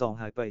ปที่สอง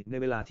หายไปใน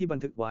เวลาที่บัน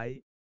ทึกไว้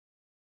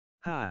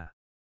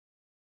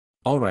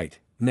 5. Alright,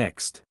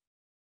 next.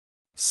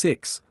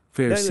 6.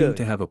 Fair Đây seemed rồi.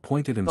 to have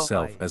appointed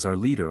himself phải. as our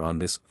leader on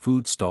this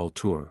food stall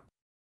tour.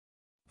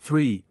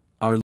 3.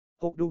 Our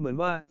 6 ดูเหมือน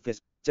ว่าเฟส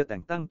จะแต่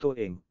งตั้งตัวเ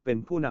องเป็น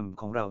ผู้นำ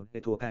ของเราใน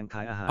ทัวร์แผงข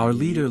ายอาหาร Our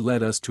นี้ leader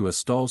led us to a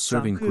stall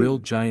servingคือ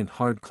grilled giant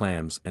hard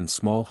clams and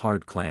small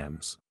hard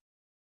clams.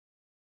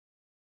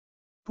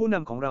 ผู้น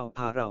ำของเราพ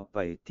าเราไป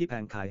ที่แผ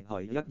งขายหอ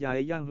ยยักษ์ย้าย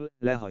ย่าง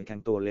และหอยแข็ง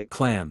ตัวเล็ก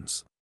Clams.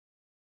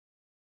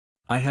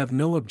 I have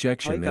no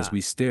objection Hỏi as cả.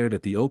 we stared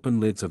at the open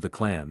lids of the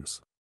clams.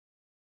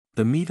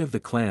 The meat of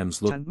the clams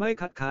ฉัน looked ไม่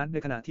คัดค้านใน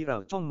ขณะที่เรา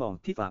จ้องมอง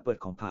ที่ฝาเปิด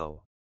ของเผา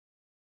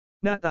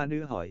หน้าตาเ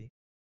นื้อหอย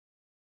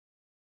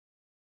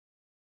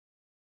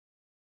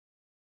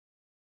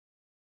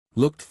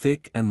looked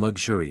thick and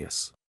luxurious.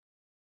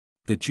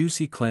 The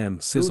juicy clam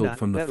ดูห sizzled นา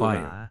from the และหรูหร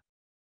า fire.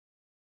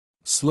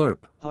 Slurp,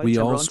 หอย we ช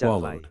ำ all ร้อนจาก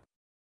ไฟ swallowed.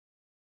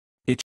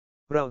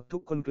 เราทุ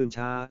กคนกลืน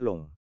ช้าลง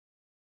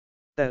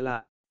แต่ละ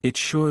It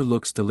sure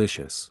looks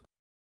delicious.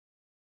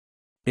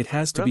 It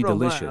has to be รับรอง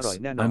ว่า delicious, อร่อย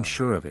แน่นอน I'm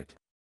sure of it.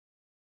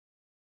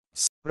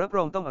 รับร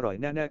องต้องอร่อย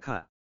แน่ๆค่ะ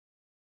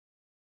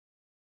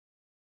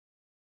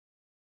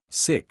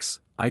 6.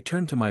 I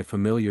turned to my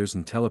familiars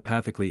and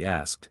telepathically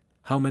asked,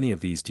 how many of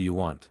these do you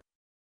want?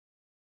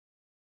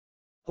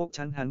 พวก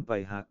ฉันหันไป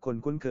หาคน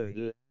คุ้นเคย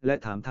และ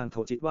ถามทางโท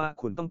รจิตว่า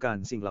คุณต้องการ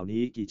สิ่งเหล่า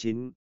นี้กี่ชิ้น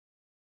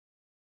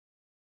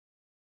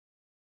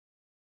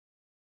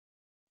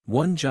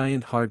One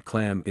giant hard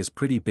clam is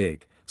pretty big,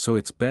 so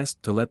it's best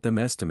to let them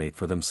estimate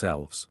for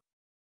themselves.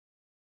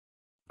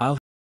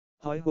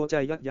 หอยหัวใจ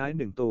ยักษ์ย้าย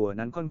หนึ่งตัว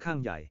นั้นค่อนข้าง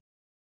ใหญ่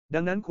ดั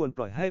งนั้นควรป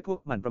ล่อยให้พวก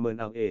มันประเมิน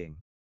เอาเอง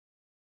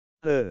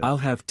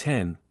I'll have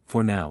 10,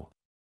 for now.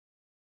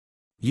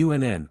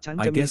 UNN, ฉัน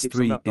I จะมี guess 10 3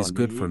 สำหรับตอน is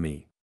good นี้ for me.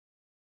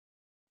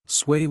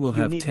 Sway will ยู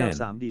have นี่9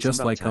 3 10, ดี just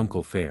สำหรับ like ฉัน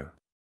Uncle Fair.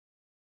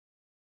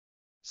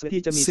 ส่วน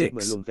ที่จะมี10เห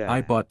มือน 6. ลุงแก I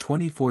bought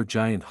 24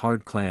 giant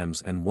hard clams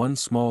and one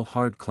small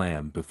hard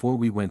clam before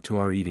we went to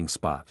our eating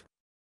spot.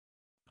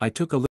 I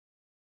took a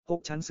พว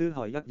กฉันซื้อห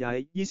อยยักษ์ย้าย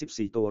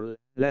24 ตัว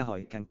และหอ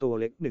ยแข็งตัว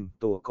เล็ก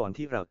1ตัวก่อน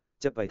ที่เรา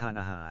จะไปทาน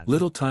อาหาร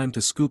little time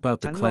to scoop out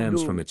the Chẳng clams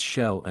lòng from đu. its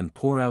shell and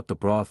pour out the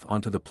broth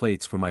onto the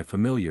plates for my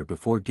familiar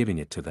before giving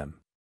it to them.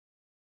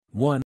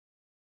 1.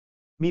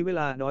 มีเว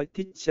ลาน้อย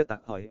ที่จะตั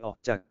กหอยออก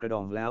จากกระด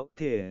องแล้วเ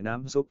ทน้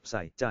ำซุปใ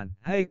ส่จาน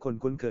ให้คน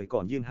คุ้นเคยก่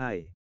อนยื่นให้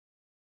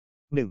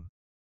 1.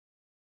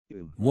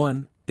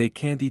 1. they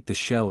can't eat the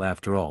shell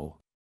after all.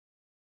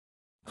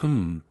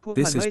 พวก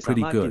This มัน is ไม่สา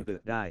pretty มารถกิน good. เปลื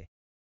อกได้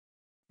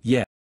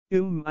Yeah,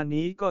 อัน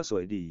นี้ก็ส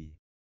วยดี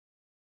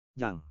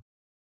อย่าง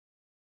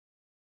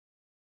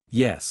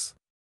yes.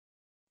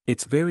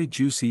 It's very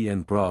juicy and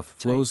broth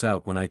flows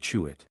out when I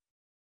chew it.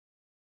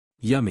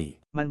 Yummy.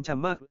 มันฉ่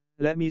ำมาก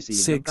และมีสี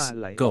น้ำตาล 6.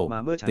 ไหลออก Gulp. มา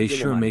เมื่อฉัน They เ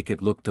คี้ยว sure มัน make it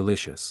look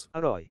delicious. อ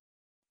ร่อย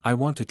I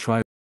want to try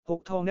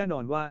 6 ทองแน่นอ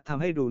นว่าท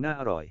ำให้ดูน่า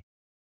อร่อย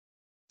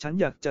ฉัน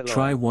อยากจะลอง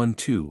try one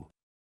too.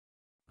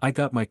 I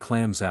got my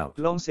clams out.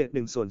 ลองเศษ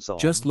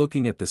1/2 Just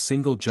looking at the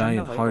single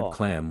giant Chana hard hoi.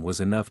 clam was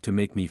enough to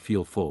make me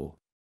feel full.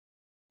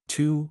 2.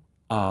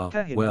 แ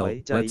ค่เห็นห Well, อย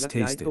ใจ let's ยัก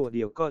ย้าย taste ตัว it. เ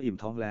ดียวก็อิ่ม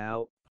ท้องแล้ว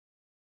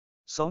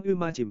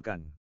 2. มาชิมกัน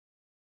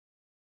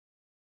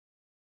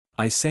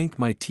I sank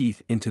my teeth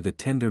into the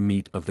tender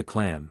meat of the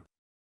clam.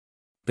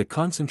 The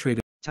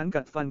concentrated ฉัน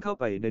กัดฟันเข้า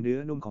ไปในเนื้อ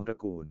นุ่มของตระ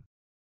กูล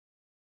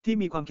ที่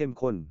มีความเข้ม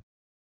ข้น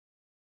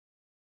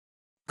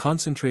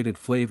concentrated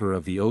flavor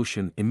of the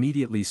ocean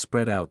immediately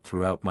spread out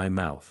throughout my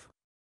mouth.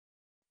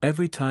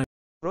 Every time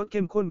รสเ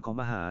ข้มข้นของ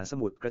มหาส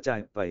มุทรกระจาย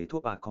ไปทั่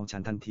วปากของฉั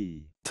นทันที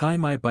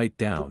I bite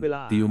down,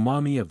 the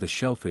umami of the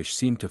shellfish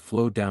seemed to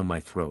flow down my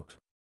throat.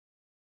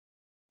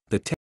 The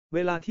เว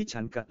ลาที่ฉั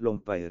นกัดลง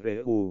ไปเร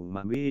อูม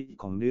ามิ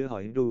ของเนื้อห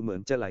อยดูเหมือ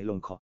นจะไหลลง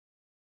คอ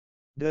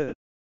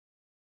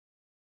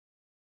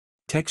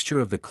texture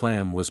of the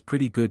clam was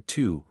pretty good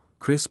too,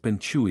 crisp and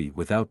chewy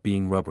without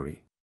being rubbery.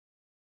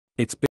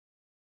 It's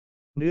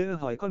เนื้อ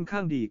หอยค่อนข้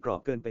างดีกรอ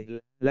บเกินไป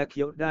และเ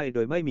คี้ยวได้โด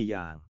ยไม่มีย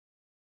าง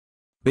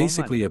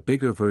basically a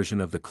bigger version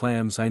of the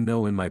clams I know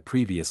in my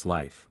previous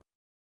life.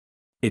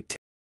 It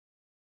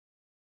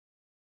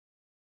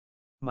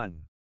มัน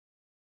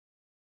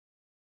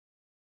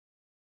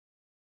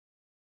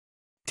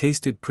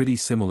tasted pretty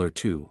similar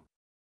too.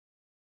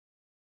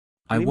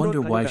 I Limon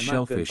wonder why kalikan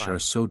shellfish makan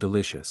are so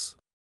delicious.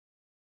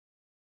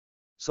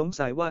 สง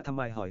สัยว่าทำไ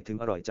มหอยถึง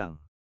อร่อยจัง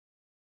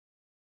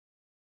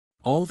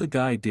All the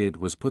guy did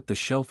was put the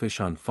shellfish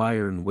on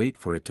fire and wait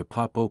for it to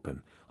pop open.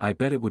 I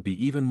bet it would be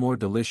even more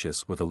delicious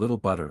with a little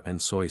butter and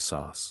soy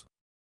sauce.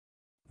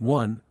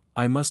 1.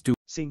 I must do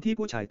สิ่งที่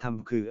ผู้ชายท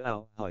ำคือเอา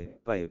หอย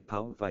ไปเผา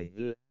ไฟ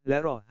และ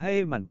รอให้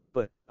มันเ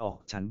ปิดออก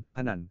ฉันพ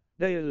นัน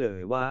ได้เล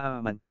ยว่า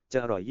มันจะ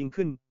อร่อยยิ่ง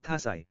ขึ้นถ้า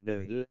ใส่เน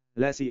ย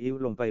และซีอิ๊ว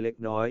ลงไปเล็ก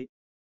น้อย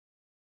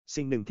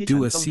สิ่งหนึ่งที่ฉัน do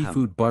a ต้องท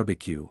seafood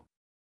barbecue.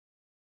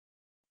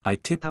 I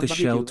tipped the Tama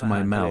shell barbecue to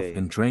my ahaan mouth tale.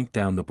 and drank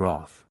down the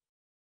broth.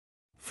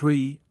 3.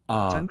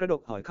 ำฉันกระด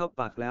กหอยเข้า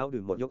ปากแล้ว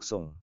ดื่มหมดยก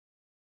ส่ง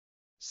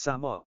 3.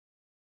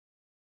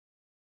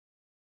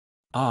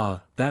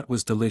 That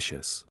was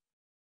delicious.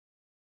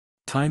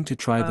 Time to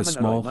try the มันอ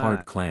ร่อย small มาก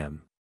hard clam.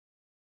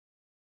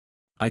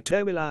 I ได้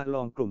เวลาล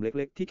องกลุ่มเ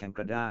ล็กๆที่แข็งก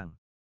ระด้าง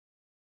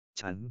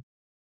ฉัน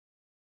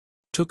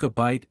took a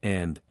bite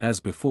and, as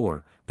before,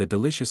 the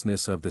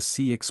deliciousness of the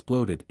sea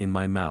exploded in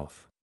my mouth.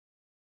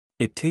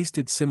 It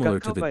tasted กัด similar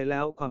to เข้าไป the แล้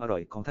วความอร่อ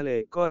ยของทะเล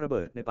ก็ระเ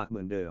บิดในปากเห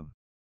มือนเดิม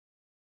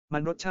มั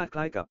นรสชาติค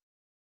ล้ายกับ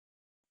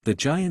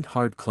giant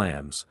hard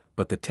clams,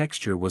 but the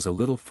texture was a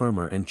little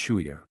firmer and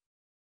chewier.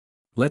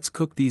 Let's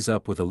cook these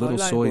up with a หอย little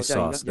ลาย soy หัวใจ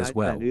ยั sauce กย้า as ยแต่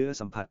well. เนื้อ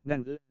สัมผัสแน่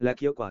นและเ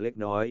คี้ยวกว่าเล็ก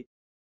น้อย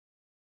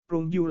ปรุ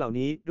งยูเหล่า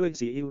นี้ด้วย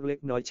ซีอิ๊วเล็ก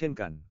น้อยเช่น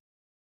กัน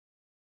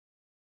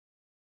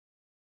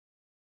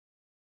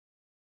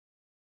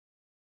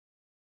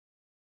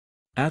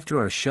After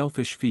our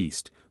shellfish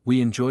feast, we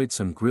enjoyed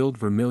some grilled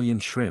vermilion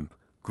shrimp,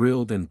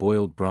 grilled and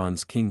boiled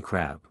bronze king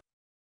crab.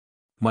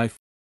 My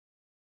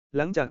ห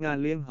ลังจากงาน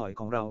เลี้ยงหอย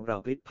ของเรา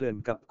พลิดเพลิน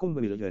กับกุ้ง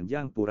เหลืองย่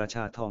างปูราช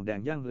าทองแด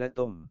งย่างและ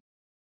ต้ม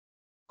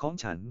ของ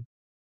ฉัน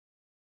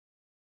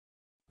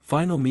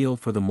final meal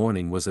for the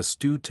morning was a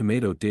stewed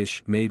tomato dish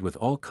made with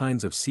all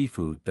kinds of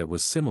seafood that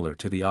was similar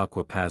to the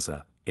aqua pazza.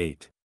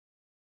 8.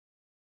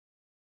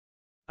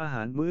 อาห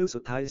ารมื้อสุ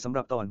ดท้ายสำห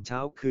รับตอนเช้า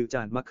คือจ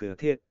านมะเขือ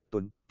เทศ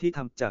ตุ๋นที่ท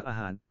ำจากอา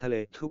หารทะเล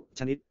ทุก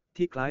ชนิด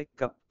ที่คล้าย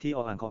กับที่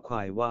อ่านคอคว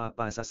ายว่าป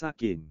ลาซาซา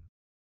กิน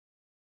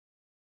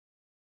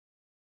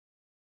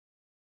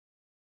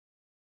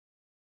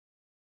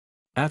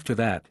After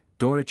that,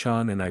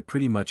 Dorichan and I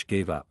pretty much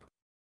gave up.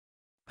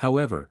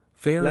 However,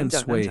 Fair หลัง and จ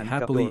ากนั้น Sway ฉันกับ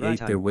happily โดรา ate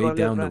ชัน their ก็ way เลิก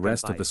down รา the กัน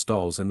rest ไป of the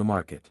stalls in the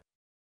market.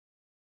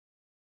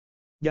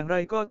 อย่างไร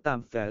ก็ตาม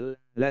แฟล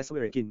และสเว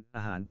รกินอ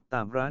าหารต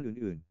ามร้าน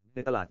อื่นๆใน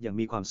ตลาดอย่าง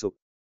มีความสุข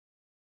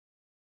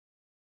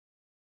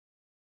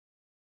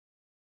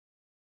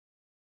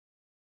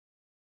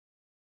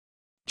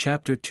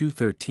Chapter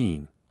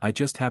 213, I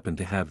just happened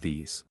to have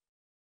these.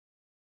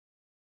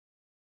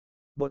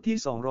 บทที่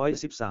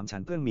 213 ฉั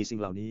นเพิ่งมีสิ่ง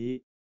เหล่านี้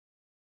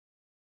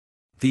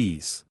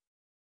These.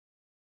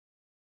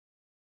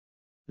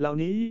 เหล่า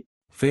นี้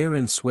Fair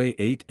and Sway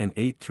ate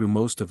through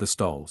most of the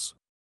stalls.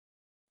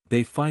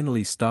 They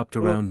finally stopped ร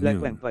ถ around และ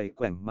แกว่ง noon. ไปแ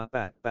กว่งมาแป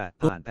ด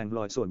ผ่านแผงล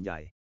อยส่วนใหญ่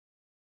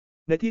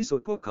ในที่สุด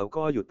พวกเขา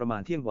ก็หยุดประมา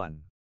ณเที่ยงวัน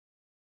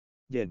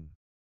เย็น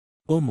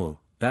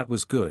That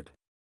was good.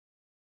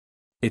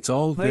 It's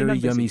all เฮ้ย very นั่น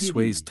เป็นสิ่ yummy. งที่ดี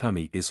Sway's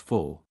tummy is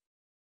full.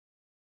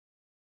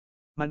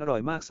 มันอร่อ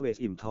ยมากสเวซ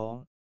อิ่มท้อง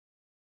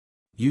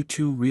You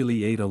two really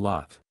ate a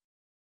lot.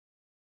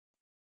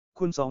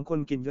 คุณสองคน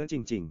กินเยอะจ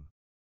ริง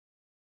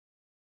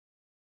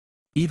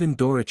Even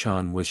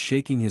Dorichan was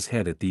shaking his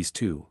head at these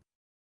two.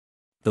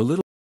 The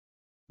little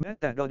แม้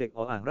แต่ดอเด็กอ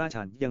อ่างรา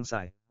ชันยังใ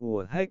ส่หัว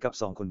ให้กับ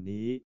สองคน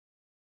นี้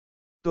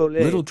ตัวเล็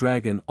ก little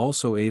dragon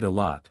also ate a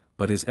lot,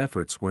 but his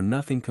efforts were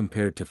nothing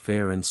compared to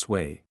Fair and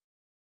Sway.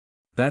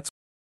 That's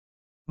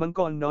มังก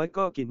รน้อย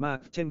ก็กินมาก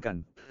เช่นกัน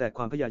แต่ค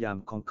วามพยายาม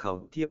ของเขา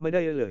เทียบไม่ไ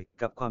ด้เลย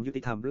กับความยุ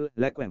ติธรรม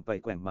และแกว่งไป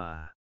แกว่งมา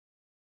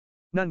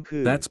นั่นคื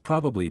อ That's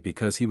probably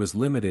because he was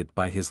limited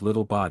by his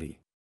little body.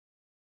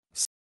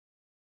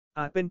 อ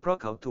าจเป็นเพราะ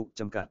เขาถูก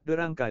จำกัดด้วย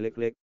ร่างกายเ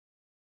ล็ก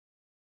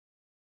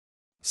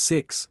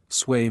 6.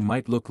 Sway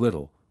might look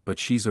little, but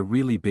she's a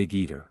really big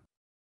eater.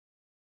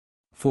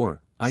 4.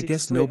 I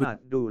guess อา nobody จ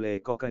ดูเล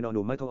กอไก่นอนห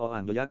นูไม่โทรอ่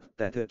างยักษ์แ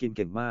ต่เธอกินเ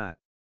ก่งมาก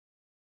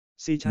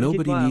ฉันคิด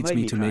nobody ว่า needs ไม่ me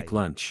มี to ใคร make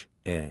lunch.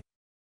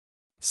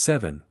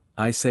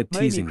 7. I said ไ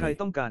ม่มีใคร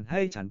teasingly. ต้องการใ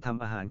ห้ฉันท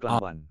ำอาหารกลาง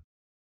วัน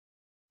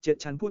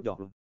ฉันพูดหยอก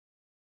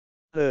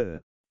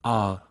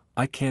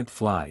I can't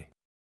fly.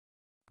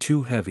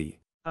 Too heavy.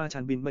 ฉั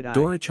นบินไม่ได้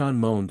Dorichan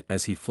moaned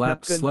as he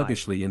flapped Napkin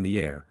sluggishly in the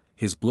air,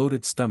 his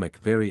bloated stomach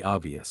very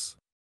obvious.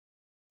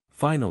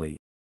 Finally,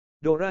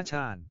 โดราช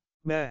าน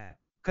แม่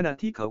ขณะ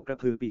ที่เขากระ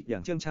พือปีกอย่า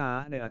งเชื่องช้า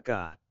ในอาก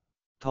าศ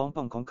ท้อง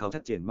ป่องของเขา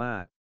ชัดเจนมา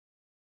ก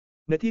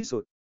ในที่สุ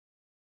ด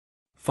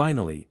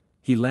finally,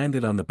 he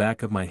landed on the back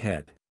of my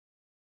head.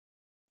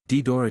 ใน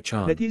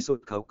Dorichan, ที่สุด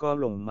เขาก็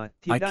ลงมา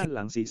ที่ I ด้านห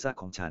ลังศีรษะ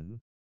ของฉัน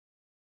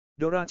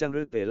โดราจัง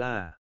รึเปล่า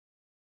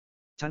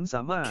ฉันส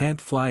ามารถ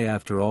can't fly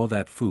after all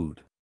that food.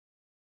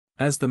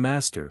 As the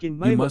master, Kin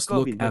mai you mo must ko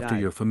look bin after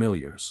badai. your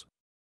familiars.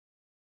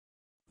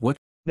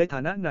 ในฐ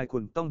านะนายคุ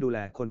ณต้องดูแล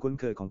คนคุ้น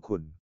เคยของคุ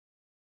ณ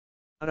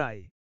อะไร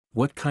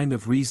What kind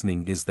of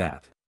reasoning is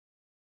that?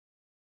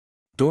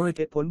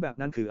 เหตุผลแบบ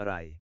นั้นคืออะไร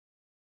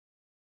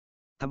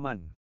ทำมัน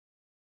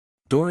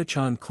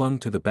Dorichan clung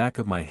to the back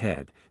of my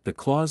head, the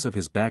claws of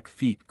his back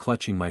feet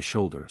clutching my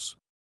shoulders.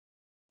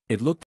 It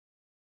looked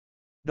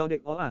ดอเด็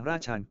กอ่างรา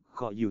ชันเ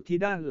กาะอยู่ที่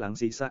ด้านหลัง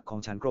ศีรษะของ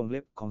ฉันกรงเล็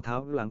บของเท้า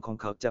หลังของ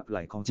เขาจับไห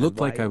ล่ของฉัน looked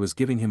ไว้ like I was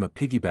giving him a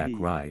piggyback Di.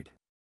 ride.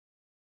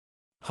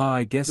 Ha,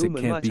 I guess ดู it เหมื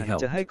อน can't ว่า be ฉั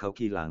นจะ helped. ให้เขา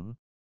ขี่หลัง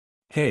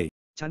Hey,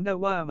 ฉันได้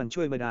ว่ามัน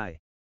ช่วยไม่ได้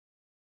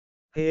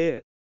เฮ้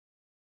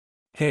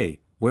hey,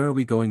 where are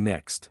we going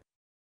next?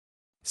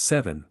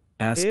 7.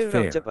 Asked เร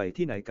าจะ Fair. ไป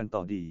ที่ไหนกันต่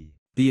อดี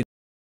The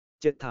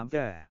ถามแก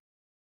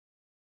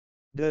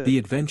เด้อ The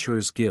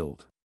Adventurers Guild.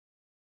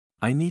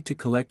 I need to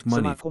collect ส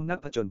money. มาคมนัก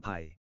ผจญภั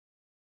ย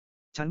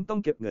ฉันต้อง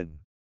เก็บเงิน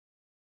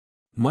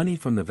Money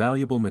from the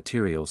valuable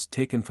materials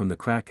taken from the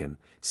Kraken,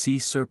 sea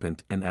serpent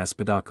and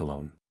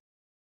aspidoculone.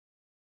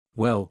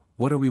 Well,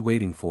 what are we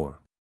waiting for?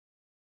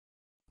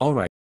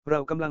 Alright, เรา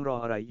กำลังรอ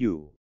อะไรอยู่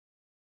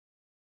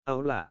เอา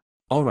ล่ะ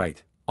alright.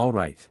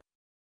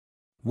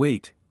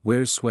 Wait,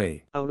 where's Sway?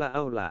 เอา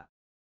ล่ะ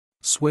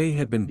Sway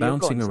had been Dear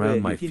bouncing God, around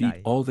Sway myอยู่ที่ feet ไห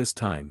น all this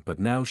time but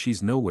now she's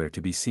nowhere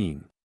to be seen.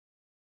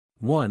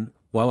 1.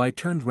 While I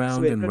turned round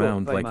Sway and กระโดด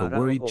round ไป like มา a รอบ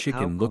worried อก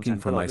chicken เท้าของ looking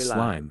ฉัน for ตลอ my ดเวลา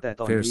slime, แต่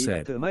ตอน Fair นี้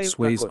said, เธอไม่ปราก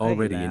Sway's ฏให้เห็น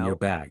already in แล้ว your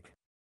bag.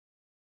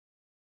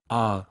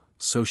 Ah,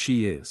 so she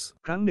is.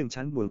 ครั้งหนึ่ง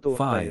ฉันหมุนตัวไ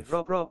ป Five.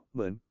 รอบๆเห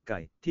มือนไก่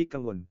ที่กั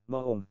งวลมอ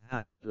ง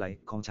หัดไหล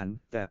ของฉัน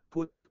แต่พู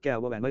ดแกว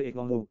ว่าแหวนไม่เอก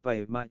งองูไป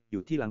มาอ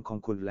ยู่ที่หลังของ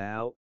คุณแล้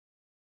ว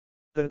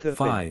เธอเป็น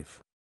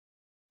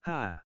 5.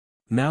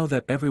 5 Now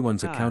that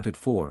everyone's Ah. accounted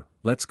for,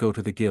 let's go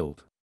to the guild.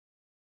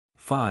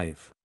 5.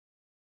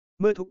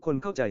 เมื่อทุกคน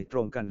เข้าใจตร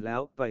งกันแล้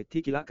วไป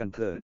ที่กีฬากันเ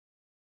ถิด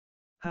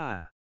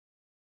5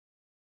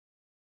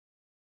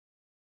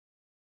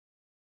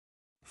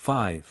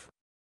 5.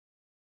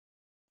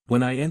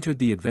 When I entered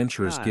the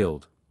Adventurers Ah.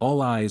 Guild,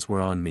 all eyes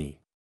were on me.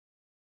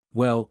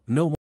 Well,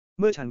 no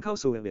เมื่อฉันเข้า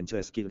สู่เวียนเชอ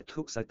ร์สกิล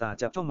ทุกสายตา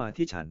จับจ้องมา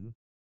ที่ฉัน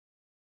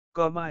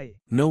ก็ไม่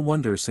No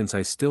wonder since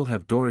I still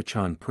have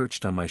Dorichan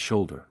perched on my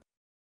shoulder.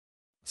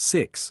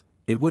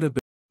 6. It would have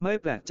ไม่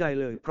แปลกใจ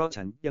เลยเพราะ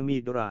ฉันยังมี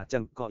โดราจั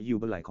งเกาะอยู่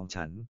บนไหล่ของ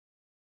ฉัน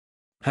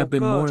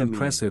been more Just me.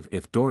 impressive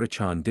if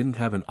Dorichan didn't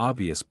have an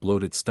obvious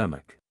bloated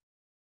stomach.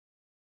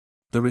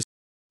 The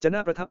จะน่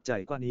าประทับใจ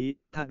กว่านี้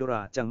ถ้าโดร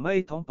าจังไม่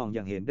ท้องป่องอ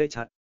ย่างเห็นได้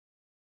ชัด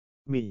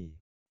มี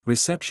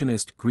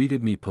receptionist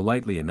greeted me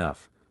politely enough,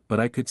 but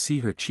I could see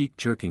her cheek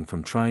jerking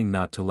from trying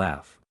not to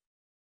laugh.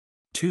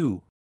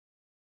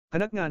 2. พ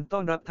นักงานต้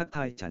อนรับทักท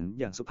ายฉัน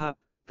อย่างสุภาพ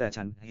แต่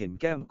ฉันเห็น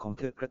แก้มของ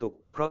เธอกระตุก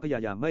เพราะพยา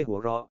ยามไม่หัว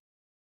เราะ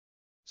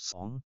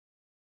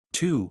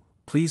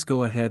 2. Please go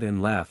ahead and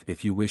laugh if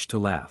you wish to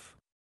laugh.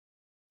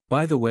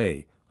 By the way,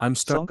 I'm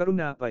 2. กรุ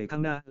ณาไปข้า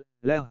งหน้า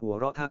และหัว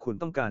เราะถ้าคุณ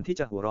ต้องการที่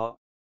จะหัวเราะ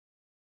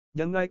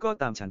ยังไงก็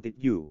ตามฉันติด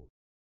อยู่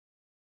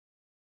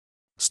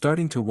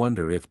starting to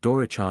wonder if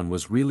Dorichan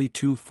was really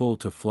too full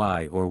to fly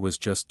or was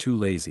just too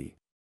lazy.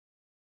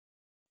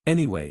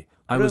 Anyway,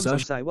 I เริ่ม was ส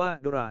งสัยว่า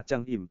โดราจั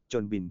งอิ่มจ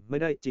นบินไม่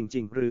ได้จริ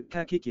งๆหรือแ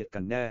ค่ขี้เกียจกั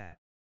นแน่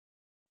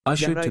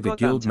ushered to the Yang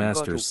rai ko guild tam chan ko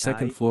master's tuk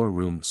second thai. floor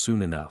room soon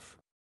enough.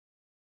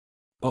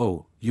 Oh,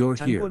 you're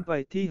ฉันควร here. ไป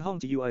ที่ห้อง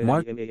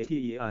Mark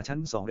GUIDMATER ชั้น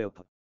 2 เร็ว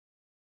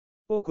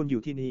โอ้คุณอ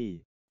ยู่ที่นี่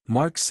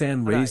Mark San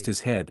raised Right. his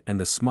head and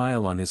the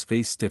smile on his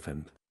face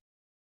stiffened.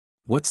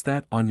 What's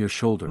that on your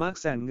shoulder? มาร์ค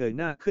แซนเงย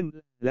หน้าขึ้น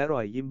และร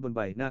อยยิ้มบนใ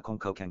บหน้าของ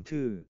เขาแข็ง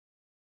ทื่อ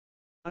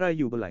อะไร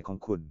อยู่บนไหล่ของ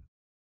คุณ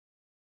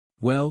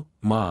Well,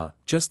 Ma,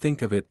 just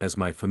think of it as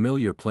my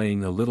familiar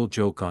playing a little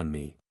joke on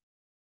me.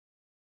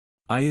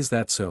 Is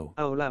that so? เ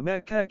อาล่ะแม่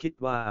แค่คิด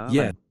ว่ามัน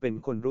Yeah. เป็น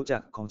คนรู้จั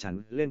กของฉัน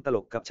เล่นตล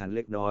กกับฉันเ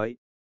ล็กน้อย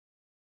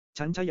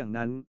ฉันใช่อย่าง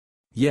นั้น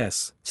Yes,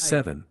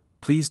 7.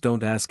 Please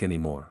don't ask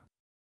anymore.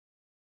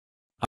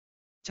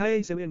 ใช่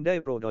เซเว่นได้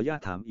โปรดอย่า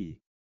ถามอีก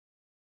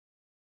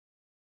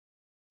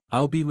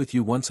I'll be with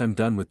you once I'm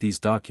done with these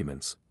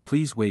documents,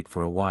 please wait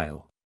for a while.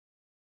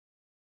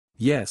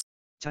 Yes,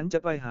 ฉันจะ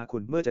ไปหาคุ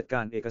ณเมื่อจัดก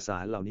ารเอกสา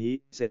รเหล่านี้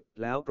เสร็จ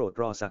แล้วโปรด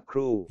รอสักค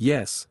รู่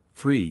yes,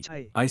 3. ใช่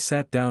I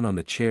sat down on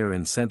the chair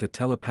and sent a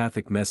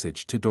telepathic message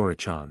to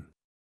Dora-chan.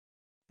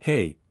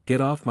 Hey, get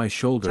off my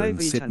shoulder ใช่ and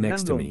ฟรี sit ฉันนั่ง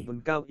next ล to ง me. บน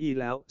เก้าอี้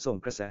แล้วส่ง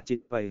กระแสจิต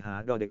ไปหา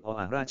ดอเด็กอ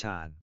อ่างราชา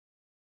น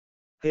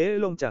เฮ้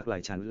ลงจากไหล่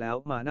ฉันแล้ว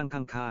มานั่ง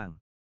ข้าง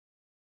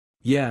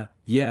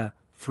Yeah,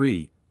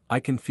 3. I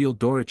can feel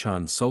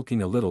Dora-chan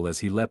sulking a little as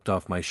he leapt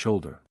off my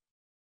shoulder.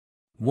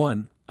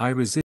 1. I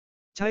resist.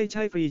 ๆใ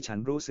ช่ฟรีฉัน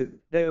รู้สึก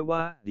ได้ว่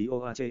า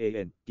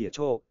DORJAN เกียรติโ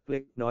ชคเล็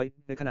กน้อย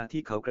ในขณะ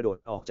ที่เขากระโดด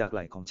ออกจากไห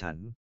ล่ของฉัน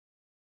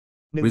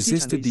หนึ่งที่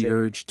ฉัน resisted the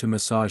urge to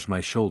massage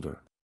my shoulder.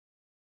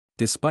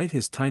 Despite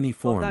his tiny ต้อ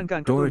ง form, การกา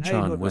รกระตุ้นให้นว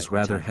Dora-chan ดไหล่ was ของฉั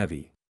rather น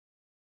heavy.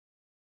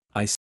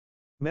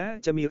 แม้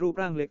จะมีรูป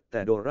ร่างเล็กแ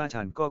ต่โดรา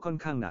ชันก็ค่อน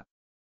ข้างหนัก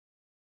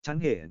ฉัน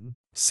เห็น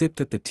Sipped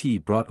at the tea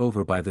brought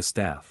over by the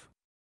staff.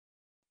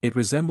 It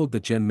resembled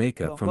the บ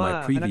genmeka อก from ว่า my พ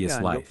นัก previous งา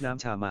นยก life. น้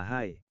ำชามาใ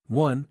ห้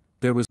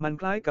 1. There was มัน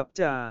คล้ายกับ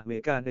จ่าอเม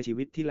ริกาในชี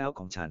วิตที่แล้วข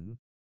องฉัน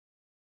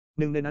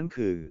หนึ่งในนั้น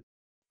คือ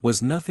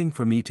nothing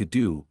for me to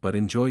do but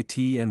enjoy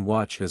tea and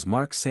watch as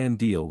Mark San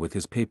deal with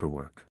his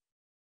paperwork.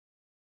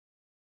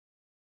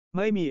 ไ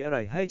ม่มีอะไร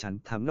ให้ฉัน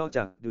ทำนอกจ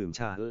ากดื่ม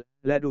ชา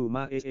และดูม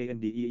าก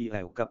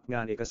SANDEEL กับง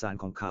านเอกสาร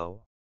ของเขา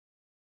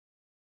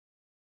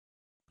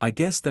I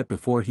guess that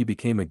before he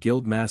became a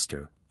guild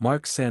master,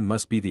 Mark San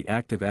must be the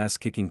active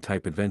ass-kicking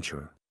type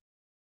adventurer.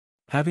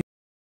 Having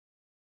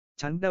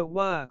ฉันเดา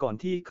ว่าก่อน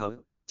ที่เขา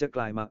จะก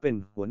ลายมาเป็น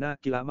หัวหน้า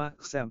กีฬามาก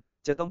แซม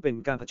จะต้องเป็น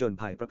การผจญ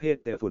ภัยประเภท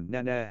เตะฝุ่นแ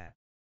น่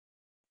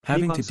ๆ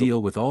having to deal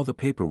with all the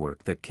paperwork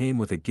that came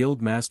with a guild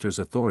master's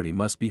authority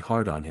must be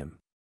hard on him.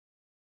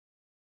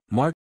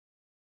 Mark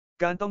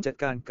การต้องจัด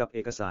การกับเอ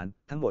กสาร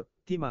ทั้งหมด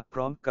ที่มาพ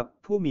ร้อมกับ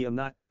ผู้มีอำ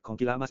นาจของ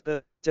กีฬามาสเตอ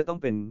ร์จะต้อง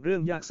เป็นเรื่อ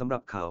งยากสำหรั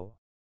บเขา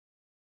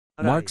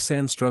Mark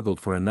San struggled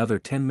for another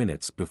 10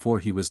 minutes before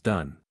he was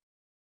done.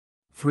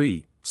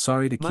 3.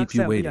 Sorry to มาร์ keep คแ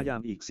ซ you มพยา waiting. ยา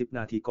มอีก10 น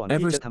าทีก่อน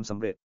Ever ที่จะทำสำ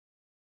เร็จ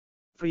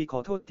ฟรีขอ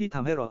โทษที่ท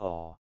ำให้รอ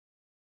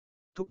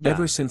ทุกอย่าง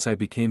Ever since I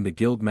became the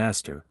guild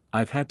master,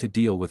 I've had to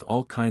deal with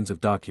all kinds of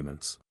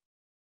documents.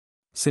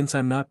 Since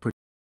I'm not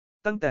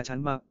ตั้งแต่ฉัน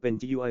มาเป็น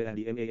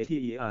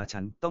GUILDMATER ฉั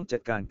นต้องจั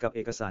ดการกับเ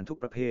อกสารทุก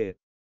ประเภท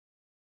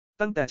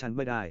ตั้งแต่ฉันไ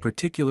ม่ได้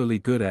particularly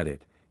good at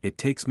it, it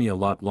takes me a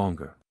lot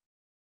longer.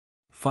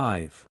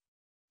 5.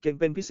 เก่ง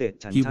เป็นพิเศษ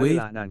ฉัน He ใช้เว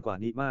ลานานกว่า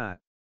นี้มาก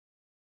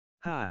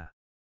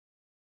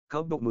 5. เขา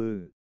บกมือ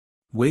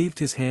Waved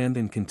his hand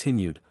and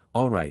continued,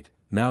 alright,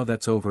 now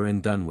that's over and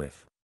done with.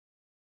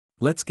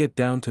 Let's get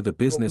down to the บ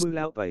ก business. มือ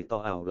แล้วไปต่อ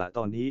เอาละต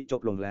อนนี้จ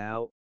บลงแล้ว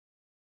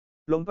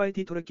ลงไป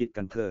ที่ธุรกิจ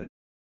กันเถิด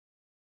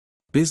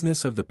Business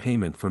of the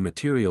payment for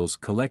materials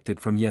collected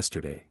from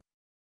yesterday.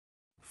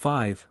 5.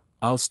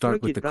 I'll ธุร start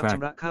กิจ with the รับ crack. ช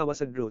ำระค่าวั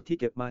สดุที่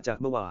เก็บมาจาก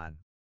เมื่อวาน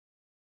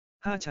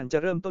 5. ฉันจะ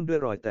เริ่มต้นด้วย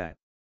รอยแตก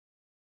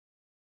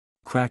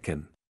Kraken.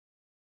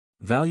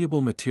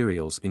 Valuable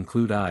materials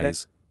include eyes,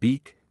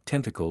 beak,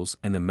 tentacles,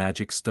 and a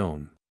magic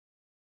stone.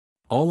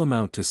 All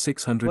amount to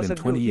วัส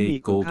ดุที่มี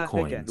 628 คุณ gold ค่าไ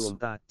ด้แก่ดวง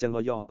coins. ตาจังล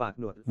อยอปาก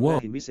หนวด ว้า แล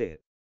ะ ว หินวิเศษ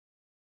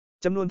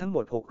จำนวนทั้งหม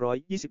ด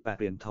628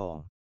เหรียญทอง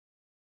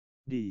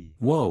ดี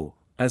Whoa,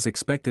 as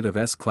expected of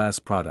S-class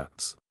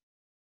products.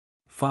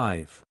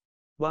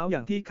 5. ว้าวอย่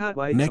างที่คาดไ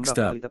ว้ Next สำห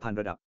รับ up ผลิตภัณฑ์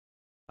ระดับ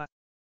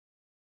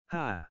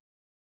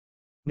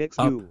 5. Next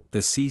Up, you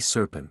the sea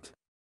serpent.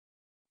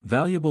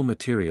 Valuable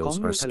materials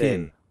Kong are Lu Tale.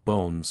 skin,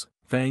 bones,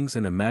 fangs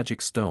and a magic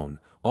stone,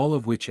 all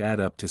of which add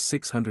up to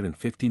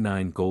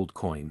 659 gold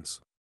coins.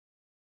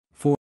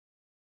 4.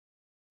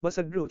 วัส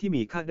ดุที่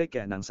มีค่าได้แ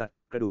ก่หนังสัตว์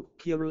กระดูก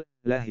เขี้ยว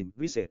และหิน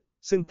วิเศษ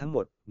ซึ่งทั้งหม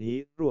ดนี้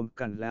รวม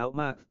กันแล้ว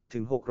มากถึ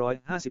ง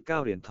659เ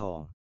หรียญทอง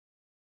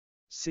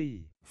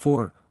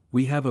 4.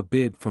 We have a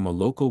bid from a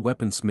local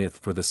weaponsmith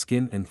for the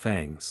skin and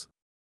fangs.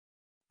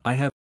 I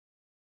have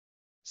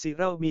 4.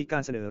 เรามีกา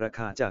รเสนอราค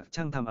าจาก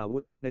ช่างทำอาวุ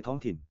ธในท้อง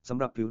ถิ่นสำ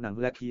หรับผิวหนัง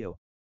และเขี้ยว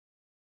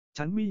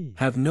ฉันมี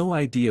have no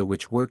idea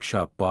which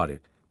workshop bought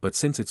it, but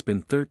since it's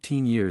been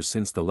 13 years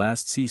since the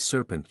last sea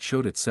serpent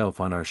showed itself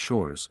on our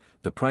shores,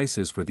 the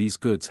prices for these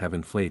goods have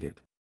inflated.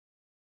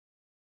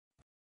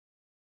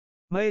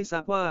 ไม่ทรา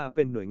บว่าเ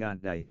ป็นหน่วยงาน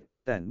ใด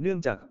แต่เนื่อง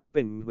จากเ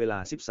ป็นเวลา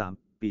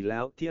13 ปีแล้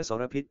วที่อส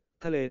รพิษ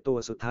ทะเลตัว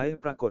สุดท้าย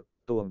ปรากฏ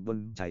ตัวบน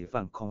ชาย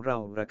ฝั่งของเรา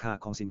ราคา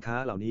ของสินค้า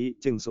เหล่านี้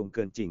จึงสูงเ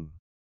กินจริง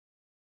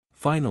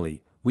Finally,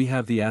 we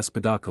have the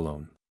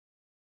aspidacolone.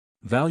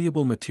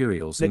 Valuable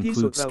materials ในที่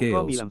สุด include เร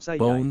าก็มี scales, ลำไส้ให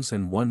ญ่ bones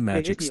and one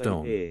magic ASPLA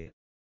stone.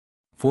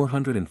 วัส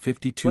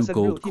 452 ดุ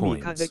gold ที่มี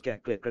ค่าได้ coins. แก่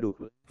เกล็ดกระดูก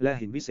และ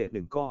หินวิเศษ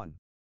1 ก้อน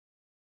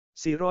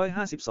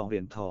 452เหรี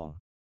ยญทอง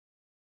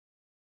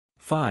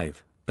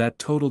 5. That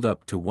totaled up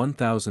to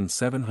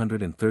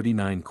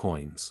 1,739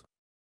 coins.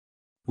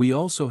 We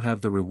also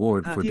have the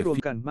reward 5 for ที่รวม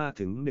กันมาก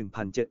ถึง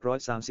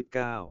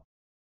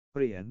 1,739 เ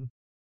หรียญ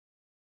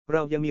เร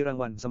ายังมีราง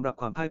วัลสำหรับ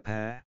ความพ่ายแ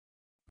พ้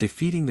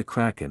defeating the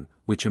Kraken,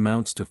 which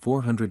amounts to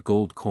 400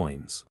 gold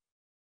coins.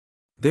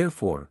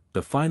 Therefore,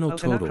 the final เอา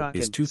ชนะ total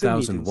Kraken is ซึ่ง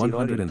มีถึง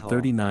400 เหรียญทอง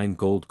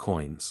 2,139 gold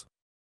coins.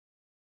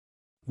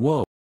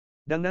 Whoa,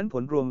 ดังนั้นผ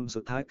ลรวมสุ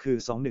ดท้ายคือ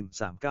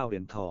 2139 เหรี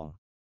ยญทอง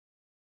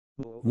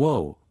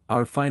whoa,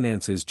 our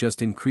finances just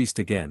increased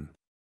again.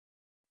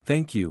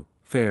 Thank you,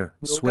 Fair, ก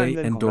าร Sway เ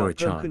งิน and ของเรา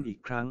เพิ่มขึ้น Dora-chan. อีก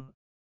ครั้ง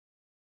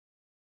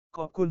ข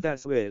อบคุณแต่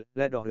สเวย์แ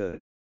ละดอเรอร์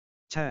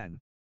แชน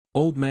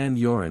Old man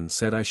Yoren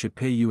said I should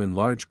pay you in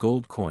large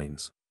gold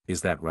coins, is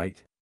that right?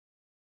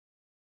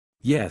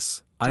 Yes,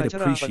 ชาย I'd ช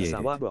ราปัส appreciate ส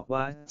าวะ it. บอก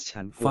ว่า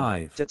ฉันควร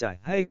 5. จะจ่าย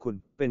ให้คุณ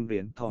เป็นเหรี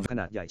ยญทองข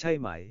นาดใหญ่ใช่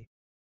ไหม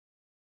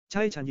ใ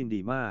ช่ฉันยินดี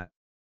มาก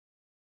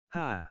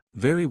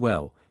 5. Very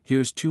well,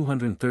 here's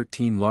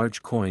 213 large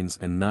coins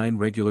and 9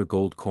 regular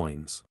gold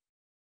coins.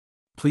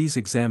 Please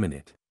examine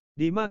it.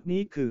 ดีมาก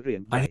นี้คือเหรีย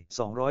ญใหญ่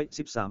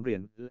213 เหรีย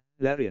ญ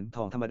และเหรียญท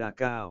องธรรมดา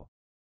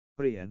 9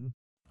 เหรียญ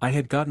I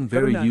had gotten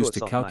very used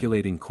to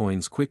calculating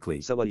coins quickly.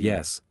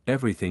 Yes,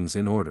 everything's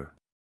in order.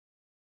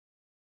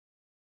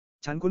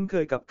 ฉันคุ้นเค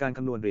ยกับการค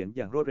ำนวณเหรียญอ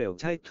ย่างรวดเร็ว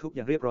ใช่ทุกอ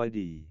ย่างเรียบร้อย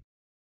ดี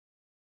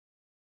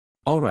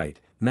Alright,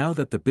 now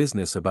that the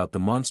business about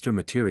the monster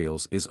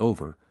materials is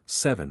over,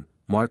 7,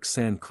 Mark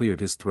Sand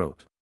cleared his throat.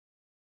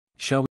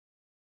 Shall we?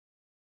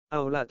 เอ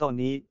าล่ะตอน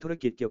นี้ธุร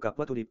กิจเกี่ยวกับ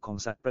วัตถุดิบของ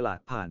สัตว์ประหลาด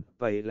ผ่าน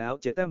ไปแล้ว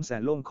เจแต้มแส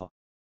นโล่งขอ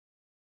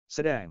แส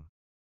ดง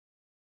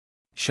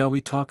Shall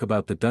we talk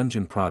about the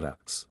dungeon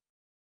products?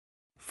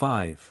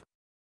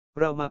 5.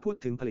 เรามาพูด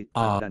ถึงผลิต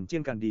ภัณฑ์ดันเจี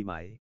ยนกันดีไหม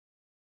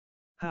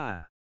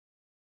 5.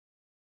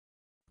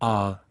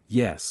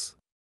 Yes.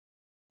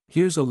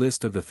 Here's a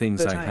list of the things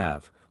I China.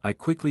 have. I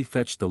quickly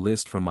fetched the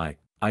list from my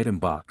item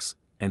box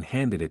and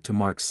handed it to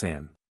Mark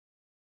Sand.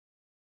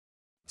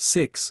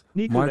 6.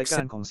 นี่คือ Mark รายการ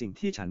Sand ของสิ่ง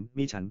ที่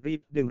ฉันรี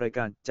บดึงรายก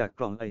ารจาก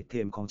กล่องไอเท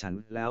มของฉัน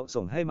แล้ว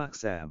ส่งให้มาร์ค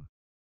แซม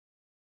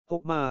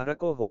 6 มาระ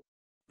โก้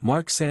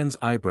Mark Sand's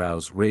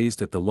eyebrows raised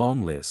at the long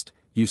list.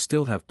 You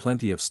still have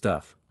plenty of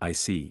stuff, I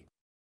see.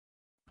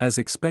 As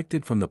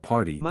expected from the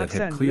party 6 มาร์ that ค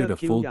แซ had ม cleared เลื a อ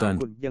กคิ้ว full ยาว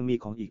dungeon. คุณยังมี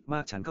ของอีกม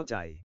ากฉันเข้าใจ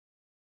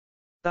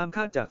ตามค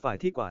าดจากฝ่าย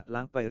ที่กวาดล้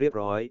างไปเรียบ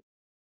ร้อย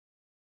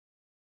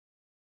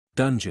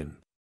Dungeon.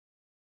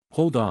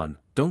 Hold on,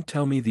 don't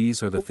tell me these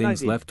are the Hook things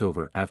diving. left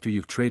over after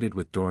you've traded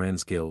with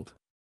Doran's guild.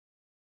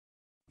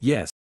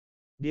 Yes,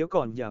 เดี๋ยว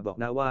ก่อนอย่าบอก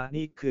นะว่า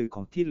นี่คือข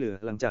องที่เหลือ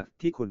หลังจาก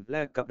ที่คุณแล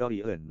กกับดอริ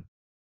เอิน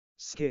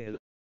สเกล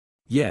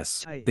yes,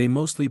 Chai. they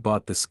mostly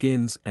bought the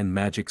skins and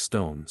magic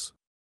stones.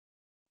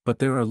 But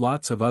there are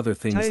lots of other ใ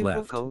ช่ things พวก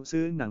left. เขา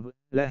ซื้อหนัง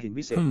และหิน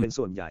วิเศษเป็น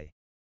ส่วนใหญ่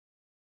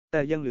แต่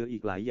ยังเหลืออี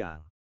กหลายอย่าง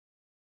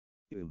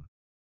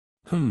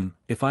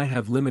If I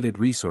have limited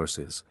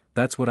resources,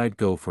 that's what I'd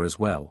go for as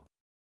well.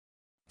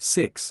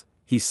 6.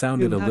 He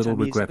sounded a ถ้าฉั little น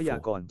มีทรัพยา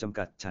regretful. กรจำ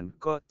กัดฉัน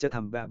ก็จะท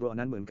ำแบบ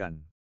นั้นเหมือนกัน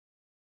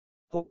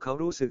พวกเขา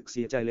รู้สึกเ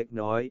สียใจเล็ก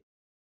น้อย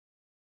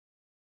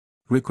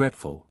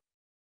Regretful.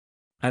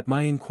 At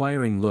my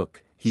inquiring look,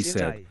 he Xian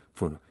said,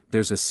 Zai.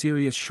 there's a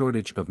serious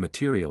shortage of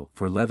material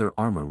for leather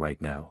armor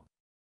right now.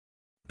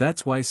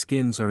 That's why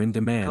skins are in เขา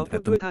demand พูด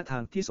at ด้วย the ท่าทา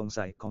งที่สง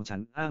สัยของฉัน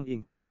อ้างอิ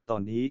ง ตอ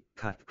นนี้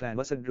ขาดแคลน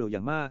วัสดุอย่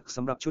างมากส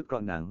ำหรับชุดเกรา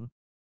ะหนัง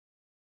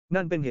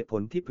นั่นเป็นเหตุผ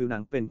ลที่ผิวหนั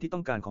งเป็นที่ต้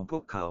องการของพว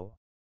กเขา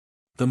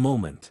the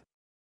moment.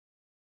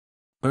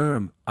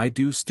 I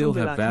do still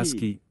have Tumvelati.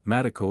 Vasky,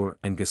 Matacor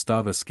and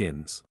Gustava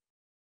skins.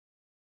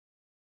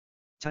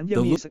 ฉันยัง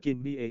The มี look- สกิน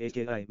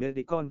BAAKI เม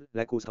ดิคอนแล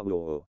ะกูสตาโว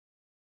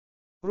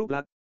รูป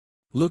ลักษณ์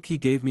Look he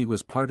gave me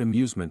was part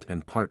amusement and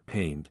part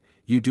pained.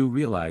 You do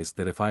realize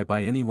that if I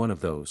buy any one of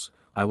those,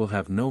 I will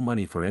have no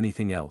money for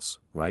anything else,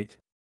 right?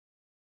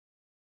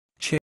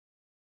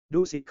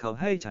 ดูสิเขา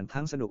ให้ฉัน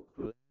ทั้งสนุก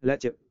และ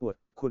เจ็บปวด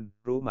คุณ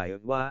รู้ไหม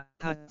ว่า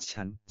ถ้า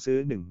ฉันซื้อ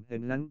หนึ่ง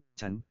นั้น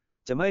ฉัน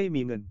จะไม่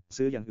มีเงิน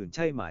ซื้ออย่างอื่นใ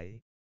ช่ไหม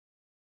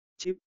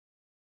ชิป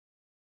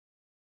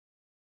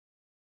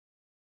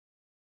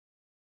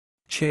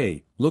Che,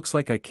 looks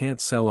like I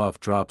can't sell off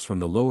drops from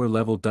the lower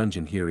level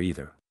dungeon here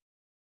either.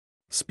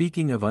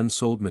 Speaking of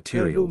unsold ดูเหมื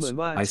materials, อน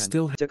ว่า I ฉัน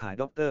still จะขาย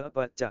ด็อกเตอร์ป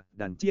ระจาก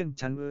ดันเจียน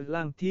ชั้น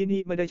ล่างที่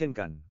นี่ไม่ได้เช่น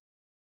กัน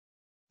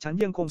ฉัน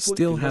ยังคงพูดถึง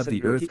still วั have ส the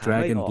ดุ earth ที่ขายไ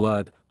ม่ dragon ออก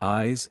blood,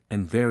 eyes,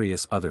 and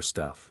various other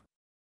stuff.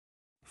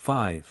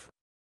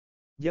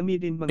 5. ยังมี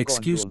ดินมังกร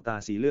Excuse- ดวงตา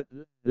สีเลือด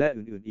และ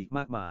อื่นๆอีกม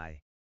ากมาย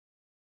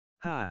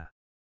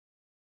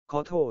 5. ขอ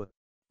โทษ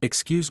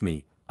Excuse me,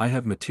 I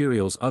have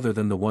materials other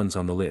than the ones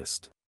on the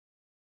list.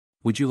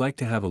 Would you like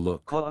to have a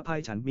look? ขออภัย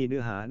ฉันมีเนื้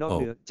อหานอกเ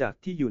หนือจาก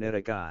ที่อยู่ในร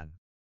ายการ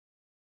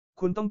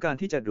คุณต้องการ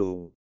ที่จะดู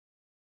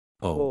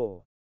Oh.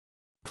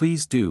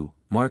 Please do,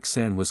 Mark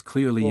San was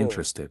clearly Oh.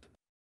 interested.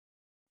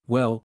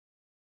 Well,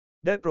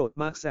 ได้โปรด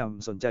มาร์คแซม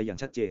สนใจอย่าง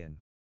ชัดเจน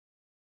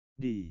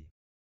ดี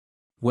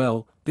well,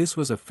 this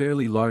was a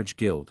fairly large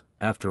guild,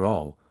 after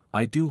all.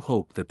 I do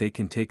hope that they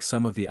can take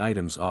some of the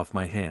items off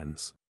my hands.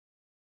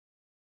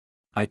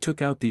 I took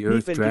out the นี่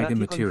earth เป็นกีฬา dragon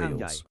ที่ค่อนข้าง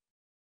ใหญ่ materials.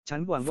 ฉัน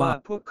หวังว่า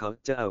พวกเขา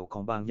จะเอาข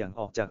องบางอย่าง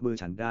ออกจากมือ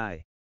ฉันได้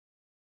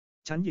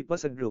ฉันหยิบวั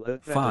สดุเอิร์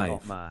ธแดรกอน Five. อ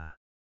อกมา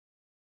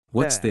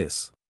What's There. this?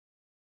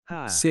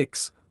 5.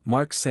 6.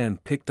 Mark-san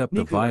picked up the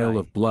นี่คืออะไร vial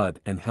of blood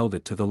and held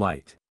it to the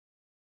light.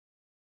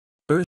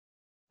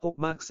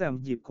 6 มาร์คแซม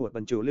หยิบขวดบ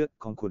รรจุเลือด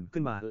ของคุณ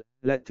ขึ้นมา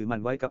และถือมั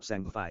นไว้กับแส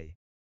งไฟ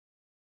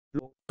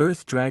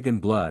Earth dragon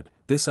blood,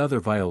 this other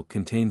vial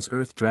contains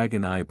earth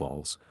dragon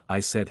eyeballs, I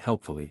said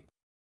helpfully.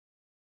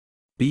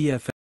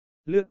 BFF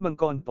เลือดมัง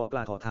กรปอปล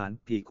าขอทาน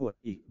ผีขวด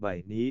อีกใบ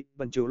นี้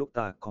บรรจุลูกต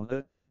าของเอิ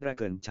ร์ธแรก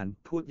เกินฉัน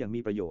พูดอย่างมี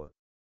ประโยชน์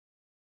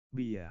เ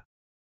บียร์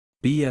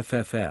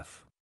BFFF.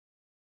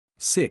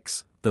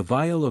 6. The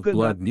vial of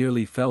blood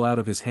nearly fell out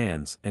of his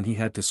hands and he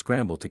had to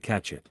scramble to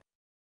catch it.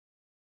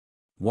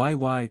 Why,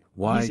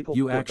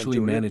 you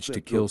actually managed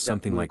to kill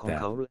something like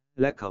that.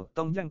 และเขา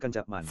ต้องแย่งกัน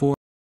จับมัน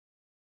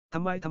 4. ท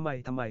ำ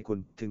ไมคุณ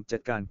ถึงจั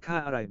ดการฆ่า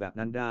อะไรแบบ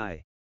นั้นได้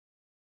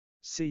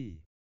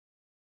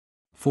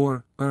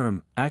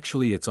 4.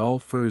 Actually it's all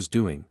Fur's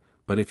doing,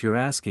 but if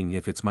you're asking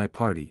if it's my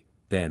party,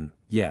 then,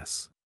 yes.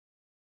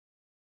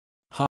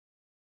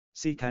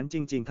 4 แขนจ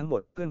ริงๆทั้งหม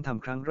ดเพิ่งท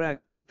ำครั้งแรก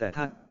แต่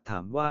ถ้าถา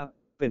มว่า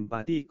เป็นปา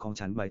ร์ตี้ของ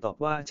ฉันไหมตอบ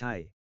ว่าใช่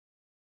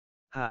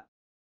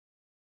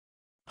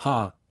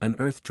An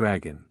earth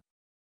dragon.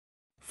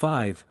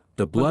 5.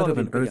 The blood of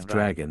an earth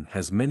dragon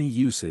has many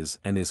uses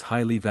and is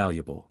highly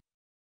valuable.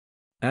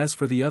 As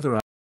for the other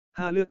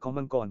 5 เลือดของ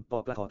มังกรปอ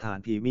ปลาขอทาน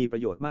ผีมีปร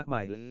ะโยชน์มากมา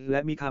ยและ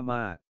มีค่าม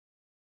าก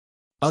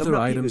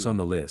items on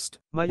the list,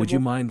 would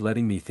you mind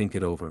letting me think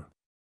it over?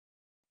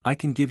 I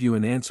can give you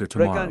an answer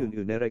รายการ tomorrow.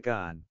 อื่นๆในรายก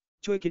าร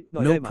ช่วยคิดหน่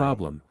อยได้ No ไหม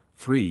problem,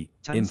 free,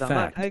 ฉัน in สาม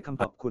ารถ fact. ให้ค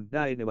ำตอบคุณไ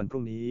ด้ในวันพ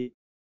รุ่งนี้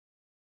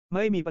ไ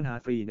ม่มีปัญหา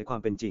ฟรีในควา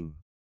มเป็นจริง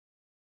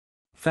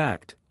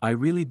Fact, I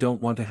really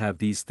don't want to have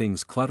these things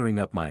cluttering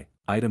up my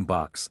item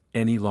box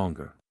any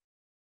longer.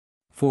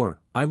 4.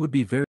 I would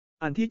be very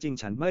อันที่จริง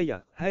ฉันไม่อยา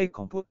กให้ข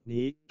องพวก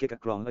นี้เกี่ยวกับ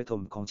กล่องไอท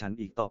มของฉัน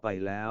อีกต่อไป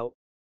แล้ว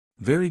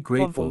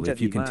grateful if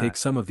you can take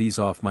some of these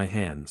off my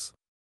hands.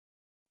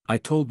 I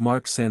told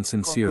Mark-san ขอบคุ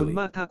ณ sincerely.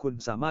 มากถ้าคุณ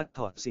สามารถถ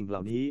อดสิ่งเหล่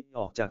านี้อ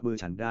อกจากมือ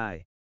ฉันได้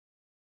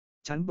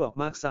ฉันบอก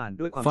มาร์คซาน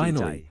ด้วยความจริง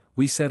ใจ Finally,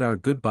 we said our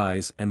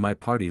goodbyes and my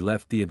party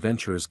left the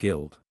Adventurers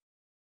Guild.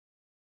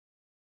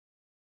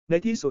 ใน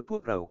ที่สุดพว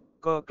กเรา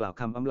ก็กล่าว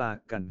คำอำลา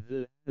กัน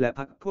และพ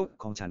รรคพวก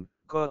ของฉัน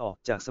ก็ออก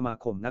จากสมา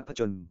คมนักผ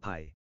จญภั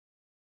ย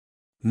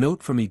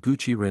Note from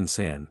Iguchi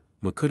Ren-san,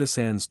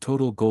 Makuta-san's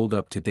total gold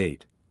up to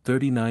date,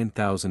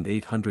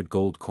 39,800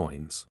 gold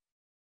coins.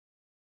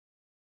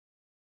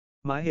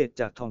 หมายเหตุ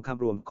จากทองค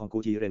ำรวมของกู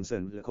จิเรนเซ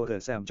นและโคเทอ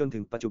ร์แซมจนถึ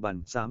งปัจจุบัน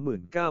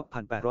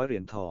 39,800 เหรี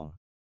ยญทอง